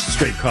exclusively just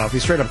straight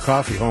up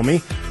coffee,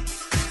 homie,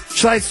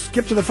 should I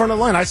skip to the front of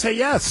the line? I say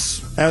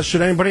yes, as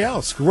should anybody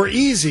else. We're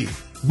easy.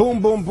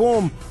 Boom, boom,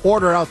 boom,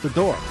 order out the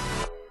door.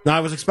 Now, I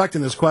was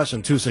expecting this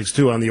question,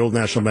 262 on the Old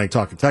National Bank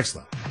Talking Text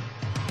line.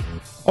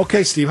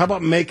 Okay, Steve, how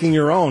about making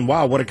your own?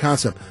 Wow, what a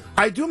concept.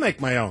 I do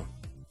make my own.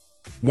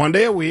 One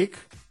day a week,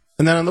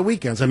 and then on the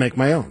weekends I make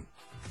my own.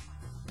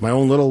 My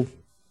own little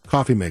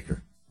coffee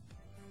maker.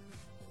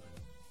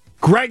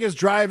 Greg is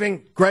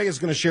driving. Greg is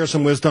going to share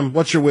some wisdom.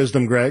 What's your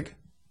wisdom, Greg?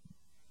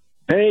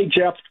 Hey,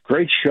 Jeff.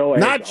 Great show.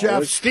 Not Jeff,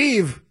 always.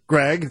 Steve,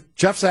 Greg.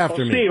 Jeff's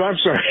after me. Steve, I'm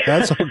sorry.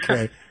 That's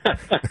okay.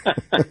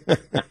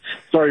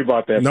 Sorry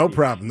about that. No Steve.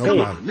 problem. No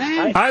problem.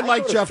 I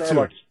like Jeff,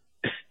 too.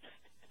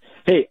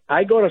 Hey,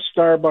 I go to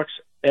Starbucks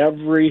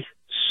every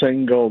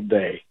single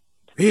day.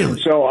 Really?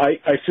 So I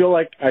feel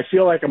like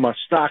I'm a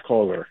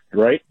stockholder,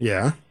 right?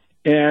 Yeah.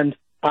 And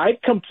I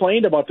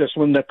complained about this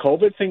when the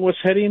COVID thing was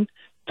hitting.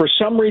 For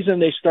some reason,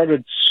 they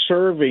started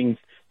serving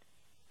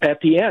at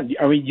the end.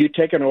 I mean, you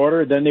take an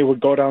order, then they would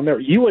go down there.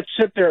 You would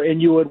sit there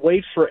and you would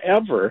wait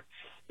forever.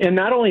 And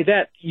not only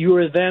that, you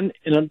were then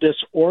in this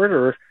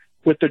order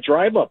with the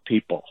drive-up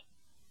people.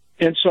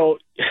 And so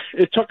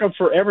it took them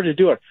forever to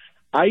do it.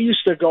 I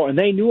used to go, and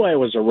they knew I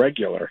was a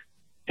regular,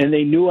 and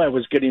they knew I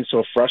was getting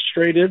so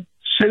frustrated.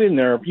 Sitting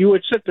there, you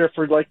would sit there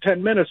for like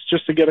 10 minutes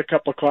just to get a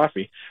cup of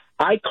coffee.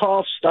 I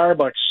called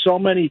Starbucks so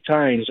many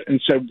times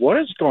and said, what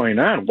is going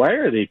on? Why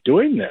are they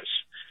doing this?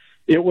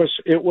 It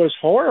was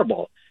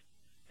horrible.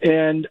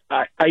 And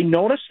I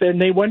noticed,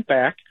 and they went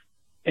back,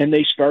 and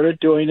they started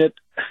doing it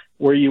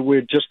where you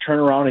would just turn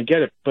around and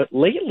get it. But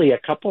lately, a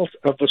couple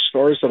of the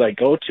stores that I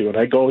go to, and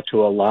I go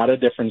to a lot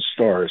of different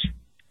stores,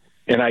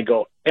 and I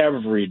go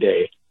every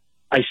day,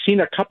 I've seen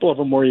a couple of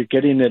them where you're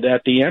getting it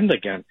at the end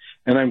again.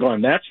 And I'm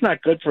going, that's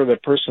not good for the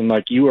person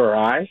like you or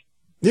I.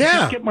 Yeah.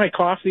 Just get my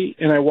coffee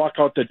and I walk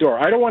out the door.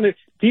 I don't want to,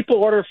 people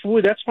order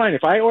food, that's fine.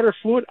 If I order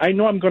food, I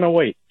know I'm going to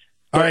wait.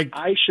 All right.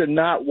 I should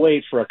not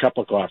wait for a cup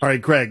of coffee. All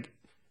right, Greg,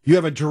 you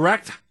have a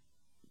direct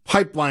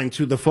pipeline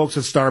to the folks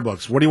at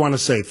Starbucks. What do you want to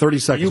say? 30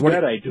 seconds. You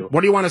bet I do.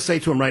 What do you want to say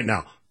to them right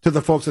now, to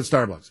the folks at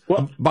Starbucks,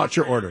 about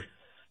your order?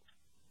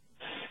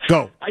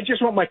 Go. I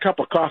just want my cup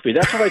of coffee.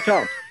 That's what I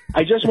tell them.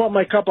 I just want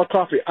my cup of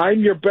coffee. I'm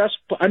your best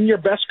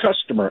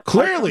customer.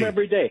 Clearly. I come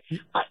every day.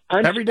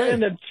 I'm every day.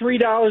 spending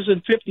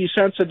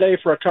 $3.50 a day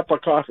for a cup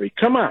of coffee.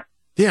 Come on.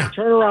 Yeah.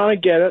 Turn around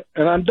and get it,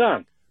 and I'm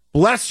done.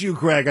 Bless you,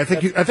 Greg. I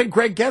think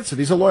Greg gets it.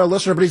 He's a loyal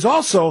listener, but he's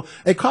also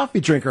a coffee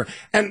drinker.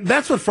 And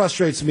that's what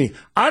frustrates me.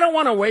 I don't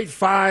want to wait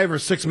 5 or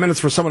 6 minutes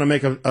for someone to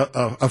make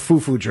a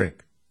foo-foo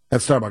drink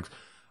at Starbucks.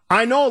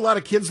 I know a lot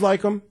of kids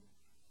like them.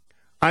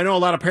 I know a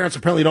lot of parents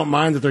apparently don't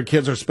mind that their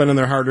kids are spending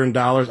their hard-earned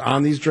dollars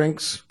on these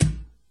drinks.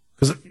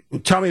 Because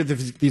tell me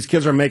if these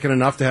kids are making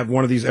enough to have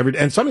one of these every day.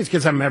 And some of these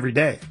kids have them every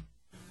day.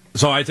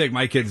 So I take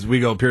my kids, we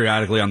go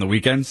periodically on the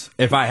weekends.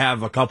 If I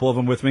have a couple of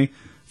them with me,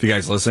 if you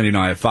guys listen,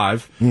 I have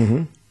 5.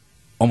 Mm-hmm.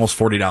 Almost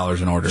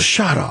 $40 an order.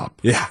 Shut up.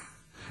 Yeah.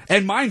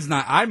 And mine's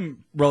not,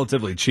 I'm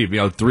relatively cheap,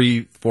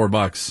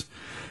 $3-4.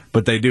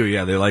 But they do,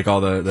 yeah. They like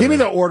all the Give me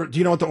the order. Do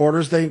you know what the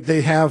orders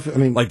they have? I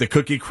mean, like the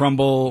cookie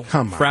crumble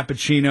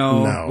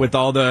frappuccino with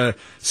all the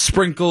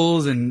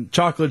sprinkles and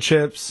chocolate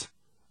chips.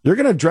 You're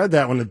going to dread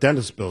that when the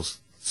dentist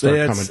bills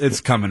start coming.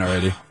 It's coming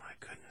already. Oh, my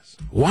goodness.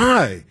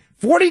 Why?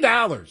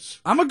 $40.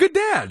 I'm a good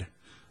dad.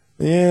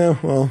 Yeah,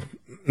 well,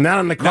 not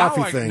on the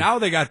coffee thing. Now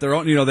they got their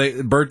own,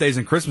 birthdays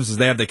and Christmases,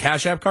 they have the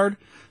Cash App card.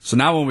 So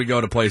now when we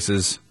go to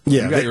places,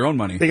 you got your own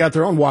money. They got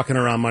their own walking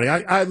around money.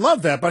 I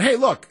love that. But hey,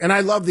 look, and I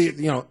love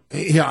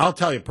I'll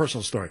tell you a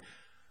personal story.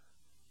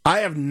 I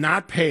have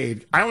not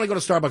paid, I only go to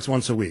Starbucks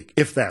once a week,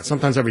 if that,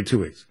 sometimes every 2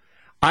 weeks.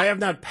 I have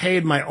not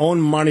paid my own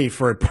money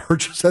for a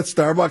purchase at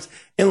Starbucks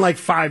in like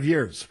 5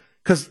 years.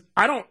 Because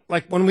I don't,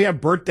 like when we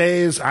have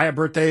birthdays, I have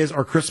birthdays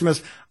or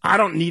Christmas, I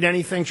don't need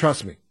anything,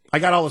 trust me. I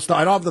got all the stuff,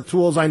 I have the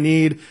tools I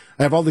need,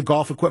 I have all the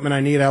golf equipment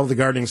I need, I have all the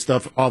gardening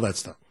stuff, all that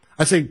stuff.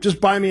 I say,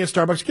 just buy me a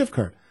Starbucks gift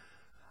card.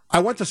 I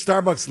went to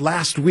Starbucks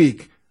last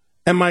week,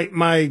 and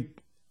my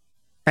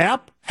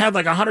app had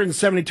like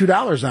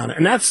 $172 on it,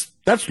 and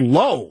that's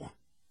low.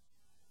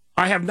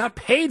 I have not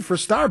paid for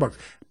Starbucks,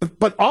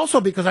 but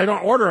also because I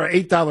don't order an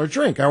 $8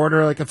 drink. I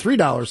order like a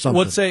 $3 something.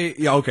 Let's say,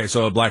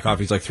 so a black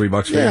coffee's like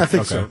 $3 for you? Yeah, I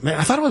think so. Man,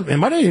 I thought it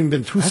might have even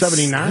been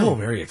 $2.79. That's still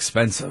very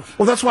expensive.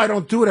 Well, that's why I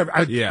don't do it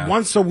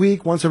once a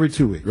week, once every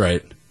 2 weeks.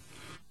 Right.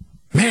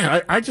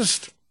 Man, I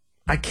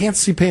can't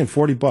see paying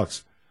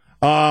 $40.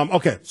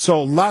 Okay,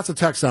 so lots of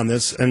text on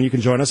this, and you can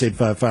join us,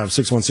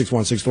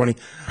 855-616-1620.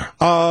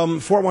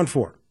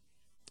 414.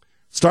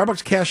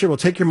 Starbucks cashier will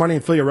take your money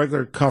and fill your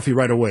regular coffee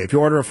right away. If you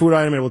order a food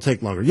item, it will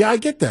take longer. Yeah, I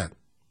get that.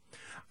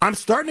 I'm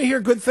starting to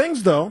hear good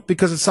things, though,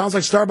 because it sounds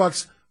like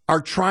Starbucks are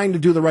trying to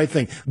do the right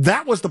thing.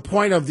 That was the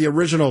point of the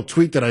original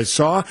tweet that I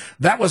saw.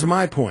 That was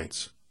my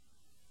points.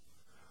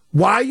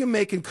 Why are you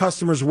making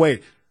customers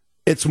wait?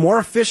 It's more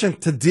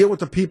efficient to deal with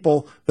the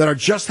people that are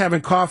just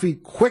having coffee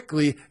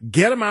quickly,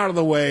 get them out of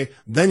the way,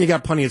 then you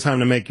got plenty of time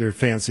to make your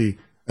fancy,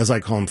 as I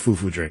call them,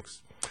 foo-foo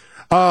drinks.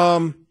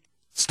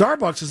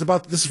 Starbucks is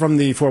about, this is from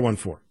the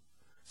 414.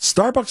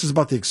 Starbucks is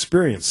about the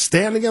experience,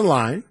 standing in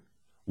line,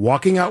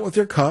 walking out with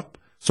your cup,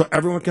 so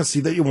everyone can see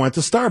that you went to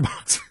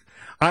Starbucks.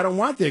 I don't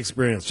want the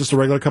experience, just a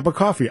regular cup of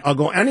coffee. I'll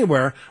go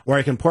anywhere where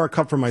I can pour a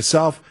cup for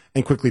myself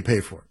and quickly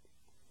pay for it.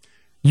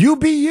 You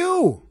be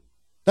you.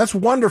 That's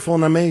wonderful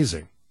and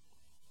amazing.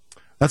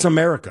 That's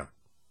America.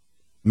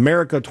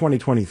 America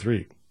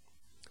 2023.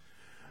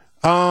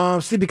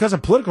 See, because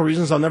of political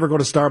reasons, I'll never go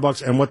to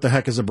Starbucks, and what the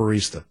heck is a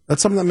barista?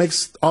 That's something that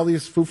makes all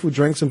these foo-foo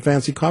drinks and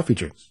fancy coffee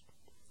drinks.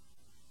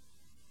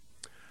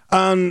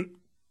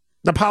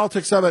 The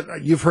politics of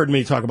it, you've heard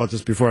me talk about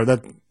this before,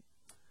 that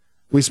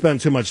we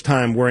spend too much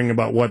time worrying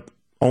about what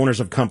owners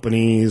of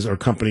companies or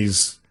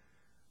companies'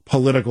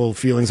 political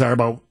feelings are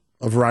about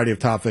a variety of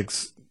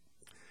topics.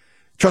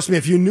 Trust me,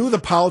 if you knew the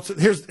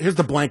politics, here's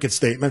the blanket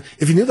statement.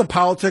 If you knew the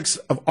politics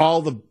of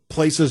all the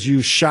places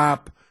you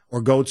shop or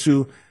go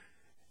to,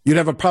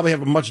 you'd probably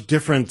have a much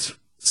different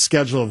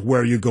schedule of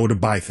where you go to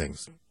buy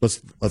things.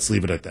 Let's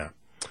leave it at that.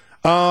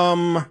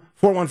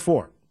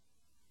 414.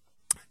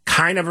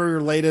 Kind of a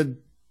related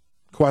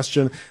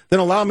question. Then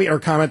allow me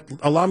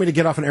to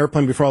get off an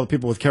airplane before all the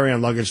people with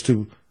carry-on luggage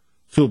to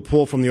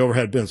pull from the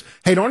overhead bins.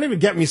 Hey, don't even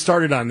get me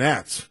started on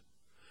that.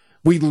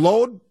 We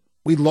load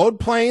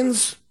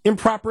planes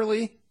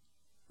improperly.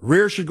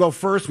 Rear should go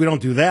first. We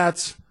don't do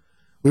that.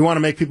 We want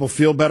to make people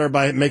feel better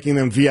by making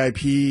them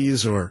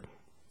VIPs or,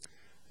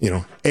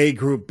 A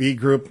group, B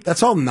group.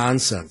 That's all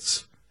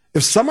nonsense.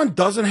 If someone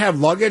doesn't have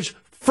luggage,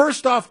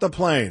 first off the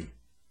plane.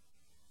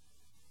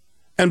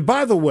 And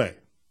by the way,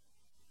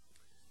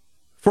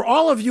 for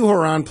all of you who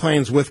are on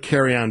planes with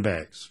carry-on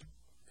bags,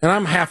 and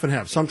I'm half and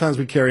half. Sometimes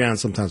we carry on,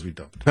 sometimes we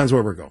don't. Depends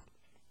where we're going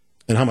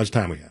and how much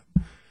time we have.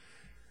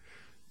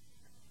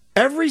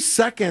 Every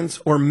second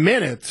or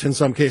minute, in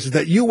some cases,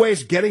 that you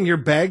waste getting your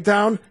bag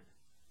down,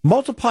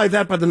 multiply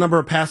that by the number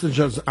of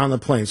passengers on the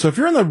plane. So if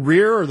you're in the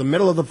rear or the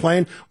middle of the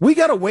plane, we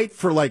got to wait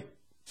for like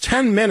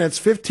 10 minutes,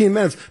 15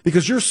 minutes,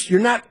 because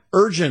you're not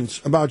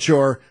urgent about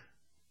your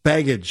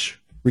baggage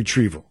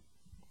retrieval.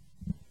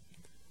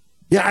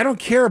 Yeah, I don't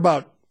care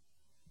about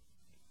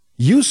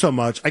you so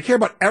much. I care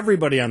about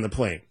everybody on the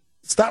plane.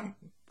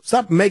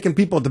 Stop making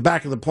people at the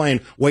back of the plane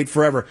wait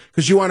forever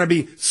because you want to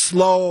be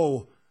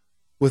slow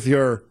with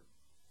your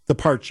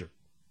departure.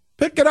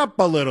 Pick it up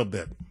a little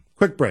bit.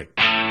 Quick break.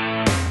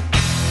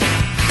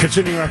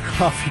 Continuing our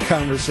coffee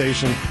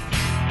conversation.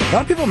 A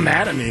lot of people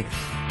mad at me.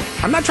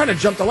 I'm not trying to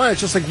jump the line.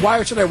 It's just like,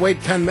 why should I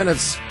wait 10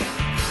 minutes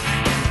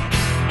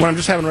when I'm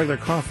just having regular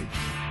coffee?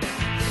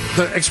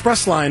 The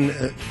express line,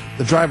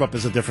 the drive up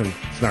is a different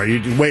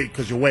scenario. You wait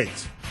because you wait.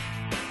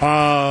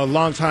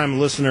 Long-time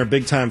listener,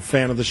 big-time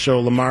fan of the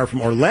show, Lamar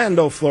from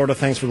Orlando, Florida.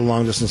 Thanks for the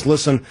long-distance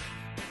listen.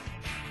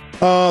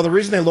 The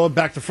reason they load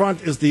back to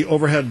front is the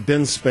overhead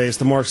bin space.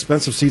 The more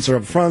expensive seats are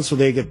up front, so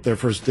they get their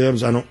first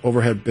dibs on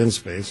overhead bin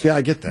space. Yeah,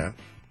 I get that.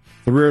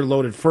 the rear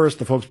loaded first,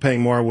 the folks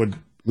paying more would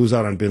lose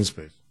out on bin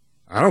space.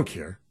 I don't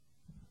care.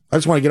 I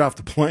just want to get off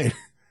the plane.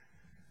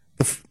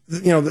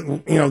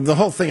 The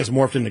whole thing is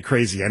morphed into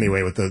crazy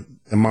anyway with the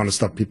amount of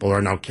stuff people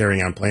are now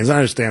carrying on planes. I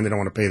understand they don't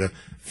want to pay the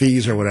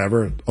fees or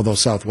whatever, although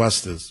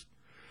Southwest is.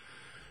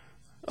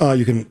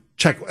 You can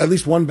check at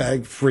least one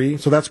bag free,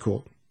 so that's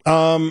cool.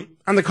 On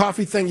the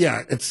coffee thing,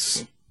 yeah,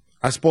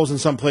 I suppose in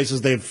some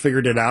places they've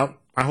figured it out.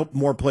 I hope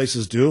more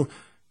places do,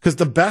 because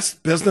the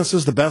best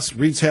businesses, the best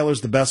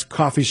retailers, the best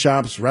coffee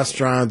shops,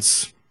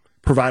 restaurants,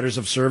 providers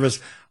of service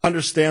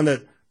understand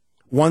that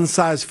one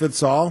size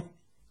fits all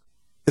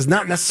is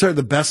not necessarily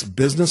the best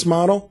business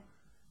model.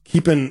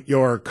 Keeping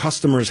your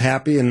customers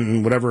happy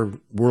in whatever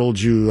world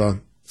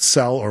you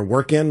sell or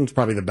work in is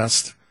probably the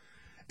best.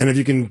 And if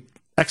you can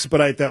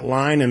expedite that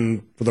line,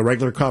 and for the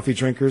regular coffee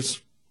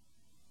drinkers,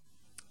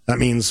 that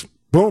means,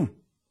 boom,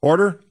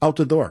 order, out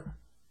the door.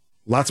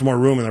 Lots more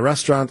room in the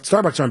restaurant.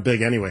 Starbucks aren't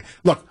big anyway.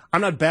 Look,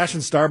 I'm not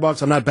bashing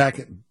Starbucks. I'm not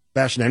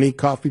bashing any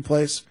coffee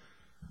place.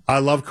 I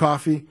love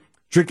coffee.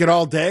 Drink it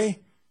all day.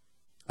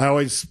 I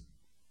always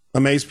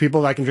amaze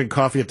people. I can drink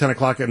coffee at 10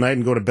 o'clock at night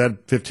and go to bed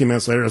 15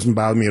 minutes later. It doesn't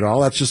bother me at all.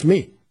 That's just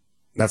me.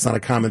 That's not a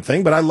common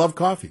thing, but I love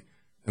coffee,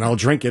 and I'll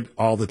drink it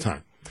all the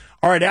time.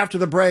 All right, after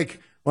the break,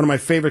 one of my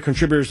favorite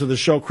contributors to the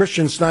show,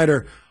 Christian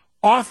Schneider,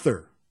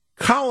 author,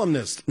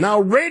 columnist,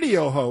 now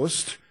radio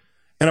host,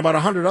 and about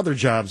 100 other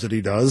jobs that he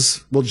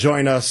does, will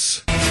join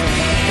us.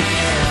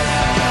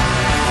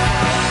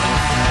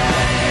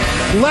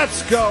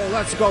 Let's go.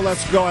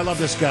 I love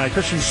this guy,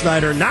 Christian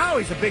Schneider. Now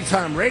he's a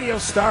big-time radio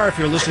star. If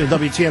you're listening to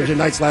WTMJ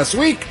Nights last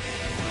week,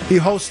 he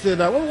hosted,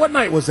 what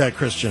night was that,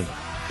 Christian?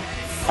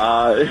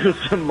 It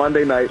was a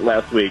Monday night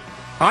last week.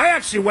 I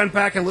actually went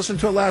back and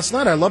listened to it last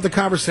night. I love the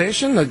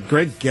conversation, a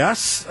great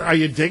guest. Are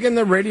you digging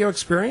the radio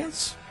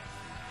experience?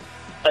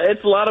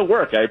 It's a lot of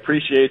work. I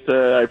appreciate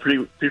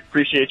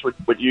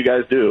what you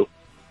guys do.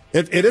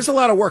 It is a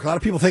lot of work. A lot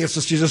of people think it's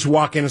just you just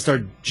walk in and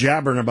start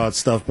jabbering about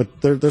stuff,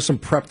 but there's some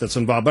prep that's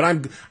involved. But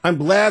I'm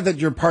glad that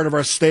you're part of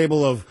our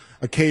stable of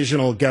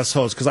occasional guest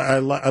hosts, because I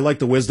like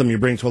the wisdom you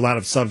bring to a lot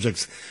of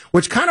subjects,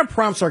 which kind of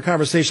prompts our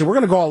conversation. We're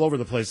going to go all over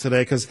the place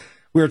today because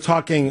we were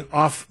talking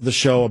off the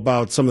show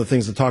about some of the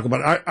things to talk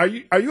about. Are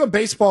you a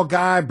baseball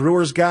guy,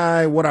 Brewers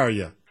guy? What are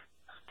you?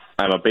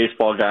 I'm a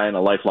baseball guy and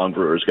a lifelong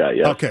Brewers guy,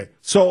 yes. Okay,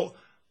 so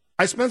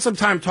I spent some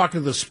time talking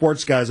to the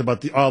sports guys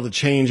about all the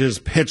changes,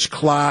 pitch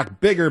clock,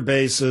 bigger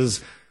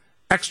bases,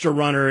 extra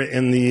runner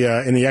in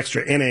the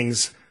extra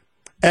innings.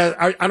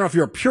 I don't know if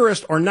you're a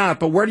purist or not,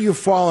 but where do you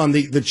fall on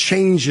the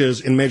changes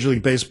in Major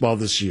League Baseball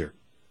this year?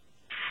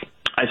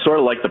 I sort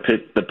of like the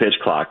pitch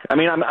clock. I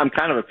mean, I'm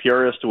kind of a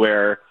purist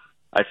where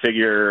I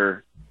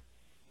figure,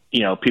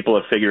 people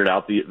have figured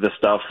out the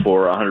stuff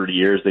for 100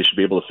 years. They should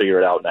be able to figure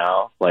it out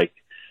now. Like,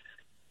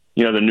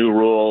 the new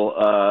rule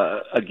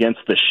against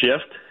the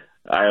shift.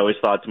 I always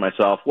thought to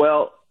myself,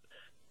 well,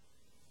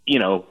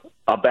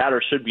 a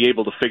batter should be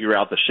able to figure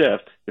out the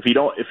shift. If you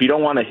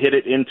don't want to hit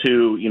it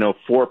into,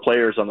 4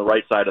 players on the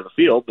right side of the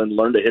field, then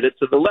learn to hit it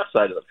to the left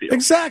side of the field.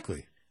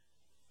 Exactly.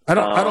 I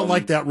don't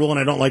like that rule, and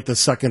I don't like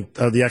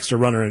the extra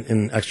runner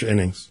in extra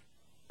innings.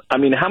 I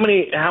mean, how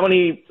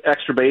many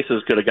extra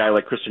bases could a guy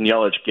like Christian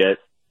Yelich get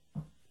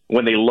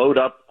when they load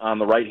up on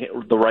the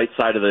right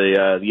side of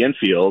the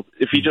infield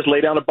if you just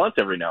lay down a bunt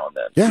every now and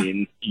then? Yeah. I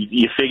mean,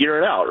 you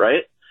figure it out,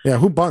 right? Yeah,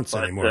 who bunts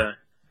anymore?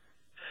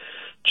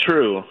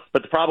 True,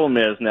 but the problem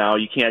is now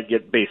you can't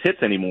get base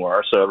hits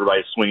anymore, so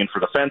everybody's swinging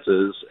for the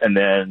fences. And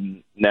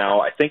then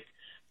now I think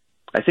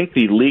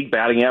the league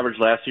batting average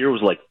last year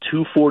was like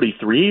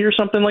 243 or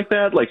something like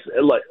that, like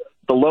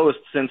the lowest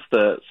since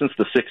the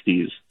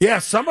 60s. Yeah,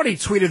 somebody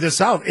tweeted this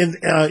out.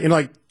 In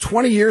like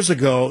 20 years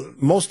ago,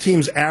 most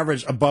teams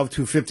average above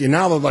 250.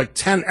 Now they're like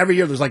 10 every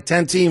year. There's like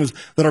 10 teams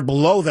that are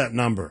below that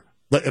number.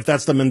 If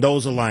that's the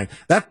Mendoza line,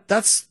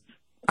 that's.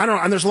 I don't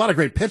know, and there's a lot of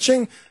great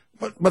pitching,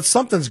 but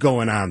something's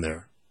going on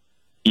there.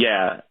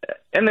 Yeah,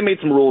 and they made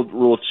some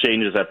rule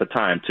changes at the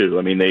time, too.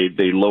 I mean,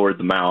 they lowered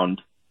the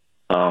mound.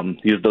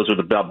 Those are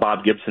the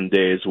Bob Gibson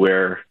days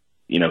where,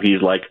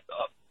 he's like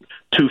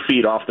 2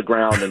 feet off the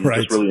ground and right.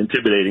 just really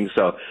intimidating.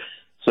 So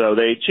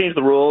they changed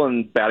the rule,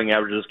 and batting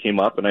averages came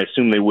up, and I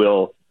assume they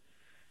will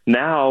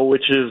now,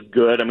 which is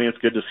good. I mean, it's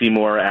good to see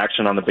more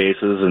action on the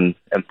bases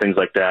and things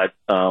like that.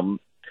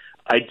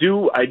 I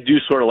do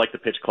sort of like the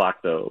pitch clock,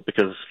 though,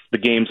 because the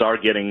games are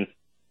getting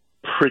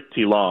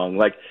pretty long.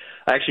 Like,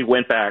 I actually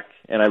went back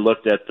and I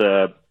looked at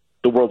the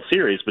World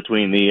Series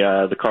between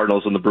the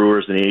Cardinals and the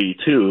Brewers in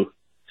 '82,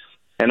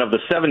 and of the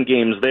 7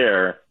 games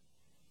there,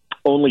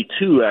 only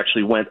 2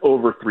 actually went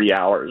over 3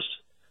 hours,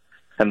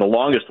 and the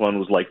longest one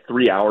was like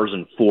 3 hours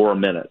and 4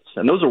 minutes.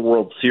 And those are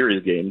World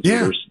Series games.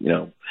 Yeah. There's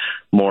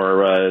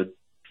more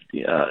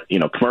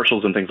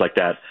commercials and things like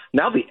that.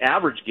 Now the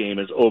average game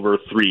is over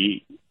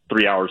 3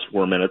 hours,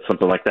 4 minutes,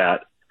 something like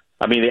that.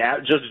 I mean,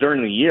 just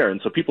during the year,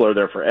 and so people are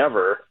there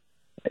forever.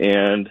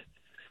 And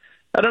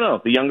I don't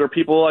know, the younger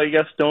people, I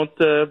guess, don't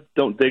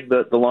dig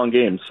the long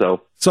games.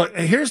 So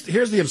here's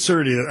the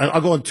absurdity.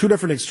 I'll go on 2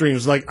 different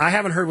extremes. Like, I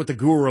haven't heard what the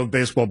guru of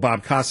baseball,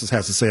 Bob Costas,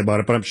 has to say about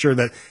it, but I'm sure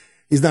that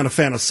he's not a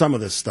fan of some of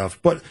this stuff.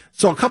 But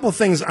so a couple of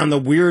things on the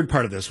weird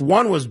part of this.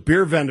 One was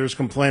beer vendors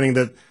complaining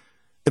that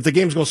if the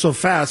games go so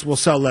fast, we'll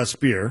sell less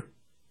beer.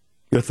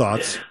 Your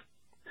thoughts?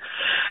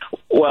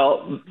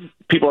 Well,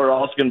 people are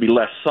also going to be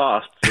less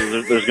sauced.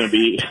 So there's going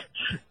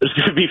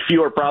to be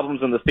fewer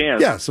problems in the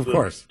stands. Yes, of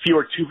course.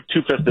 Fewer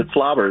two-fisted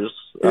slobbers.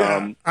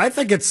 Yeah, I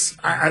think that's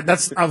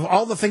of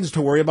all the things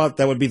to worry about,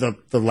 that would be the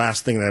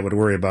last thing that I would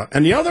worry about.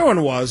 And the other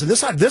one was, and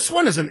this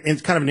one is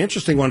kind of an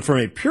interesting one from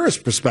a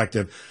purist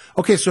perspective.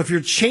 Okay, so if you're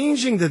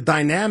changing the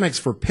dynamics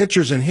for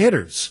pitchers and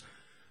hitters,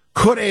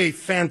 could a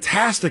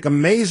fantastic,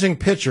 amazing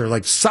pitcher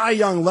like Cy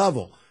Young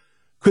level,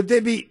 could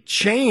they be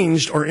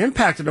changed or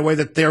impacted in a way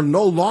that they're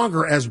no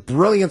longer as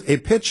brilliant a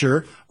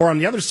pitcher, or on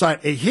the other side,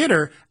 a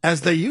hitter,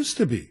 as they used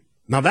to be?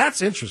 Now,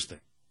 that's interesting.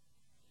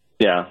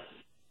 Yeah,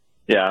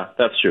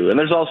 that's true. And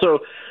there's also,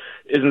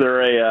 isn't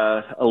there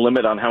a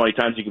limit on how many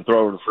times you can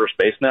throw over to first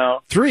base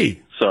now?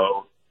 3.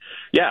 So,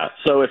 yeah.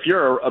 So if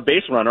you're a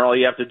base runner, all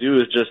you have to do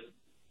is just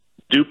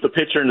dupe the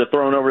pitcher into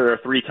throwing over there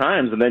 3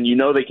 times, and then you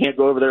know they can't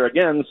go over there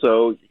again.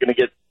 So you're going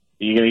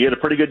to get a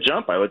pretty good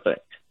jump, I would think.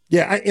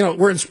 Yeah,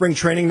 we're in spring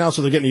training now,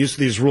 so they're getting used to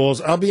these rules.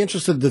 I'll be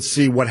interested to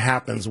see what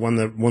happens when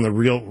the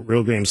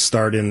real games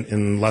start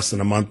in less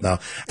than a month now.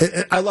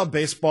 I love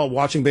baseball,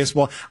 watching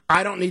baseball.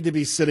 I don't need to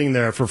be sitting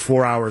there for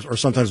 4 hours or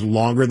sometimes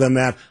longer than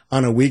that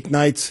on a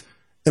weeknight.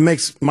 It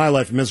makes my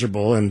life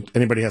miserable, and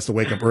anybody has to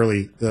wake up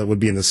early would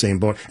be in the same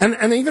boat.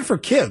 And even for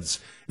kids,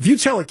 if you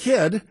tell a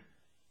kid,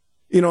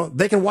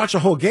 they can watch a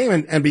whole game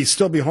and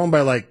still be home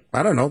by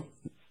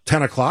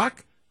 10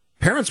 o'clock,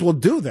 parents will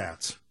do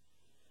that.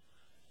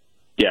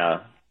 Yeah,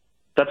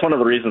 that's one of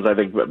the reasons I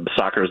think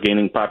soccer is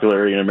gaining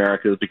popularity in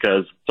America, is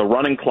because it's a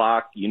running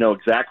clock. You know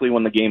exactly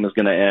when the game is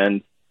going to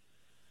end.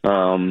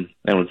 And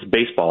it's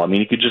baseball. I mean,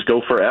 you could just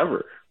go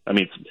forever. I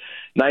mean,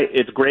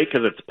 it's great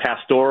because it's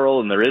pastoral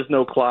and there is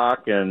no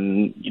clock,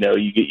 and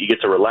you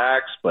get to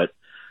relax. But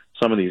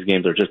some of these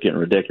games are just getting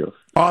ridiculous.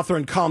 Author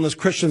and columnist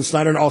Christian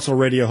Schneider, and also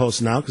radio host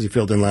now because he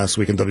filled in last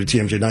week in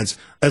WTMJ Nights.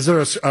 Is there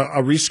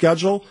a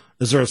reschedule?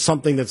 Is there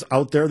something that's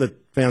out there that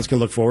fans can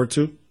look forward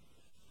to?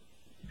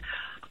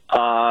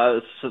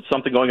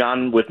 Something going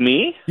on with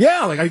me?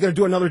 Yeah, are you going to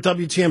do another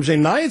WTMJ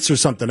Nights or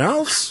something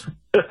else?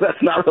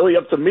 That's not really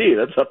up to me.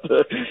 That's up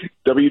to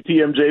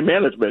WTMJ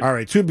management. All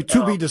right, to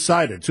be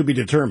decided, to be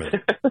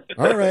determined.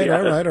 All right, yeah.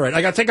 all right.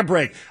 I got to take a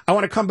break. I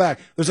want to come back.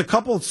 There's a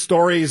couple of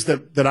stories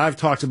that I've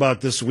talked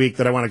about this week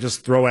that I want to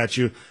just throw at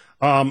you.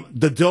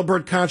 The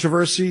Dilbert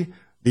controversy,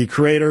 the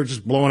creator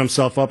just blowing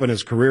himself up in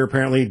his career,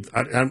 apparently.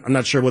 I'm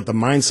not sure what the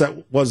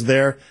mindset was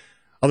there,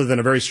 other than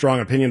a very strong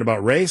opinion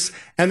about race.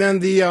 And then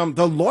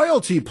the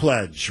loyalty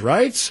pledge,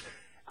 right?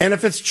 And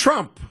if it's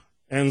Trump,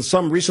 and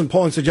some recent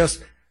polling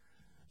suggests,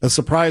 as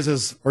surprised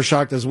as or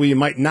shocked as we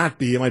might not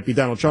be, it might be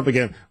Donald Trump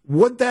again,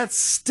 would that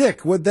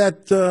stick? Would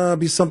that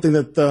be something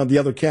that the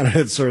other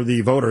candidates, or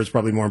the voters,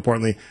 probably more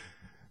importantly,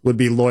 would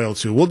be loyal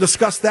to? We'll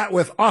discuss that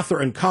with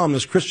author and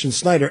columnist Christian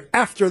Schneider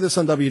after this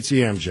on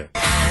WTMJ.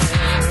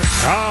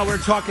 We're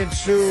talking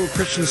to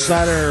Christian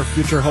Schneider,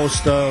 future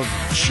host of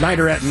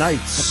Schneider at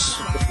Nights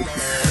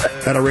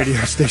at a radio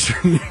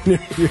station near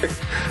you.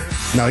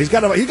 No, he's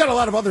got a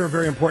lot of other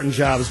very important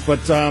jobs,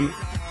 but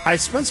I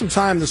spent some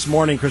time this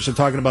morning, Christian,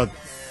 talking about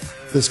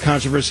this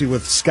controversy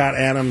with Scott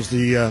Adams,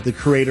 the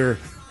creator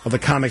of the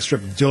comic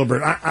strip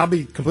Dilbert. I'll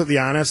be completely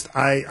honest,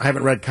 I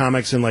haven't read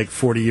comics in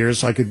 40 years,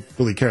 so I could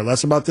really care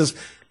less about this.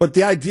 But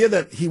the idea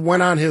that he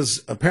went on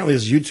his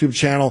YouTube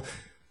channel,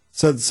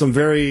 said some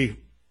very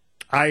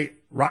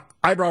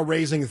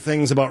eyebrow-raising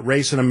things about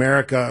race in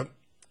America.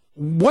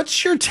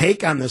 What's your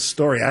take on this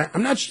story?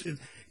 I'm not. It's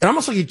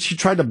almost like he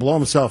tried to blow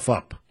himself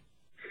up.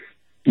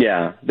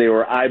 Yeah, they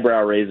were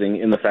eyebrow-raising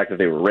in the fact that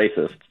they were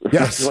racist.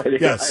 Yes, That's why they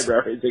yes.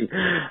 were eyebrow-raising.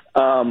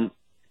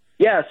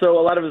 Yeah, so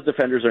a lot of his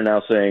defenders are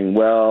now saying,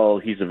 well,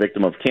 he's a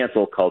victim of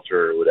cancel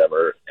culture or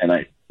whatever.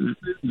 And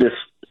this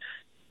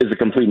is a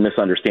complete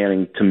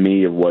misunderstanding to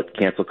me of what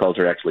cancel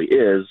culture actually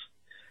is,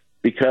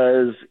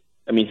 because,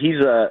 I mean, he's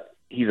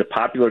a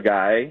popular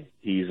guy.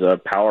 He's a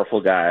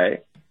powerful guy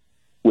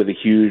with a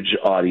huge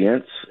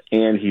audience,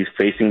 and he's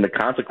facing the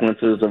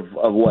consequences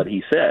of what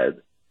he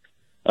said.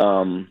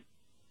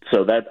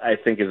 So that, I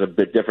think, is a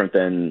bit different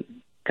than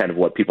kind of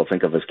what people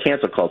think of as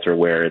cancel culture,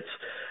 where it's,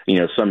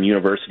 some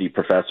university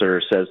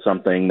professor says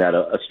something that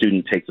a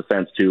student takes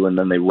offense to, and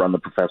then they run the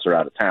professor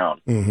out of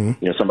town.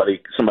 Mm-hmm.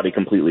 Somebody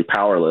completely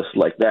powerless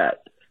like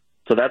that.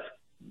 So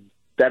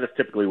that is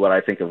typically what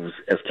I think of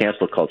as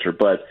cancel culture.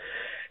 But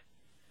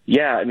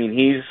yeah, I mean,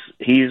 he's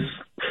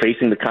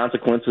facing the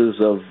consequences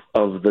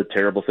of the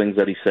terrible things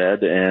that he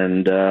said,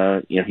 and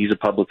he's a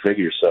public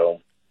figure. So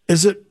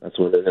that's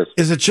what it is.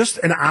 Is it just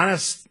an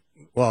honest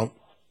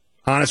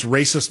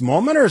racist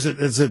moment, or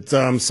is it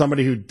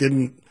somebody who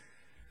didn't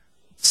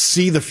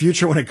see the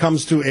future when it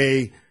comes to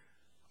a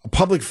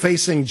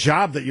public-facing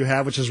job that you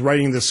have, which is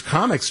writing this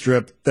comic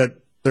strip, that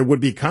there would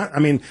be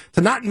to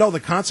not know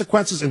the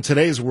consequences in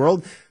today's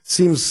world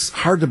seems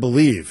hard to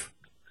believe.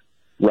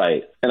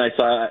 Right. And I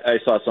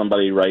saw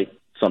somebody write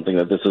something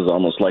that this is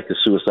almost like a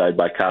suicide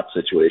by cop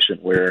situation,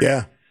 where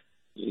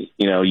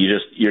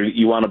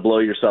you want to blow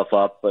yourself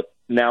up, but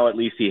now at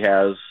least he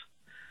has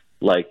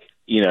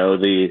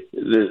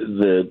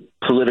the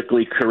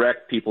politically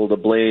correct people to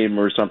blame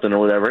or something or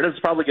whatever. And it's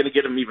probably going to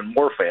get him even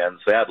more fans,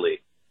 sadly,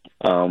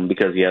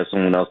 because he has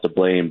someone else to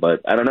blame.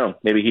 But I don't know.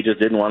 Maybe he just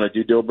didn't want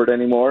to do Dilbert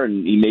anymore,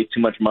 and he made too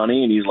much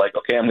money, and he's like,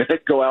 okay, I'm going to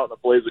go out in a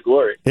blaze of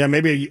glory. Yeah,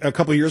 maybe a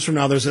couple of years from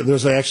now,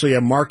 there's actually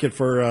a market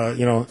for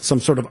some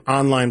sort of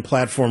online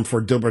platform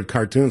for Dilbert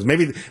cartoons.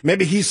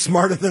 Maybe he's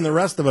smarter than the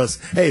rest of us.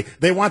 Hey,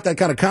 they want that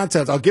kind of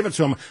content. I'll give it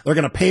to them. They're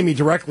going to pay me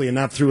directly and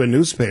not through a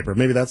newspaper.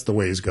 Maybe that's the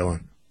way he's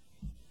going.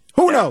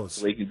 Who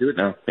knows? We can do it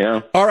now.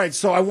 Yeah. All right.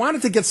 So I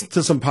wanted to get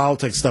to some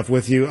politics stuff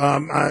with you.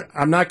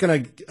 I'm not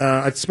going to.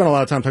 I spent a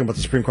lot of time talking about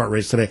the Supreme Court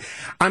race today.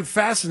 I'm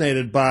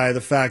fascinated by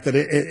the fact that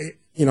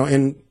in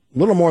a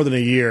little more than a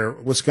year,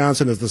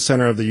 Wisconsin is the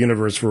center of the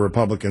universe for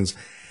Republicans,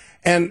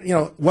 and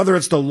whether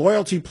it's the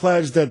loyalty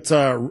pledge that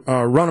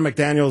Ronna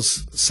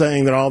McDaniel's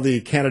saying that all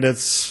the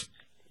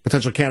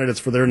potential candidates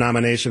for their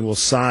nomination will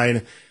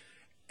sign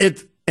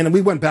it, and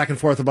we went back and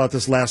forth about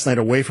this last night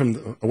away from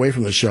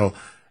the show.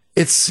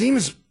 It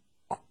seems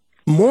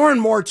more and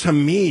more to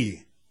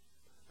me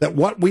that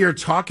what we are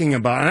talking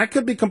about, and I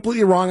could be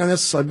completely wrong on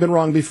this, I've been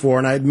wrong before,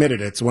 and I admitted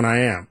it when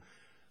I am,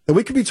 that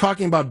we could be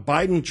talking about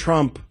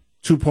Biden-Trump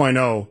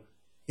 2.0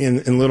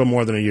 in little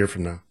more than a year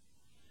from now.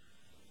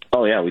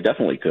 Oh, yeah, we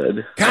definitely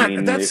could.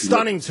 God, that's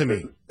stunning to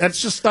me. That's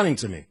just stunning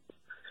to me.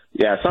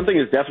 Yeah, something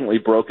is definitely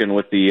broken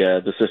with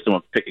the system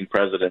of picking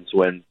presidents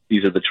when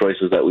these are the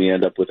choices that we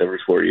end up with every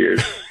 4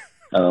 years.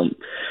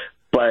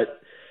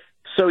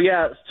 So,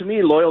 yeah, to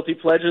me, loyalty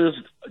pledges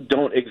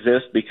don't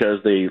exist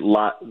because they're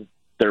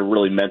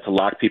really meant to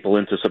lock people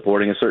into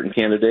supporting a certain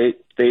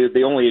candidate.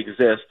 They only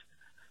exist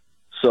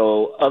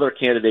so other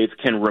candidates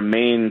can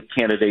remain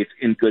candidates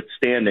in good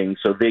standing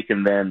so they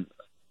can then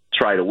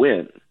try to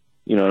win.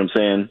 You know what I'm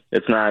saying?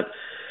 It's not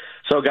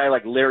 – so a guy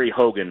like Larry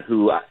Hogan,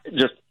 who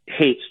just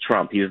hates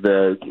Trump. He's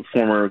the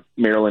former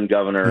Maryland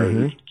governor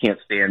who can't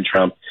stand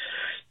Trump.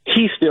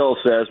 He still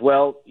says,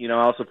 well,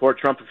 I'll support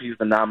Trump if he's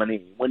the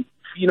nominee. When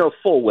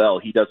full well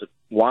he doesn't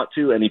want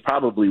to, and he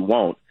probably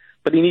won't,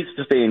 but he needs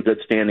to stay in good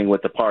standing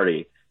with the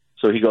party.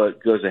 So he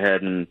goes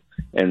ahead and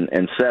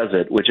says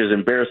it, which is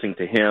embarrassing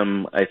to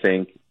him, I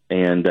think,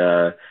 and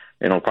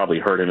it'll probably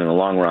hurt him in the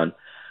long run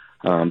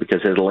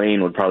because his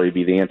lane would probably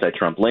be the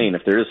anti-Trump lane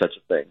if there is such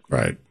a thing.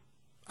 Right.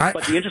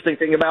 But the interesting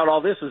thing about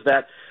all this is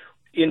that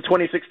in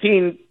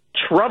 2016,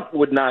 Trump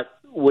would not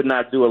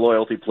do a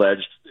loyalty pledge.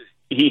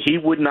 He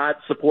would not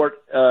support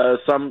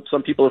some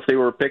people if they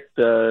were picked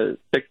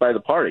by the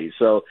party.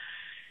 So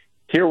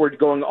here we're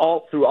going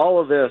through all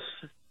of this,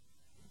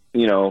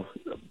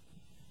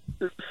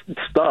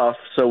 stuff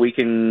so we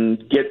can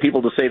get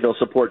people to say they'll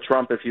support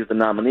Trump if he's the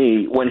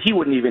nominee when he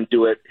wouldn't even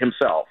do it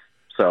himself.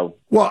 So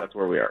that's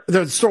where we are.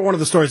 One of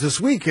the stories this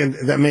week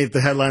that made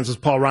the headlines was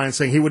Paul Ryan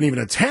saying he wouldn't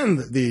even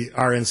attend the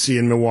RNC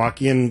in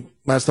Milwaukee. And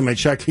last time I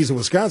checked, he's a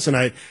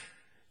Wisconsinite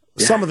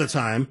some of the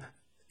time.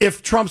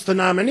 If Trump's the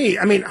nominee,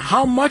 I mean,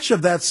 how much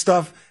of that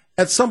stuff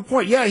at some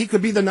point, he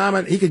could be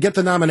he could get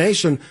the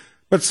nomination,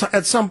 but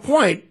at some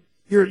point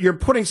you're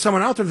putting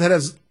someone out there that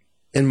has,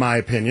 in my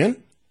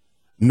opinion,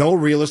 no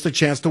realistic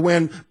chance to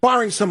win,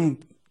 barring some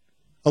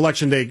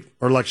election day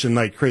or election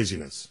night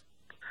craziness.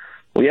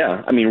 Well,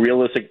 yeah. I mean,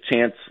 realistic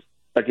chance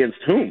against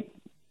whom?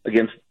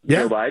 Against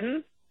Joe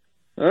Biden?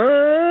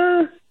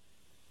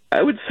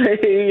 I would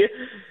say,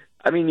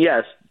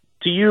 yes,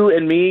 to you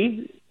and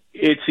me,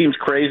 it seems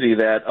crazy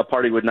that a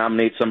party would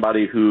nominate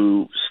somebody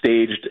who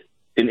staged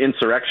an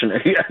insurrection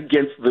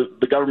against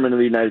the government of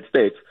the United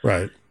States.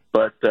 Right.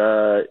 But,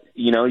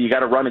 you got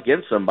to run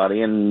against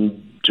somebody,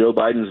 and Joe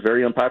Biden's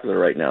very unpopular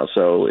right now.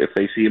 So if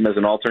they see him as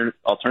an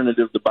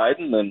alternative to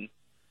Biden, then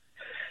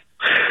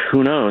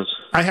who knows?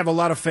 I have a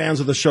lot of fans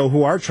of the show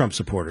who are Trump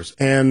supporters,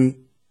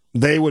 and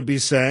they would be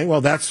saying,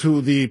 well, that's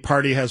who the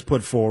party has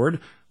put forward.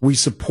 We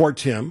support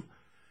him.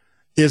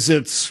 Is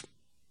it...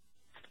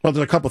 Well,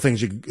 there's a couple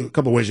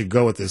ways you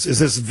go with this. Is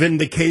this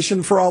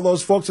vindication for all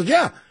those folks?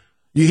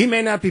 He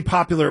may not be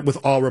popular with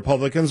all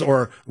Republicans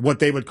or what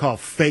they would call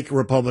fake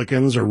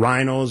Republicans or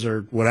rhinos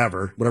or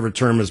whatever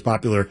term is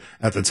popular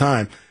at the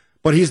time.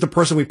 But he's the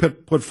person we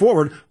put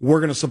forward. We're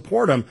going to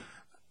support him.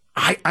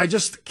 I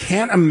just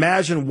can't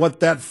imagine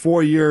what that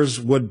 4 years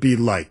would be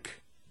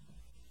like.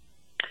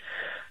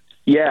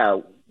 Yeah.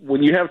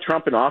 When you have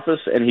Trump in office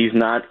and he's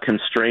not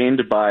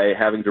constrained by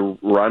having to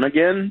run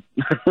again,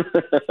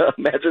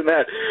 imagine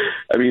that.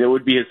 I mean, it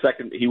would be his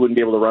second. He wouldn't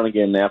be able to run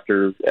again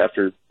after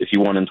if he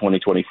won in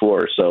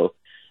 2024. So,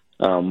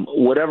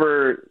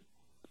 whatever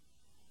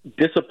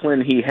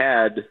discipline he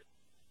had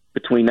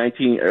between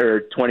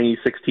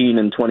 2016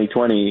 and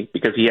 2020,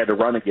 because he had to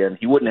run again,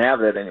 he wouldn't have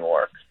that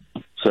anymore.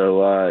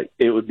 So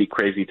it would be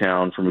crazy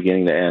town from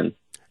beginning to end.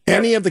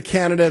 Any of the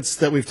candidates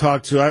that we've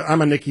talked to,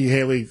 I'm a Nikki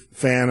Haley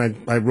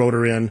fan. I wrote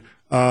her in.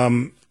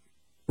 Ron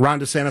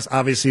DeSantis,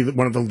 obviously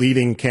one of the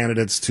leading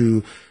candidates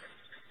to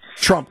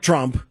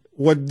Trump.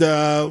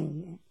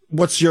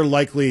 What's your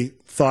likely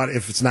thought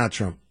if it's not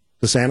Trump?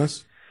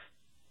 DeSantis?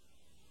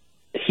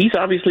 he's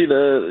obviously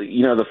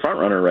the front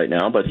runner right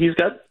now, but he's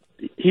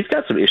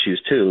got some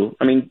issues too.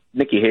 I mean,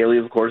 Nikki Haley,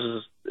 of course,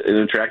 is an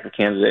attractive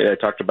candidate. I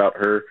talked about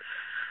her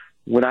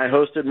when I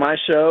hosted my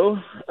show.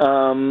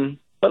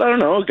 But I don't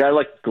know, a guy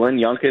like Glenn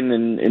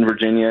Youngkin in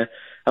Virginia.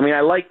 I mean, I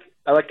like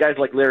guys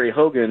like Larry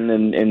Hogan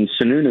and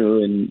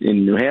Sununu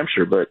in New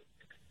Hampshire, but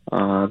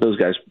those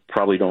guys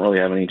probably don't really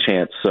have any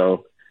chance.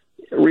 So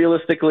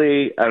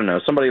realistically, I don't know,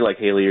 somebody like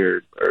Haley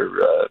or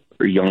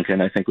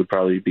Youngkin, I think, would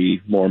probably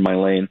be more in my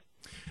lane.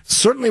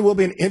 Certainly will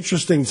be an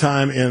interesting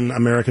time in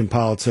American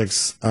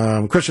politics.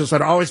 Christian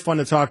Schneider, always fun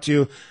to talk to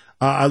you.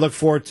 I look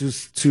forward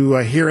to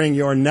hearing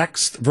your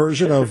next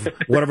version of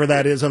whatever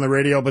that is on the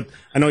radio, but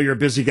I know you're a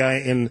busy guy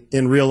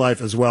in real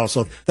life as well.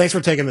 So thanks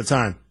for taking the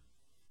time.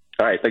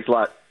 All right. Thanks a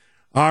lot.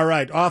 All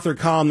right. Author,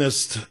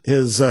 columnist,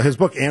 his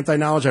book,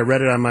 Anti-Knowledge, I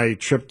read it on my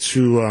trip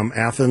to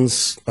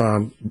Athens.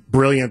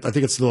 Brilliant. I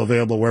think it's still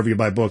available wherever you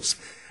buy books.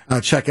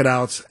 Check it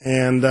out.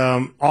 And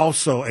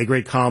also a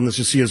great columnist.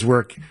 You see his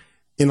work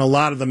in a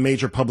lot of the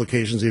major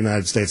publications in the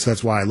United States.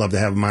 That's why I love to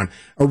have him on.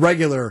 A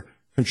regular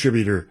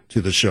contributor to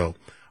the show.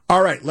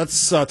 All right,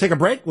 let's take a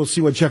break. We'll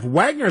see what Jeff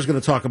Wagner is going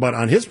to talk about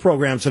on his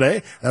program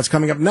today. That's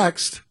coming up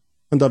next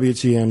on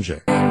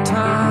WTMJ.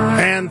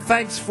 And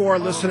thanks for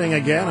listening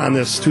again on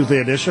this Tuesday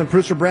edition.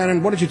 Producer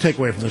Brandon, what did you take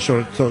away from the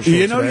show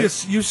today?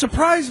 You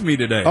surprised me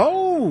today.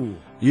 Oh!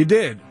 You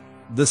did.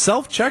 The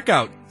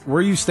self-checkout,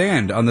 where you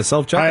stand on the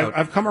self-checkout.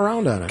 I've come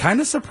around on it. Kind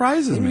of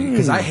surprises me,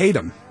 because I hate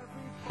them.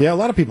 Yeah, a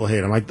lot of people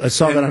hate them. I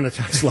saw that on the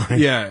text line.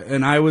 Yeah,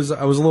 and I was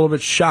a little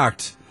bit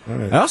shocked.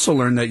 Right. I also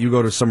learned that you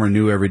go to somewhere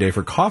new every day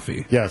for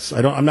coffee. Yes,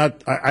 I don't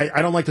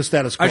like the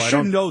status quo. I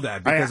should know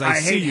that because I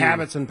see hate you,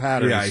 habits and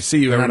patterns. Yeah, I see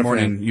you every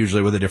morning,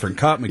 usually with a different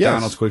cup,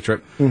 McDonald's, Quick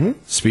Trip,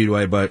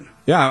 Speedway. But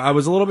yeah, I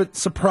was a little bit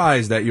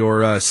surprised at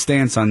your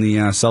stance on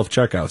the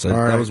self-checkouts.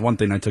 That was one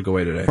thing I took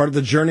away today. Part of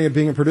the journey of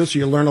being a producer,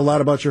 you learn a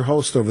lot about your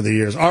host over the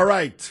years. All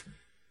right,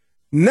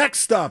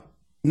 next up,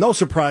 no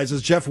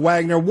surprises, Jeff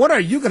Wagner. What are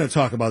you going to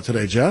talk about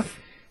today, Jeff?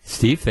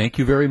 Steve, thank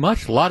you very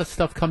much. A lot of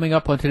stuff coming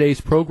up on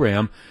today's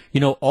program. You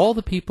know, all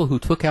the people who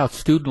took out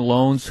student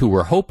loans who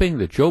were hoping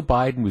that Joe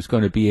Biden was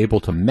going to be able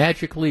to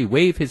magically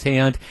wave his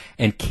hand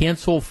and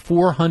cancel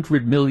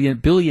 $400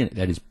 billion,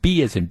 that is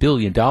B as in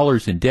 $billion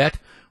in debt.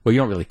 Well, you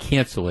don't really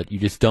cancel it. You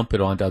just dump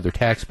it onto other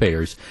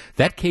taxpayers.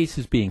 That case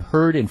is being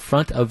heard in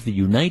front of the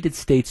United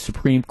States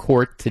Supreme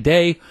Court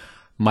today.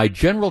 My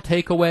general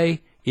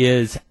takeaway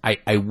is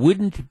I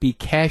wouldn't be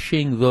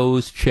cashing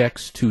those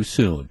checks too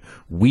soon.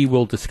 We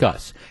will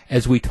discuss.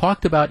 As we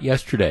talked about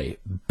yesterday,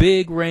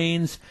 big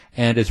rains,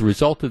 and as a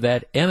result of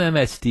that,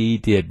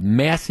 MMSD did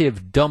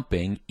massive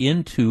dumping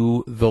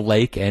into the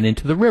lake and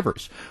into the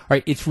rivers. All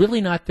right, it's really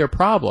not their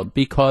problem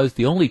because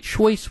the only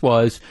choice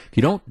was if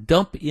you don't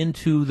dump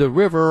into the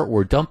river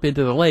or dump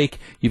into the lake,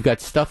 you've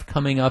got stuff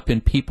coming up in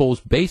people's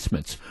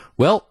basements.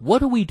 Well, what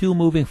do we do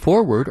moving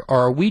forward? Or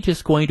are we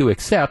just going to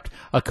accept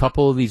a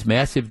couple of these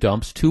massive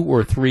dumps 2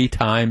 or 3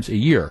 times a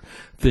year?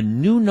 The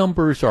new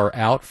numbers are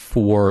out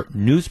for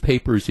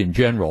newspapers in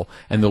general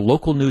and the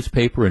local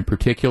newspaper in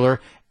particular,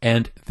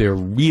 and they're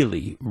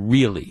really,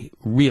 really,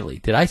 really,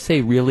 did I say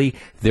really?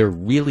 They're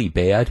really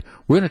bad.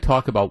 We're going to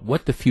talk about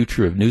what the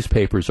future of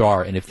newspapers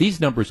are, and if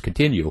these numbers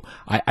continue,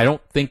 I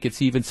don't think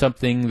it's even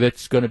something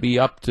that's going to be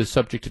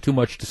subject to too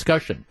much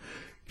discussion.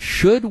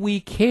 Should we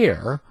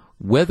care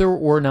whether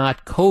or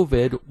not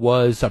COVID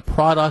was a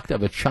product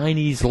of a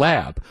Chinese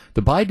lab?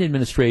 The Biden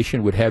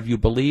administration would have you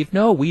believe,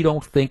 no, we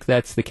don't think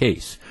that's the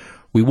case.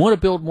 We want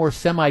to build more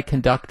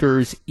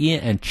semiconductors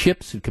and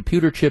chips and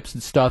computer chips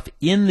and stuff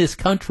in this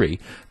country,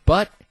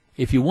 but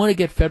if you want to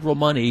get federal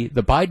money,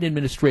 the Biden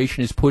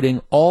administration is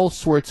putting all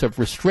sorts of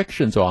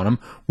restrictions on them.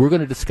 We're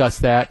going to discuss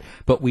that,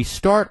 but we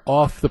start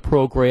off the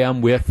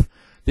program with,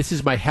 this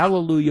is my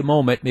hallelujah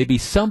moment. Maybe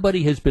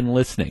somebody has been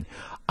listening.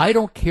 I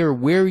don't care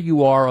where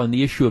you are on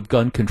the issue of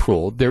gun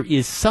control. There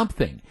is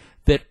something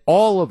that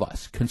all of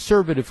us,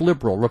 conservative,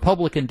 liberal,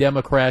 Republican,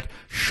 Democrat,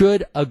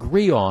 should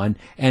agree on,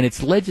 and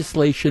it's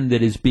legislation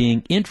that is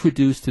being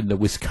introduced in the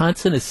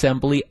Wisconsin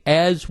Assembly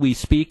as we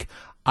speak.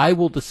 I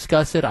will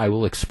discuss it, I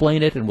will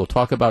explain it, and we'll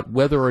talk about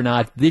whether or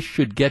not this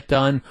should get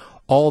done.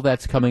 All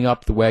that's coming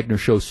up. The Wagner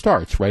Show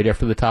starts right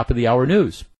after the top of the hour news.